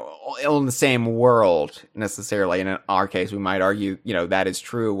 you know, in the same world necessarily. And in our case, we might argue, you know, that is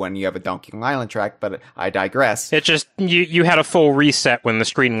true when you have a Donkey Kong Island track, but I digress. It just, you had a full reset when the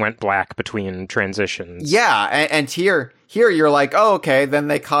screen went black between transitions. Yeah, and here you're like, oh, okay, then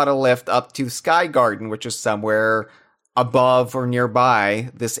they caught a lift up to Sky Garden, which is somewhere above or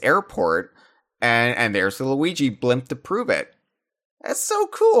nearby this airport, and there's the Luigi blimp to prove it. That's so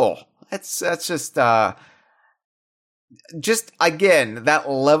cool. That's just again, that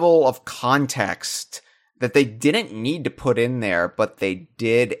level of context that they didn't need to put in there, but they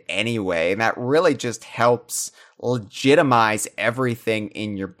did anyway. And that really just helps legitimize everything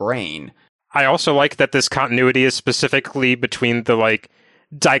in your brain. I also like that this continuity is specifically between the like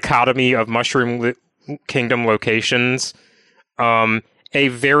dichotomy of Mushroom Kingdom locations. A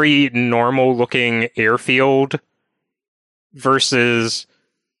very normal looking airfield versus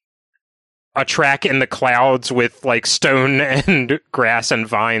a track in the clouds with like stone and grass and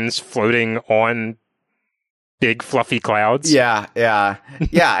vines floating on big fluffy clouds. Yeah.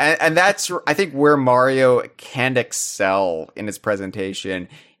 And that's, I think, where Mario can excel in his presentation,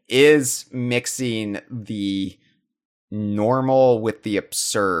 is mixing the normal with the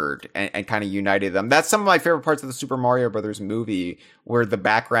absurd and kind of united them. That's some of my favorite parts of the Super Mario Brothers movie, where the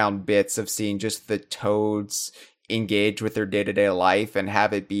background bits of seeing just the Toads engage with their day-to-day life and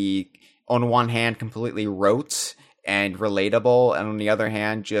have it be, on one hand, completely rote and relatable, and on the other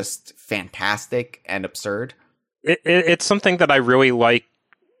hand, just fantastic and absurd. It's something that I really like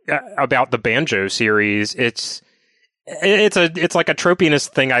about the Banjo series. It's like a tropiness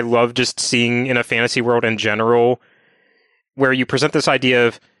thing I love just seeing in a fantasy world in general, where you present this idea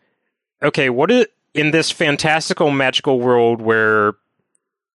of, okay, what is in this fantastical, magical world where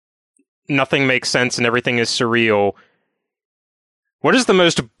nothing makes sense and everything is surreal, what is the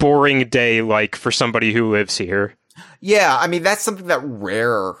most boring day like for somebody who lives here? Yeah, I mean, that's something that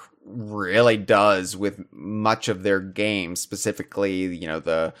Rare really does with much of their games, specifically, you know,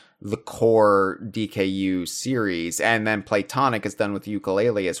 the core DKU series, and then Playtonic is done with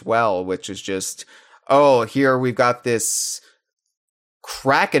Yooka-Laylee as well, which is just, oh, here we've got this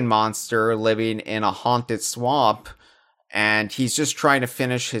Kraken monster living in a haunted swamp, and he's just trying to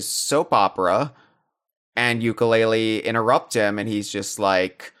finish his soap opera, and Yooka-Laylee interrupt him, and he's just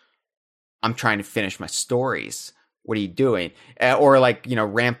like, I'm trying to finish my stories. What are you doing? Or like, you know,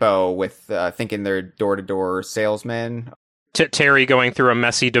 Rampo with thinking they're door-to-door salesmen. Terry going through a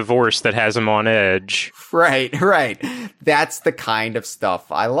messy divorce that has him on edge. Right. That's the kind of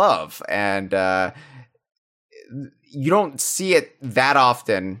stuff I love. And you don't see it that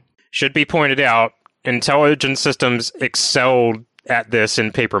often. Should be pointed out, Intelligent Systems excelled at this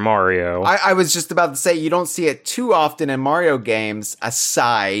in Paper Mario. I was just about to say, you don't see it too often in Mario games,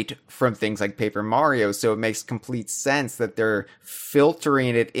 aside from things like Paper Mario, so it makes complete sense that they're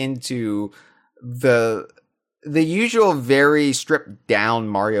filtering it into the usual very stripped down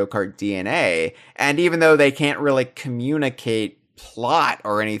Mario Kart DNA. And even though they can't really communicate plot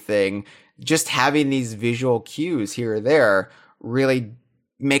or anything, just having these visual cues here or there really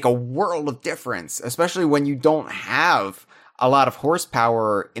make a world of difference, especially when you don't have a lot of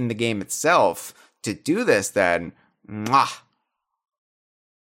horsepower in the game itself to do this. Then,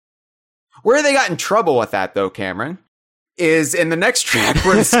 where they got in trouble with that, though, Cameron, is in the next track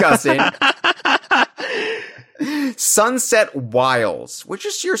we're discussing. Sunset Wilds, which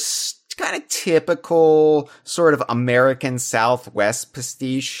is your kind of typical sort of American Southwest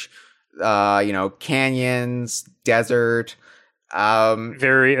pastiche. You know, canyons, desert.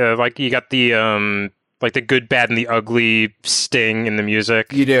 Very, like, you got the, like the good, bad, and the ugly sting in the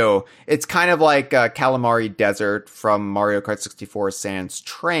music. You do. It's kind of like Calamari Desert from Mario Kart 64 Sans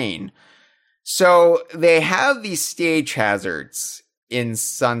Train. So they have these stage hazards in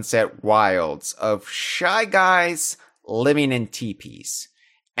Sunset Wilds of Shy Guys living in teepees.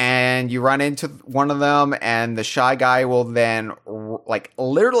 And you run into one of them, and the Shy Guy will then like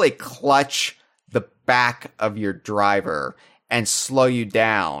literally clutch the back of your driver and slow you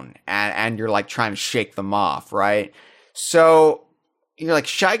down, and you're like trying to shake them off, right? So you're like,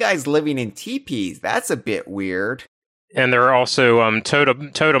 Shy Guys living in teepees, that's a bit weird. And there are also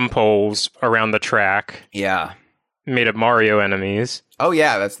totem poles around the track. Yeah. Made of Mario enemies. Oh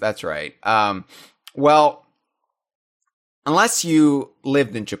yeah, that's right. Well, unless you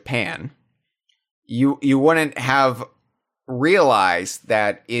lived in Japan, you wouldn't have realized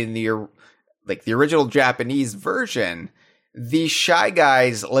that in like the original Japanese version, the Shy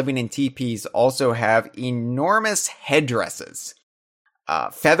Guys living in teepees also have enormous headdresses,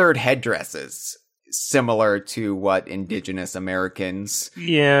 feathered headdresses, similar to what indigenous Americans.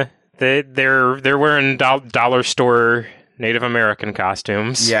 Yeah, they're wearing dollar store Native American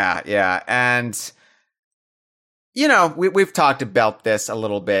costumes. Yeah, and we've talked about this a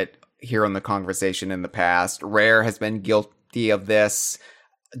little bit here on the conversation in the past. Rare has been guilty of this,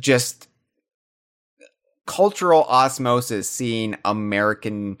 just cultural osmosis, seeing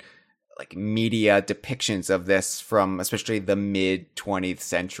American like media depictions of this from especially the mid 20th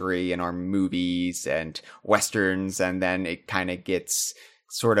century in our movies and westerns, and then it kind of gets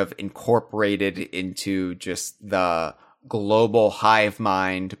sort of incorporated into just the global hive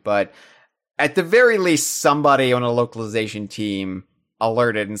mind. But at the very least, somebody on a localization team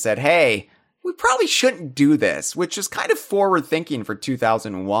alerted and said, hey, we probably shouldn't do this, which is kind of forward thinking for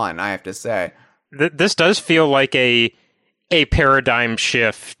 2001, I have to say. This does feel like a paradigm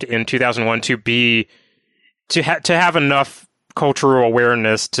shift in 2001 to have enough cultural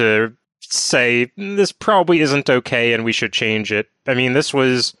awareness to say this probably isn't okay and we should change it. I mean, this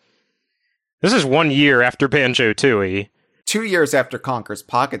is 1 year after Banjo-Tooie. 2 years after Conker's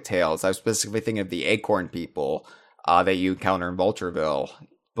Pocket Tales. I was specifically thinking of the Acorn people that you encounter in Vultureville.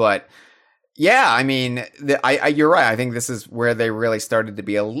 But yeah, I mean, you're right. I think this is where they really started to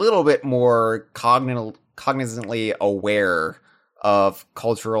be a little bit more cognizantly aware of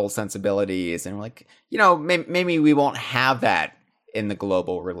cultural sensibilities, and like, maybe we won't have that in the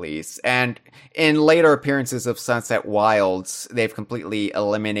global release. And in later appearances of Sunset Wilds, they've completely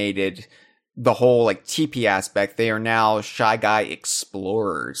eliminated the whole like TP aspect. They are now Shy Guy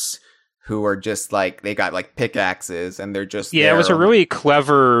explorers who are just like, they got like pickaxes and they're just it was a really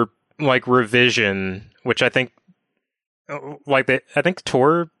clever like revision, which I think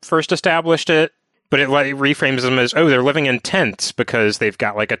Tor first established it, but it like reframes them as, they're living in tents because they've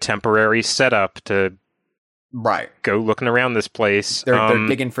got like a temporary setup to go looking around this place. They're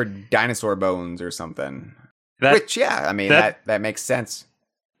digging for dinosaur bones or something. That makes sense.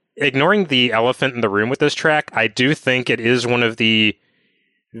 Ignoring the elephant in the room with this track, I do think it is one of the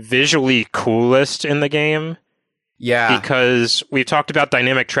visually coolest in the game. Yeah. Because we've talked about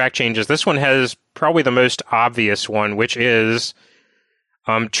dynamic track changes. This one has probably the most obvious one, which is,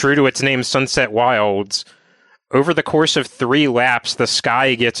 true to its name, Sunset Wilds. Over the course of 3 laps, the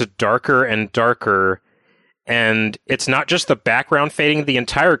sky gets darker and darker. And it's not just the background fading, the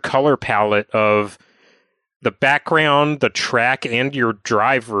entire color palette of the background, the track, and your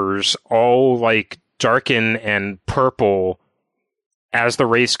drivers all like darken and purple as the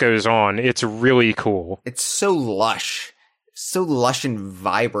race goes on. It's really cool. It's so lush and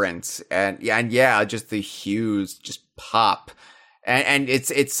vibrant, and just the hues just pop, and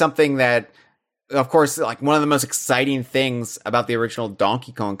it's something that, of course, like one of the most exciting things about the original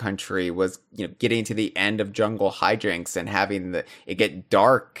Donkey Kong Country was, getting to the end of Jungle Hijinks and having it get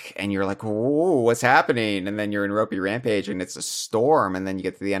dark, and you're like, whoa, what's happening? And then you're in Ropey Rampage and it's a storm, and then you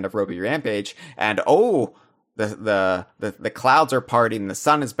get to the end of Ropey Rampage and the clouds are parting, the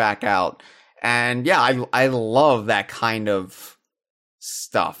sun is back out. And yeah, I love that kind of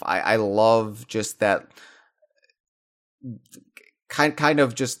stuff. I love just that kind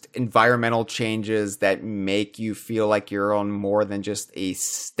of just environmental changes that make you feel like you're on more than just a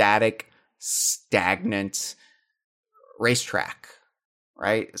stagnant racetrack,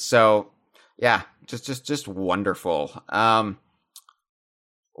 right? So yeah, just wonderful.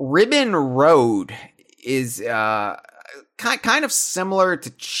 Ribbon Road is kind of similar to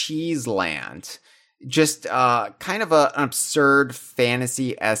Cheeseland, just kind of an absurd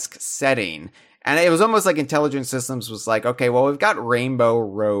fantasy-esque setting. And it was almost like Intelligent Systems was like, okay, well, we've got Rainbow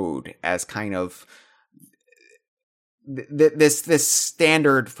Road as kind of this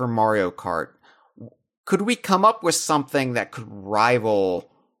standard for Mario Kart. Could we come up with something that could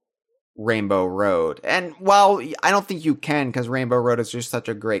rival Rainbow Road? And while I don't think you can, because Rainbow Road is just such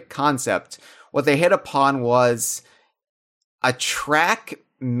a great concept, what they hit upon was a track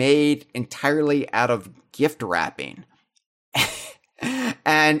made entirely out of gift wrapping.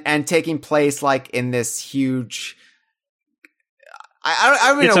 and taking place like in this huge,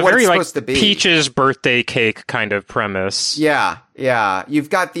 I don't know what it's supposed to be. Peach's birthday cake kind of premise. Yeah. You've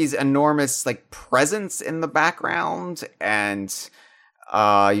got these enormous like presents in the background, and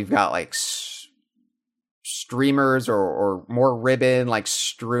you've got like streamers or more ribbon like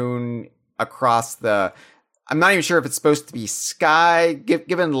strewn across the. I'm not even sure if it's supposed to be sky.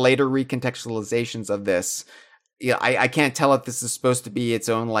 Given later recontextualizations of this. Yeah, I can't tell if this is supposed to be its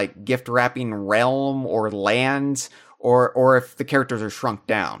own like gift wrapping realm or land, or if the characters are shrunk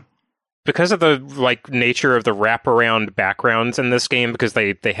down. because of the like nature of the wraparound backgrounds in this game, because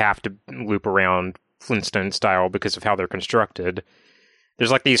they have to loop around Flintstone style because of how they're constructed.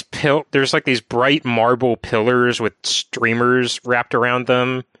 There's like these bright marble pillars with streamers wrapped around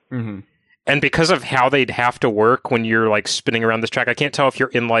them. Mm-hmm. And because of how they'd have to work when you're like spinning around this track, I can't tell if you're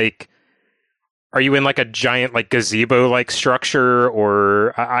in like, are you in like a giant like gazebo like structure,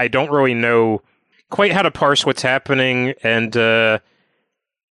 or I don't really know quite how to parse what's happening. And yeah,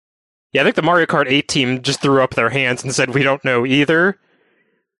 I think the Mario Kart 8 team just threw up their hands and said we don't know either.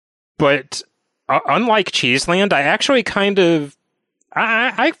 But unlike Cheeseland, I actually kind of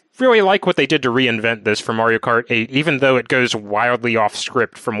I really like what they did to reinvent this for Mario Kart 8, even though it goes wildly off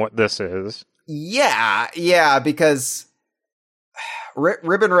script from what this is. Yeah, because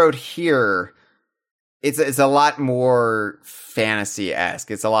Ribbon Road here, it's a lot more fantasy-esque.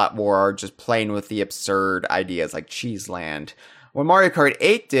 It's a lot more just playing with the absurd ideas like Cheeseland. What Mario Kart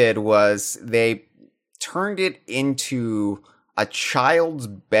 8 did was they turned it into a child's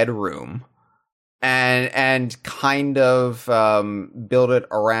bedroom and kind of build it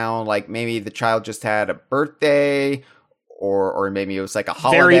around like maybe the child just had a birthday or maybe it was like a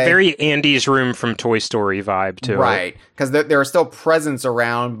holiday. Very, very Andy's room from Toy Story vibe to right, because there are still presents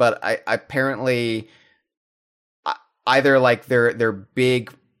around, but apparently either like their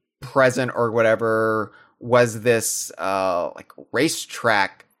big present or whatever was this like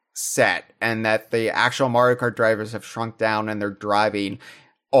racetrack set, and that the actual Mario Kart drivers have shrunk down and they're driving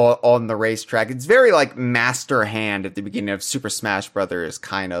on the racetrack. It's very like Master Hand at the beginning of Super Smash Brothers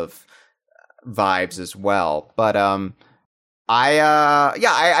kind of vibes as well. But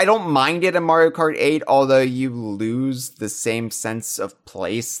I don't mind it in Mario Kart 8, although you lose the same sense of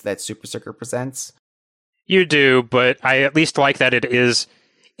place that Super Circuit presents. You do, but I at least like that it's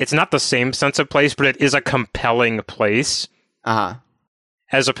not the same sense of place, but it is a compelling place. Uh-huh.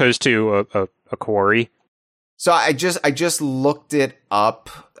 As opposed to a quarry. So I just looked it up,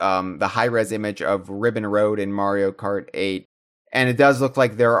 the high-res image of Ribbon Road in Mario Kart 8, and it does look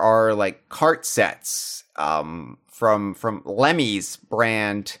like there are like kart sets from Lemmy's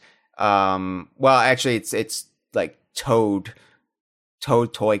brand. Well, actually, it's like Toad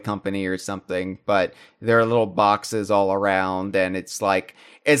Toy Company or something, but there are little boxes all around, and it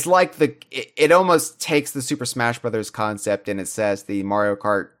almost takes the Super Smash Brothers concept and it says the Mario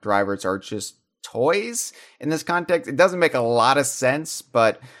Kart drivers are just toys in this context. It doesn't make a lot of sense,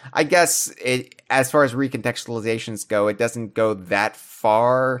 but I guess as far as recontextualizations go, it doesn't go that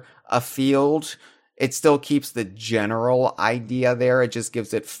far afield. It still keeps the general idea there. It just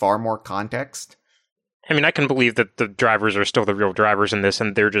gives it far more context. I mean, I can believe that the drivers are still the real drivers in this,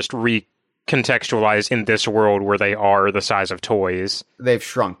 and they're just recontextualized in this world where they are the size of toys. They've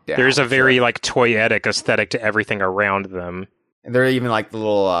shrunk down. There's a very like toyetic aesthetic to everything around them. And they're even like the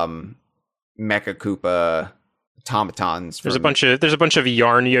little Mecha Koopa automatons. There's a bunch of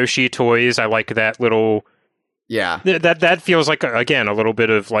Yarn Yoshi toys. I like that little. Yeah, that feels like again a little bit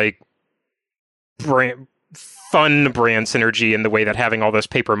of like fun brand synergy in the way that having all this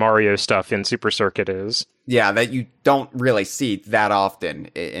Paper Mario stuff in Super Circuit is. Yeah, that you don't really see that often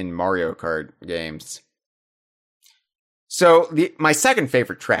in Mario Kart games. So my second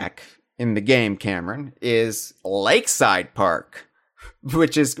favorite track in the game, Cameron, is Lakeside Park,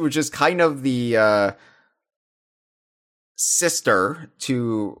 which is kind of the sister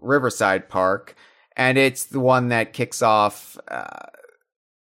to Riverside Park, and it's the one that kicks off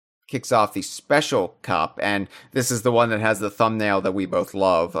the Special Cup, and this is the one that has the thumbnail that we both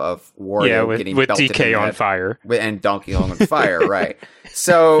love of Wario getting with belted DK on head, fire and Donkey Kong on fire, right?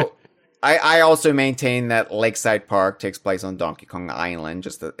 So I also maintain that Lakeside Park takes place on Donkey Kong Island.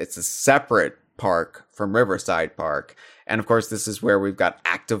 It's a separate park from Riverside Park, and of course this is where we've got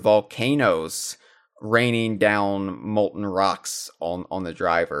active volcanoes raining down molten rocks on the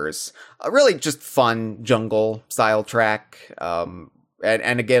drivers. A really just fun jungle style track.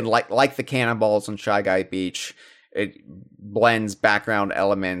 And again, like the cannonballs on Shy Guy Beach, it blends background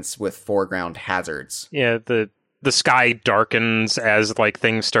elements with foreground hazards. Yeah, the sky darkens as like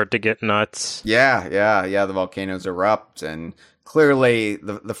things start to get nuts. Yeah. The volcanoes erupt, and clearly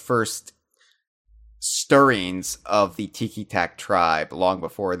the first stirrings of the Tiki Tak tribe long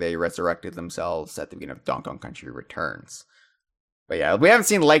before they resurrected themselves at the beginning of Donkey Kong Country Returns. But yeah, we haven't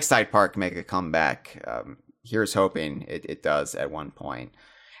seen Lakeside Park make a comeback. Here's hoping it does at one point.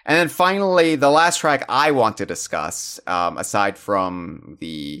 And then finally, the last track I want to discuss, aside from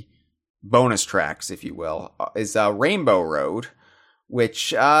the bonus tracks, if you will, is Rainbow Road,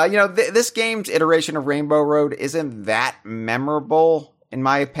 which, this game's iteration of Rainbow Road isn't that memorable, in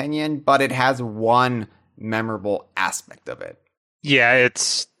my opinion, but it has one memorable aspect of it. Yeah,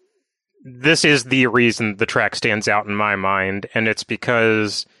 it's this is the reason the track stands out in my mind, and it's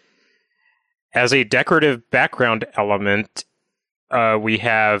because as a decorative background element, we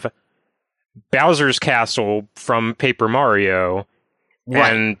have Bowser's Castle from Paper Mario,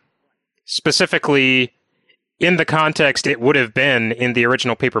 Right. and specifically in the context it would have been in the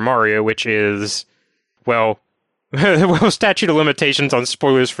original Paper Mario, which is, well, statute of limitations on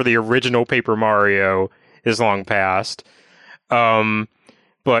spoilers for the original Paper Mario is long past.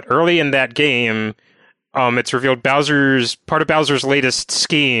 But early in that game, it's revealed part of Bowser's latest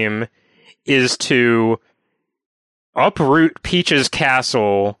scheme is to uproot Peach's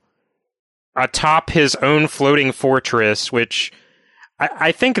castle atop his own floating fortress, which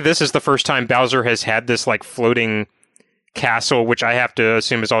I think this is the first time Bowser has had this like floating castle, which I have to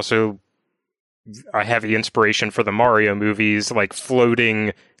assume is also a heavy inspiration for the Mario movies, like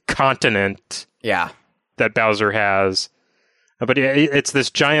floating continent that Bowser has. But it's this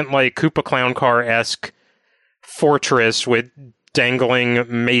giant like Koopa Clown Car-esque fortress with dangling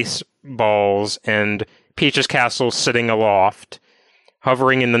mace balls and Peach's castle sitting aloft,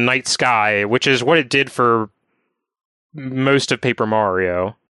 hovering in the night sky, which is what it did for most of Paper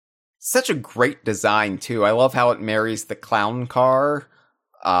Mario. Such a great design, too. I love how it marries the clown car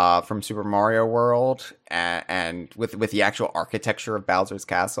from Super Mario World and with the actual architecture of Bowser's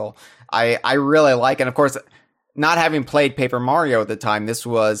Castle. I really like it. And of course, not having played Paper Mario at the time, this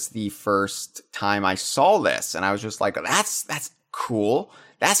was the first time I saw this. And I was just like, that's cool.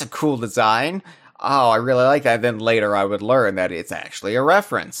 That's a cool design. Oh, I really like that. Then later I would learn that it's actually a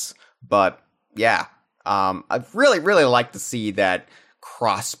reference. But yeah, I'd really, really like to see that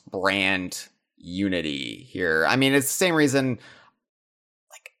cross-brand unity here. I mean, it's the same reason,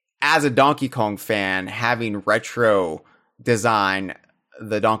 like, as a Donkey Kong fan, having retro design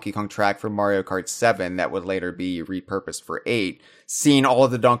the Donkey Kong track from Mario Kart 7 that would later be repurposed for 8, seeing all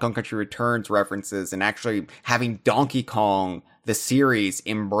of the Donkey Kong Country Returns references and actually having Donkey Kong, the series,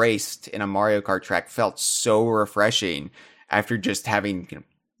 embraced in a Mario Kart track felt so refreshing after just having, you know,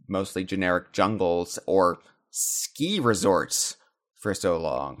 mostly generic jungles or ski resorts for so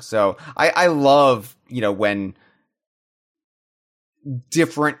long. So I love, you know, when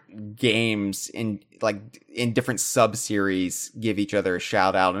different games in different sub-series give each other a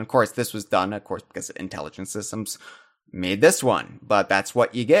shout out. And of course, this was done, of course, because Intelligent Systems made this one. But that's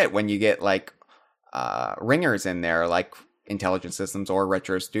what you get when you get like ringers in there, like Intelligent Systems or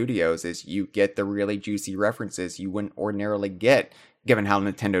Retro Studios, is you get the really juicy references you wouldn't ordinarily get, given how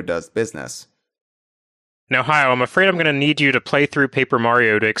Nintendo does business. Now, Hio, I'm afraid I'm going to need you to play through Paper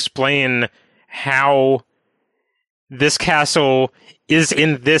Mario to explain how this castle is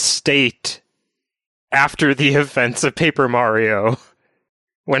in this state after the events of Paper Mario,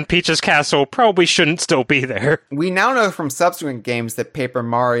 when Peach's castle probably shouldn't still be there. We now know from subsequent games that Paper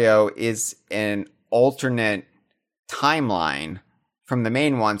Mario is an alternate timeline from the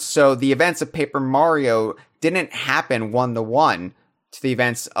main one, so the events of Paper Mario didn't happen one-to-one to the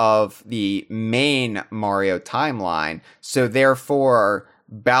events of the main Mario timeline, so therefore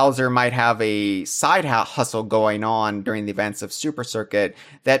Bowser might have a side hustle going on during the events of Super Circuit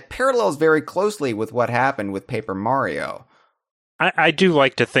that parallels very closely with what happened with Paper Mario. I do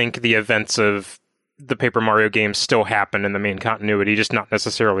like to think the events of the Paper Mario games still happen in the main continuity, just not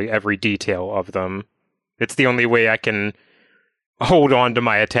necessarily every detail of them. It's the only way I can hold on to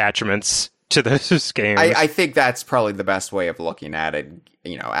my attachments to those games. I think that's probably the best way of looking at it.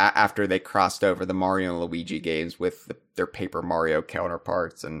 You know, after they crossed over the Mario and Luigi games with their Paper Mario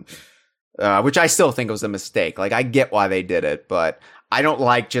counterparts, and which I still think was a mistake. Like, I get why they did it, but I don't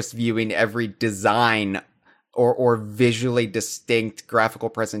like just viewing every design or visually distinct graphical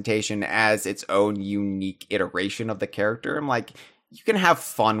presentation as its own unique iteration of the character. I'm like, you can have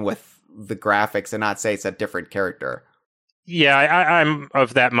fun with the graphics and not say it's a different character. Yeah, I'm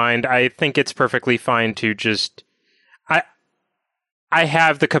of that mind. I think it's perfectly fine to just... I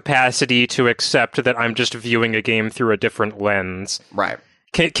have the capacity to accept that I'm just viewing a game through a different lens. Right.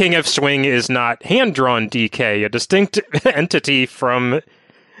 King of Swing is not hand-drawn DK, a distinct entity from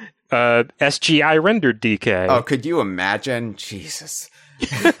SGI rendered DK. Oh, could you imagine? Jesus.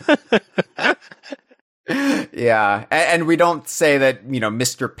 Yeah, and we don't say that, you know,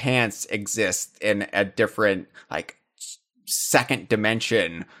 Mr. Pants exists in a different, like, second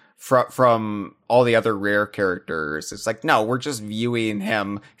dimension from all the other rare characters. It's like, no, we're just viewing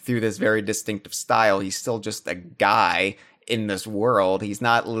him through this very distinctive style. He's still just a guy in this world. He's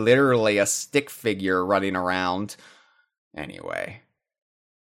not literally a stick figure running around. Anyway.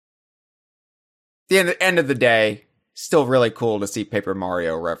 The end of the day, still really cool to see Paper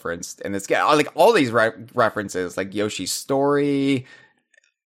Mario referenced in this game. Like, all these references, like Yoshi's Story,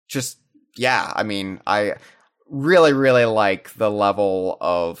 just yeah, I mean, I really, really like the level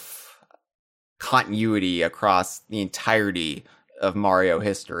of continuity across the entirety of Mario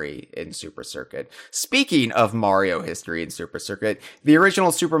history in Super Circuit. Speaking of Mario history in Super Circuit, the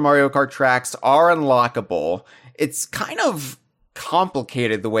original Super Mario Kart tracks are unlockable. It's kind of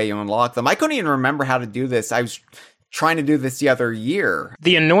complicated the way you unlock them. I couldn't even remember how to do this. I was trying to do this the other year.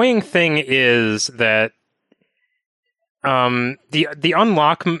 The annoying thing is that the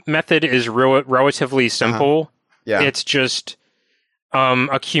unlock method is relatively simple. Yeah. It's just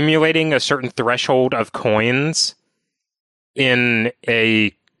accumulating a certain threshold of coins in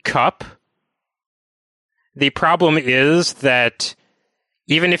a cup. The problem is that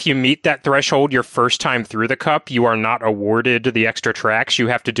even if you meet that threshold your first time through the cup, you are not awarded the extra tracks. You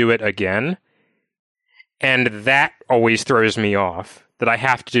have to do it again. And that always throws me off, that I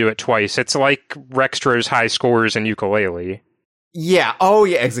have to do it twice. It's like Rextro's high scores in Yooka-Laylee. Yeah. Oh,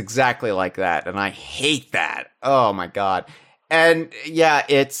 yeah. It's exactly like that. And I hate that. Oh, my God. And yeah,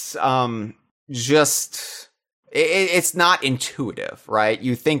 it's just... It's not intuitive, right?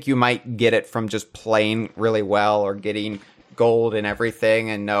 You think you might get it from just playing really well or getting gold and everything,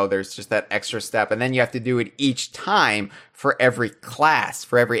 and no, there's just that extra step. And then you have to do it each time for every class,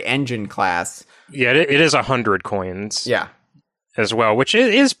 for every engine class. Yeah, it is 100 coins. Yeah. As well, which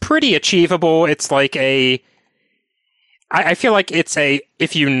is pretty achievable. It's like I feel like it's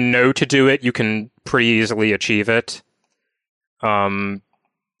if you know to do it, you can pretty easily achieve it.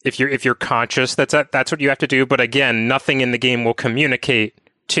 If you're conscious, that's what you have to do. But again, nothing in the game will communicate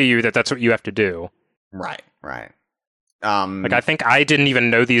to you that that's what you have to do. Right. Like, I think I didn't even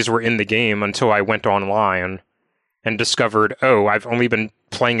know these were in the game until I went online and discovered, oh, I've only been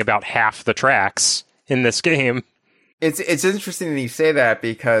playing about half the tracks in this game. It's interesting that you say that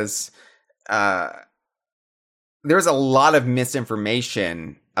because there's a lot of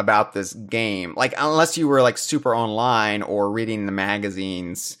misinformation about this game. Like, unless you were like super online or reading the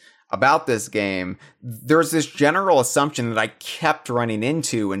magazines about this game, there's this general assumption that I kept running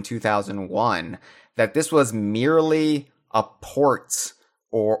into in 2001 that this was merely a port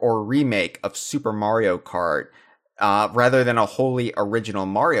or remake of Super Mario Kart. Rather than a wholly original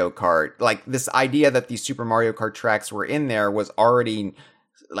Mario Kart. Like, this idea that these Super Mario Kart tracks were in there was already,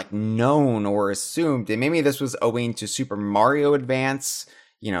 like, known or assumed. And maybe this was owing to Super Mario Advance,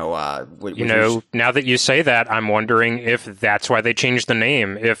 now that you say that, I'm wondering if that's why they changed the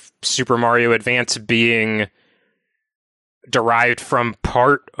name. If Super Mario Advance being derived from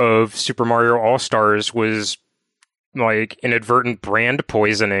part of Super Mario All-Stars was, like, inadvertent brand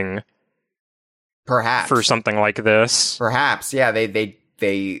poisoning. Perhaps. For something like this. Perhaps, yeah.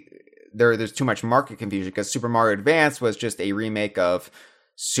 There's too much market confusion because Super Mario Advance was just a remake of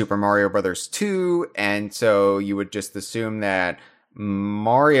Super Mario Brothers 2, and so you would just assume that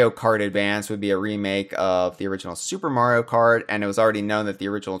Mario Kart Advance would be a remake of the original Super Mario Kart, and it was already known that the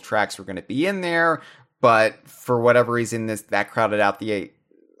original tracks were going to be in there, but for whatever reason, that crowded out the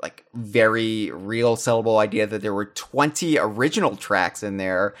like very real sellable idea that there were 20 original tracks in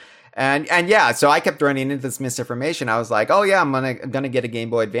there. And yeah, so I kept running into this misinformation. I was like, oh yeah, I'm gonna get a Game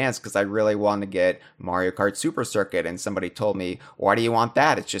Boy Advance because I really want to get Mario Kart Super Circuit. And somebody told me, why do you want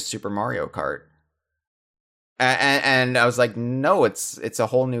that? It's just Super Mario Kart. And I was like, no, it's a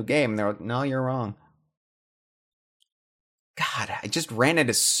whole new game. And they're like, no, you're wrong. God, I just ran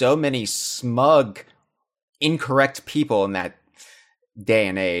into so many smug, incorrect people in that day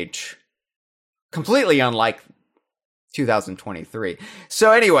and age. Completely unlike 2023.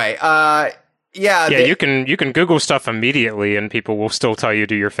 So anyway, you can Google stuff immediately and people will still tell you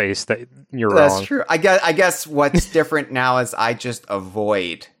to your face that you're wrong. That's true. I guess what's different now is I just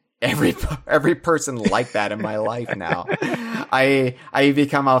avoid every person like that in my life now. I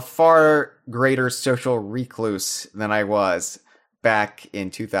become a far greater social recluse than I was back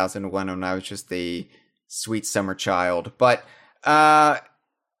in 2001 when I was just a sweet summer child. But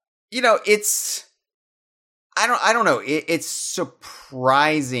it's I don't know. It's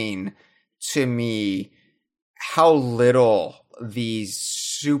surprising to me how little these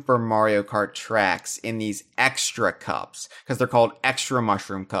Super Mario Kart tracks in these extra cups, because they're called extra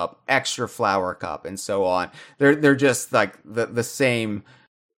mushroom cup, extra flower cup, and so on. They're just like the same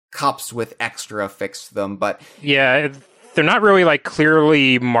cups with extra affixed to them, but yeah, they're not really like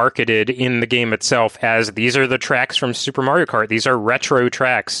clearly marketed in the game itself as these are the tracks from Super Mario Kart. These are retro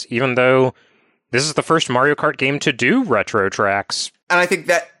tracks, even though this is the first Mario Kart game to do retro tracks. And I think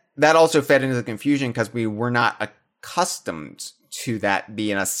that also fed into the confusion because we were not accustomed to that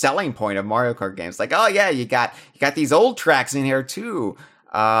being a selling point of Mario Kart games. Like, oh yeah, you got these old tracks in here too.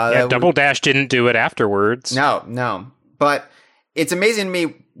 Double Dash didn't do it afterwards. No. But it's amazing to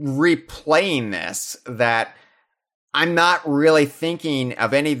me replaying this that I'm not really thinking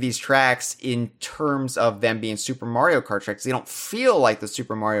of any of these tracks in terms of them being Super Mario Kart tracks. They don't feel like the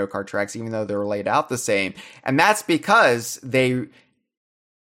Super Mario Kart tracks, even though they're laid out the same. And that's because they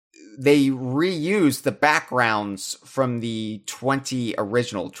reuse the backgrounds from the 20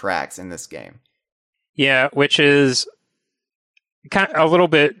 original tracks in this game. Yeah, which is kind of a little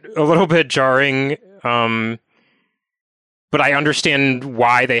bit jarring. But I understand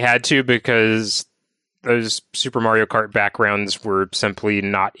why they had to, because those Super Mario Kart backgrounds were simply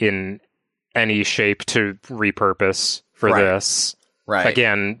not in any shape to repurpose for this. Right.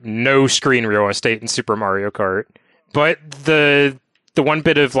 Again, no screen real estate in Super Mario Kart. But the one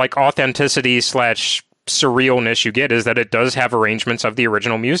bit of like authenticity / surrealness you get is that it does have arrangements of the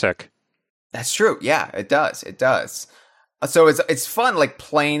original music. That's true. Yeah, it does. It does. So it's fun, like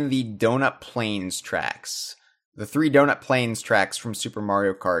playing the Donut Plains tracks, the 3 Donut Plains tracks from Super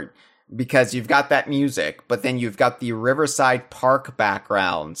Mario Kart, because you've got that music, but then you've got the Riverside Park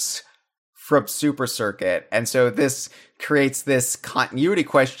backgrounds from Super Circuit. And so this creates this continuity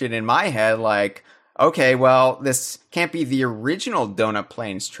question in my head, like, okay, well, this can't be the original Donut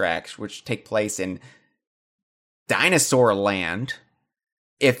Plains tracks, which take place in Dinosaur Land.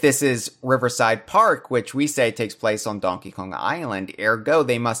 If this is Riverside Park, which we say takes place on Donkey Kong Island, ergo,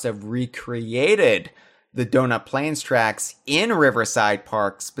 they must have recreated the Donut Plains tracks in Riverside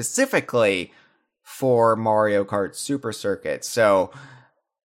Park specifically for Mario Kart Super Circuit. So,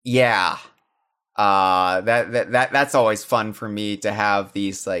 yeah, that's always fun for me to have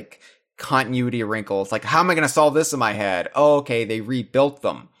these like continuity wrinkles. Like, how am I going to solve this in my head? Oh, okay, they rebuilt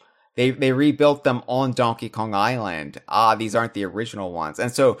them. They rebuilt them on Donkey Kong Island. These aren't the original ones.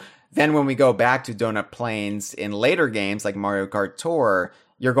 And so then when we go back to Donut Plains in later games like Mario Kart Tour,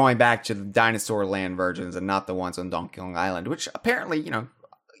 you're going back to the Dinosaur Land versions and not the ones on Donkey Kong Island, which apparently,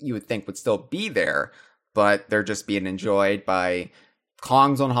 you would think would still be there, but they're just being enjoyed by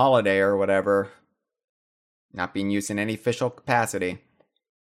Kongs on holiday or whatever, not being used in any official capacity.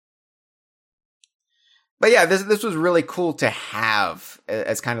 But yeah, this was really cool to have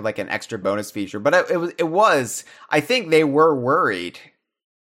as kind of like an extra bonus feature. But it was I think they were worried,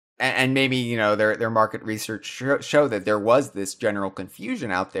 and maybe their market research show that there was this general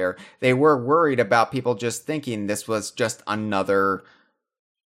confusion out there. They were worried about people just thinking this was just another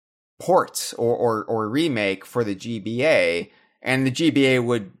port or remake for the GBA, and the GBA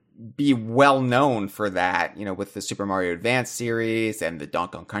would be well known for that. With the Super Mario Advance series and the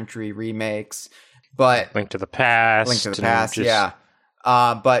Donkey Kong Country remakes. But Link to the Past, yeah.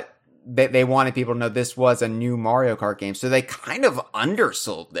 But they wanted people to know this was a new Mario Kart game, so they kind of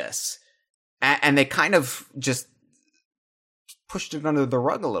undersold this, and they kind of just pushed it under the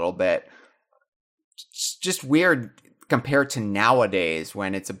rug a little bit. It's just weird compared to nowadays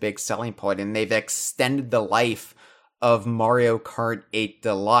when it's a big selling point, and they've extended the life of Mario Kart 8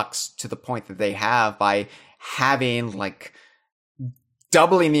 Deluxe to the point that they have by having like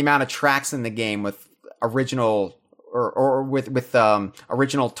doubling the amount of tracks in the game with original or with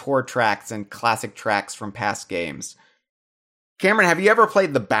original tour tracks and classic tracks from past games. Cameron, have you ever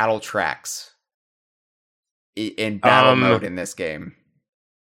played the battle tracks in battle mode in this game?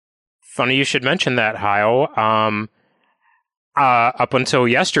 Funny you should mention that, Hyle. Up until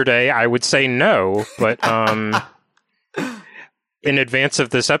yesterday, I would say no, but in advance of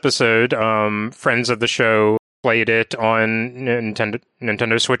this episode, friends of the show played it on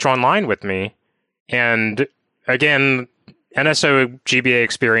Nintendo Switch Online with me. And again, NSO GBA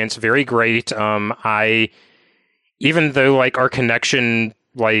experience, very great. Even though like our connection,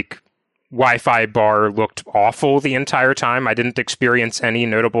 like Wi-Fi bar looked awful the entire time, I didn't experience any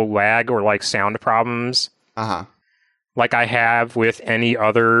notable lag or like sound problems. Like I have with any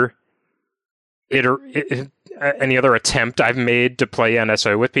other attempt I've made to play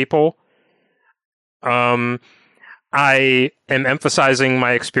NSO with people. I am emphasizing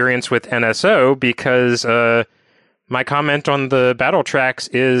my experience with NSO because my comment on the battle tracks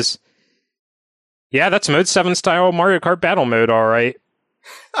is, yeah, that's Mode 7 style Mario Kart battle mode, all right.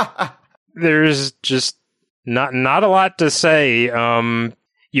 There's just not a lot to say.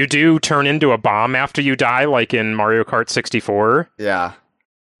 You do turn into a bomb after you die, like in Mario Kart 64. Yeah.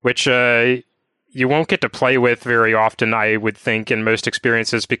 Which you won't get to play with very often, I would think, in most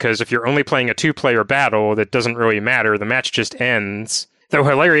experiences, because if you're only playing a 2-player battle, that doesn't really matter. The match just ends. Though,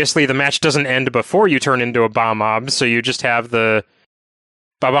 hilariously, the match doesn't end before you turn into a bomb mob, so you just have the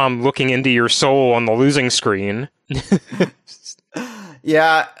bomb looking into your soul on the losing screen.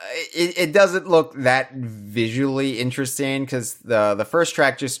 Yeah, it doesn't look that visually interesting, because the first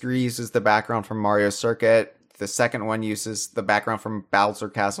track just reuses the background from Mario Circuit The second one uses the background from Bowser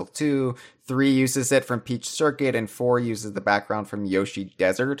Castle 2. 3 uses it from Peach Circuit, and 4 uses the background from Yoshi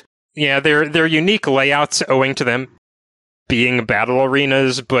Desert. Yeah, they're unique layouts owing to them being battle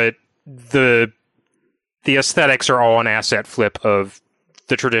arenas, but the aesthetics are all an asset flip of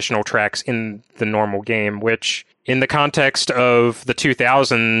the traditional tracks in the normal game, which in the context of the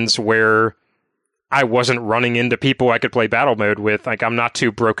 2000s where I wasn't running into people I could play battle mode with, like, I'm not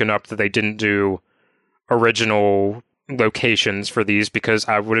too broken up that they didn't do original locations for these, because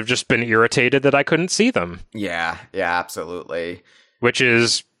I would have just been irritated that I couldn't see them. Yeah, absolutely. Which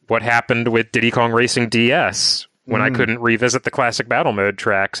is what happened with Diddy Kong Racing DS when I couldn't revisit the classic battle mode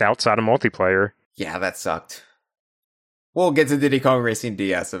tracks outside of multiplayer. Yeah, that sucked. We'll get to Diddy Kong Racing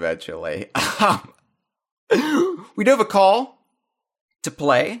DS eventually. We do have a call to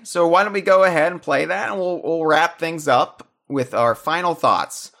play, so why don't we go ahead and play that, and we'll wrap things up with our final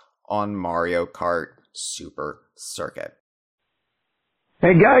thoughts on Mario Kart Super Circuit.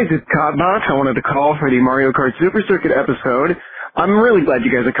 Hey guys, it's Codbox. I wanted to call for the Mario Kart Super Circuit episode. I'm really glad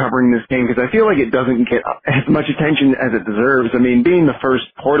you guys are covering this game because I feel like it doesn't get as much attention as it deserves. I mean, being the first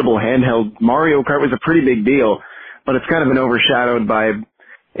portable handheld Mario Kart was a pretty big deal, but it's kind of been overshadowed by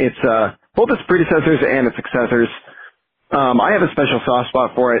its both its predecessors and its successors. I have a special soft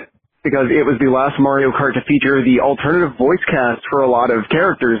spot for it because it was the last Mario Kart to feature the alternative voice cast for a lot of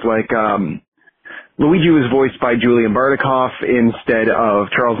characters, like Luigi was voiced by Julian Bartikoff instead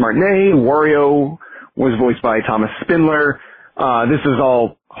of Charles Martinet. Wario was voiced by Thomas Spindler. This is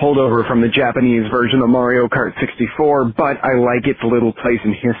all holdover from the Japanese version of Mario Kart 64, but I like its little place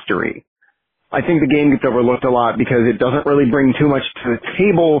in history. I think the game gets overlooked a lot because it doesn't really bring too much to the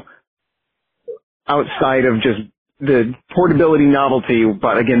table outside of just the portability novelty,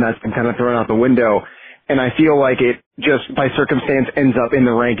 but again, that's been kind of thrown out the window. And I feel like it just, by circumstance, ends up in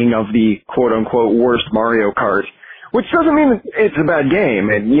the ranking of the quote-unquote worst Mario Kart, which doesn't mean it's a bad game.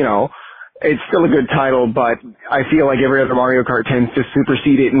 And, you know, it's still a good title, but I feel like every other Mario Kart tends to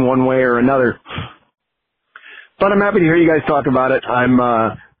supersede it in one way or another. But I'm happy to hear you guys talk about it. I'm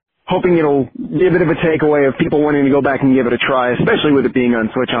hoping it'll be a bit of a takeaway of people wanting to go back and give it a try, especially with it being on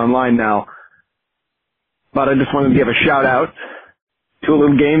Switch Online now. But I just wanted to give a shout-out to a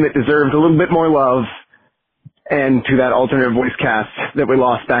little game that deserves a little bit more love, and to that alternate voice cast that we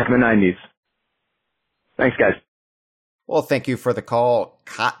lost back in the 90s. Thanks, guys. Well, thank you for the call,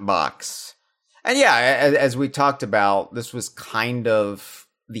 Cotbox. And yeah, as we talked about, this was kind of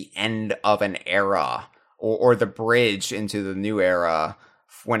the end of an era, or the bridge into the new era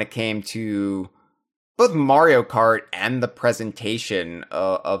when it came to both Mario Kart and the presentation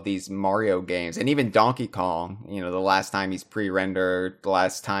of these Mario games, and even Donkey Kong. You know, the last time he's pre-rendered, the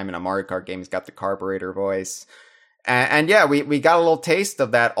last time in a Mario Kart game he's got the carburetor voice. And yeah, we got a little taste of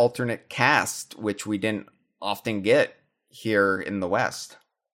that alternate cast, which we didn't often get here in the West.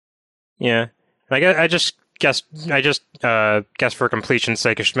 Yeah, I just guess for completion's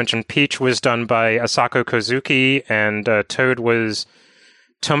sake, I should mention Peach was done by Asako Kozuki, and Toad was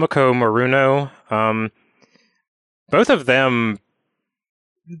Tomoko Maruno. Both of them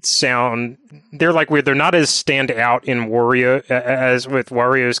they're like weird. They're not as stand out in Wario as with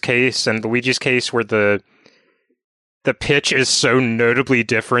Wario's case and Luigi's case, where the pitch is so notably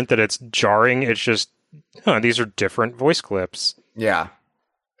different that it's jarring. It's just, these are different voice clips. Yeah,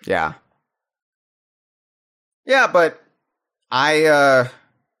 but I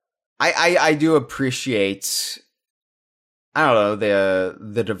do appreciate, I don't know,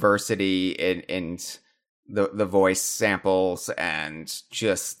 the diversity in the voice samples, and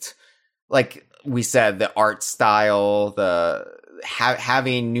just like we said, the art style,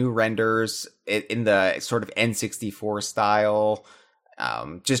 having new renders in the sort of N64 style.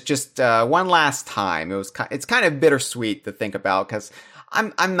 Just one last time. It's kind of bittersweet to think about, because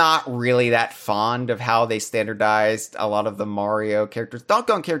I'm not really that fond of how they standardized a lot of the Mario characters.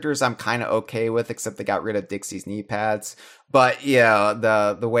 Donkey Kong characters I'm kind of okay with, except they got rid of Dixie's knee pads. But yeah,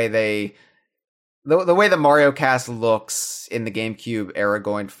 the way the Mario cast looks in the GameCube era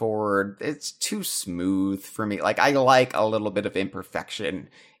going forward, it's too smooth for me. Like, I like a little bit of imperfection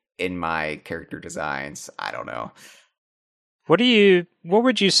in my character designs. I don't know. What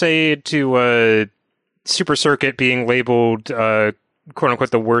would you say to Super Circuit being labeled quote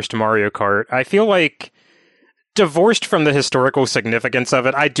unquote the worst Mario Kart? I feel like, divorced from the historical significance of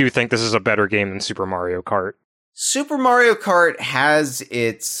it, I do think this is a better game than Super Mario Kart. Super Mario Kart has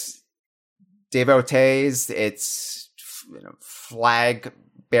its devotees, its flag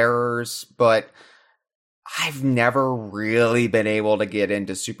bearers, but I've never really been able to get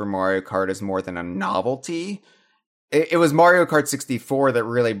into Super Mario Kart as more than a novelty. it was Mario Kart 64 that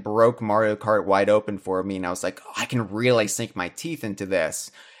really broke Mario Kart wide open for me. And I was like, oh, I can really sink my teeth into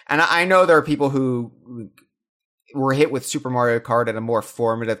this. And I know there are people who were hit with Super Mario Kart at a more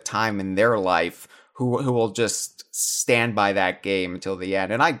formative time in their life who will just stand by that game until the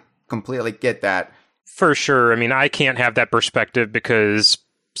end. And I completely get that. For sure. I mean, I can't have that perspective because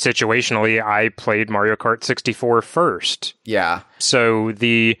situationally, I played Mario Kart 64 first. Yeah. So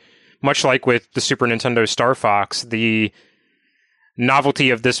much like with the Super Nintendo Star Fox, the novelty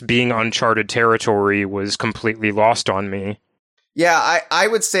of this being uncharted territory was completely lost on me. Yeah, I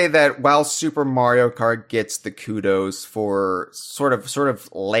would say that while Super Mario Kart gets the kudos for sort of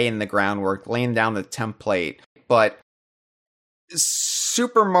laying the groundwork, laying down the template, but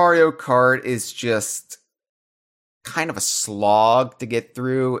Super Mario Kart is just kind of a slog to get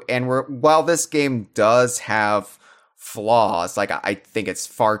through. And while this game does have flaws, like I think it's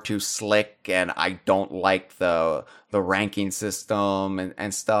far too slick and I don't like the ranking system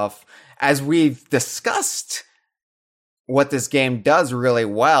and stuff. As we've discussed what this game does really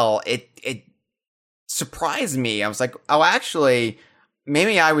well, it surprised me. I was like, oh, actually,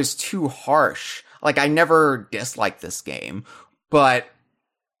 maybe I was too harsh. Like, I never disliked this game, but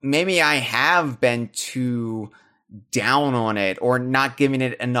maybe I have been too down on it or not giving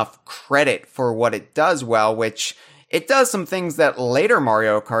it enough credit for what it does well, which it does some things that later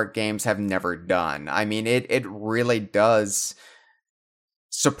Mario Kart games have never done. I mean, it really does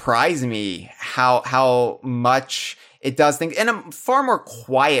surprise me how much it does things in a far more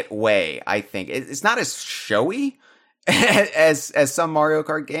quiet way, I think. It's not as showy as some Mario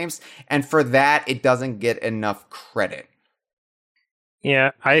Kart games, and for that, it doesn't get enough credit.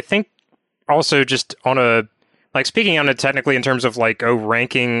 Yeah, I think also just on a, like, speaking on it technically in terms of, like,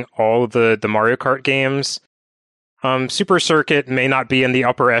 ranking all the Mario Kart games, Super Circuit may not be in the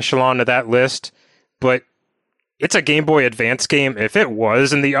upper echelon of that list, but it's a Game Boy Advance game. If it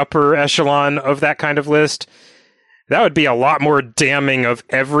was in the upper echelon of that kind of list, that would be a lot more damning of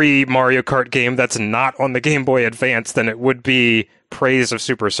every Mario Kart game that's not on the Game Boy Advance than it would be praise of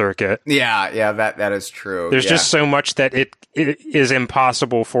Super Circuit. Yeah, that is true. There's just so much that it is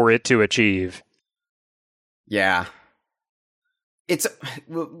impossible for it to achieve. Yeah. It's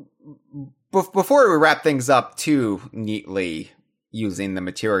before we wrap things up too neatly using the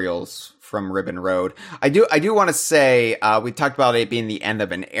materials from Ribbon Road, I do want to say we talked about it being the end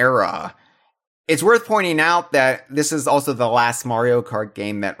of an era. It's worth pointing out that this is also the last Mario Kart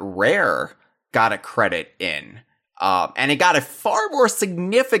game that Rare got a credit in. And it got a far more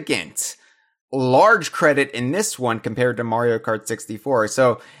significant, large credit in this one compared to Mario Kart 64.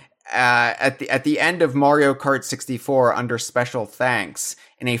 So at the end of Mario Kart 64, under special thanks,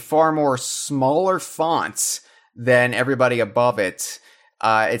 in a far more smaller font than everybody above it,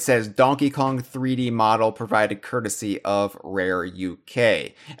 it says Donkey Kong 3D model provided courtesy of Rare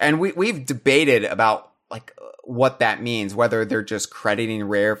UK. And we've debated about like what that means, whether they're just crediting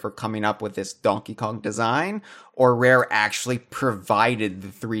Rare for coming up with this Donkey Kong design or Rare actually provided the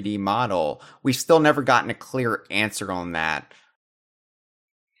 3D model. We've still never gotten a clear answer on that.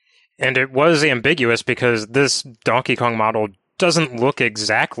 And it was ambiguous because this Donkey Kong model doesn't look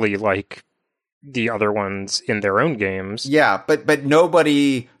exactly like the other ones in their own games. Yeah, but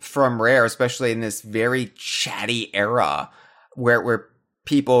nobody from Rare, especially in this very chatty era where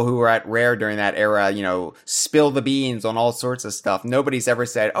people who were at Rare during that era, you know, spill the beans on all sorts of stuff. Nobody's ever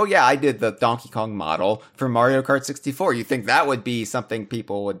said, oh yeah, I did the Donkey Kong model for Mario Kart 64. You think that would be something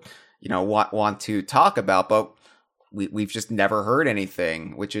people would, you know, want to talk about, but we've just never heard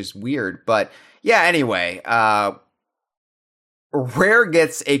anything, which is weird. But yeah, anyway, Rare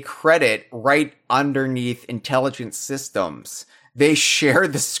gets a credit right underneath Intelligent Systems. They share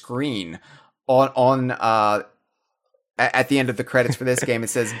the screen on at the end of the credits for this game. It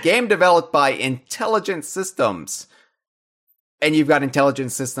says game developed by Intelligent Systems, and you've got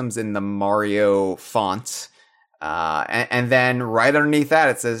Intelligent Systems in the Mario font, and then right underneath that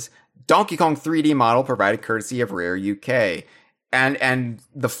it says Donkey Kong 3D model provided courtesy of Rare UK, and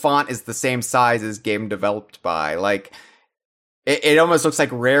the font is the same size as game developed by. Like, it almost looks like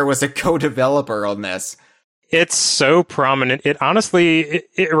Rare was a co-developer on this. It's so prominent. It honestly,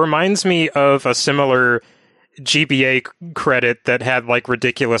 it reminds me of a similar GBA credit that had like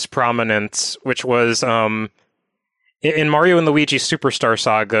ridiculous prominence, which was in Mario and Luigi Superstar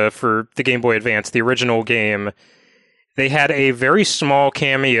Saga for the Game Boy Advance, the original game. They had a very small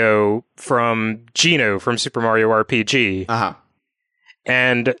cameo from Geno from Super Mario RPG. Uh-huh.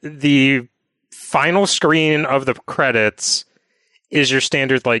 And the final screen of the credits is your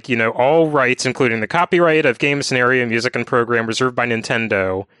standard, like, you know, all rights, including the copyright of game, scenario, music, and program reserved by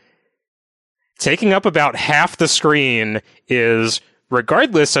Nintendo. taking up about half the screen is,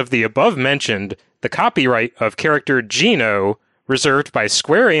 regardless of the above mentioned, the copyright of character Geno, reserved by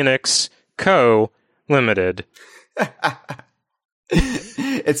Square Enix Co. Limited.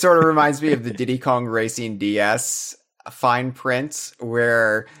 It sort of reminds me of the Diddy Kong Racing DS fine print,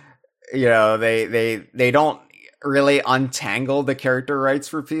 where they don't really untangle the character rights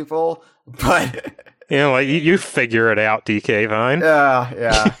for people, but you figure it out, DK Vine.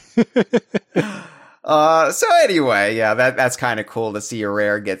 Yeah. So anyway, that's kind of cool to see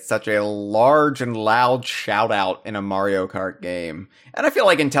Rare get such a large and loud shout out in a Mario Kart game. And I feel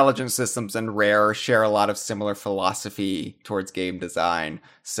like Intelligent Systems and Rare share a lot of similar philosophy towards game design.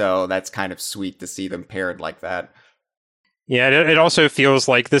 So that's kind of sweet to see them paired like that. Yeah, it also feels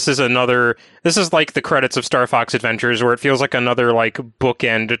like this is like the credits of Star Fox Adventures, where it feels like another like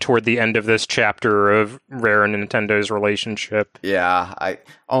bookend toward the end of this chapter of Rare and Nintendo's relationship. Yeah,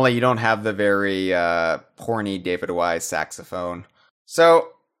 only you don't have the very porny David Wise saxophone. So,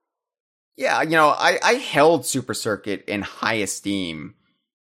 yeah, I held Super Circuit in high esteem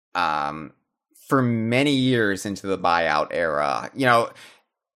for many years into the buyout era.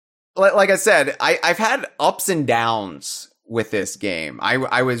 Like I said, I've had ups and downs with this game.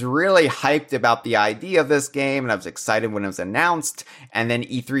 I was really hyped about the idea of this game, and I was excited when it was announced, and then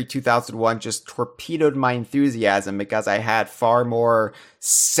E3 2001 just torpedoed my enthusiasm because I had far more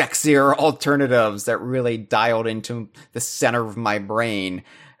sexier alternatives that really dialed into the center of my brain.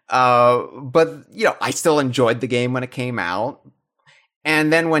 But I still enjoyed the game when it came out.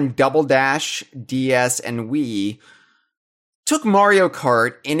 And then when Double Dash, DS, and Wii took Mario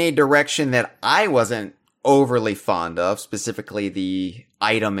Kart in a direction that I wasn't overly fond of, specifically the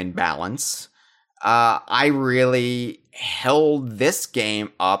item imbalance, I really held this game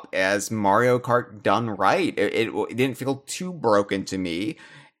up as Mario Kart done right. It didn't feel too broken to me.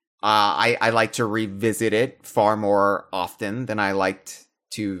 I like to revisit it far more often than I liked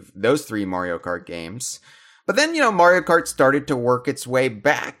to those three Mario Kart games. But then, Mario Kart started to work its way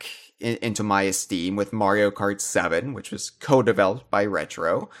back into my esteem with Mario Kart 7, which was co-developed by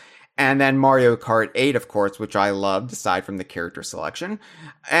Retro. And then Mario Kart 8, of course, which I loved, aside from the character selection.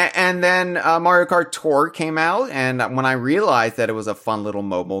 And then Mario Kart Tour came out, and when I realized that it was a fun little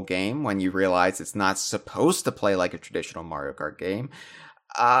mobile game, when you realize it's not supposed to play like a traditional Mario Kart game,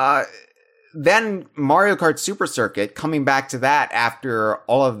 then Mario Kart Super Circuit, coming back to that after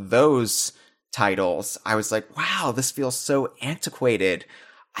all of those titles, I was like, wow, this feels so antiquated.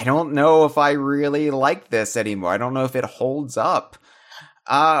 I don't know if I really like this anymore. I don't know if it holds up.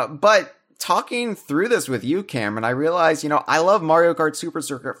 But talking through this with you, Cameron, I realized, I love Mario Kart Super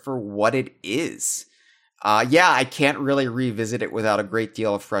Circuit for what it is. I can't really revisit it without a great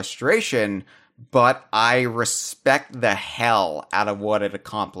deal of frustration, but I respect the hell out of what it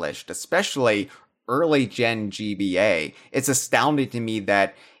accomplished, especially early gen GBA. It's astounding to me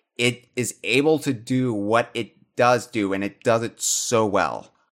that it is able to do what it does do, and it does it so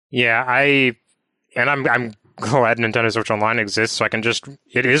well. Yeah, I'm glad Nintendo Switch Online exists, so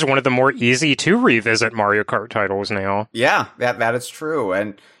it is one of the more easy to revisit Mario Kart titles now. Yeah, that is true.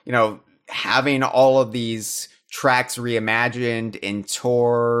 And, having all of these tracks reimagined in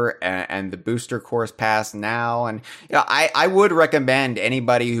Tour and the booster course pass now. And, I would recommend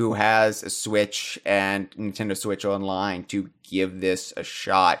anybody who has a Switch and Nintendo Switch Online to give this a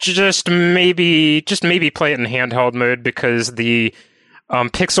shot. Just maybe play it in handheld mode, because the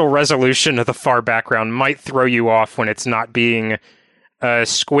pixel resolution of the far background might throw you off when it's not being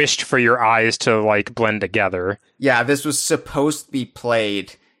squished for your eyes to blend together. Yeah, this was supposed to be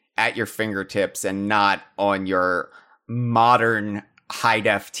played at your fingertips and not on your modern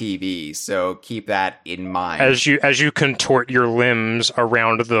high-def TV, so keep that in mind. As you contort your limbs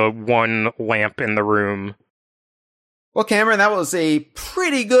around the one lamp in the room. Well, Cameron, that was a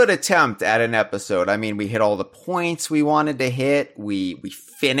pretty good attempt at an episode. I mean, we hit all the points we wanted to hit. We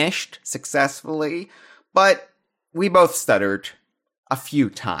finished successfully, but we both stuttered a few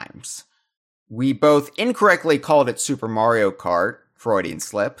times. We both incorrectly called it Super Mario Kart, Freudian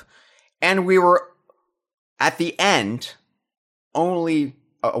slip, and we were, at the end, only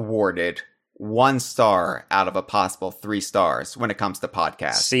awarded 1 star out of a possible 3 stars when it comes to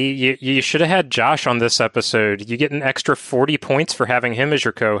podcasts. See, you should have had Josh on this episode. You get an extra 40 points for having him as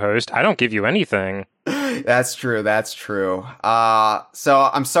your co-host. I don't give you anything. That's true. So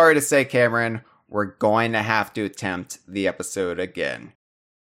I'm sorry to say, Cameron, we're going to have to attempt the episode again.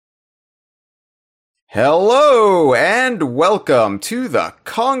 Hello, and welcome to the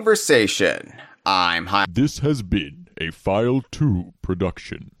Kongversation. I'm Hi. This has been a File 2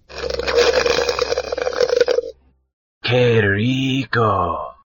 production. ¡Qué rico!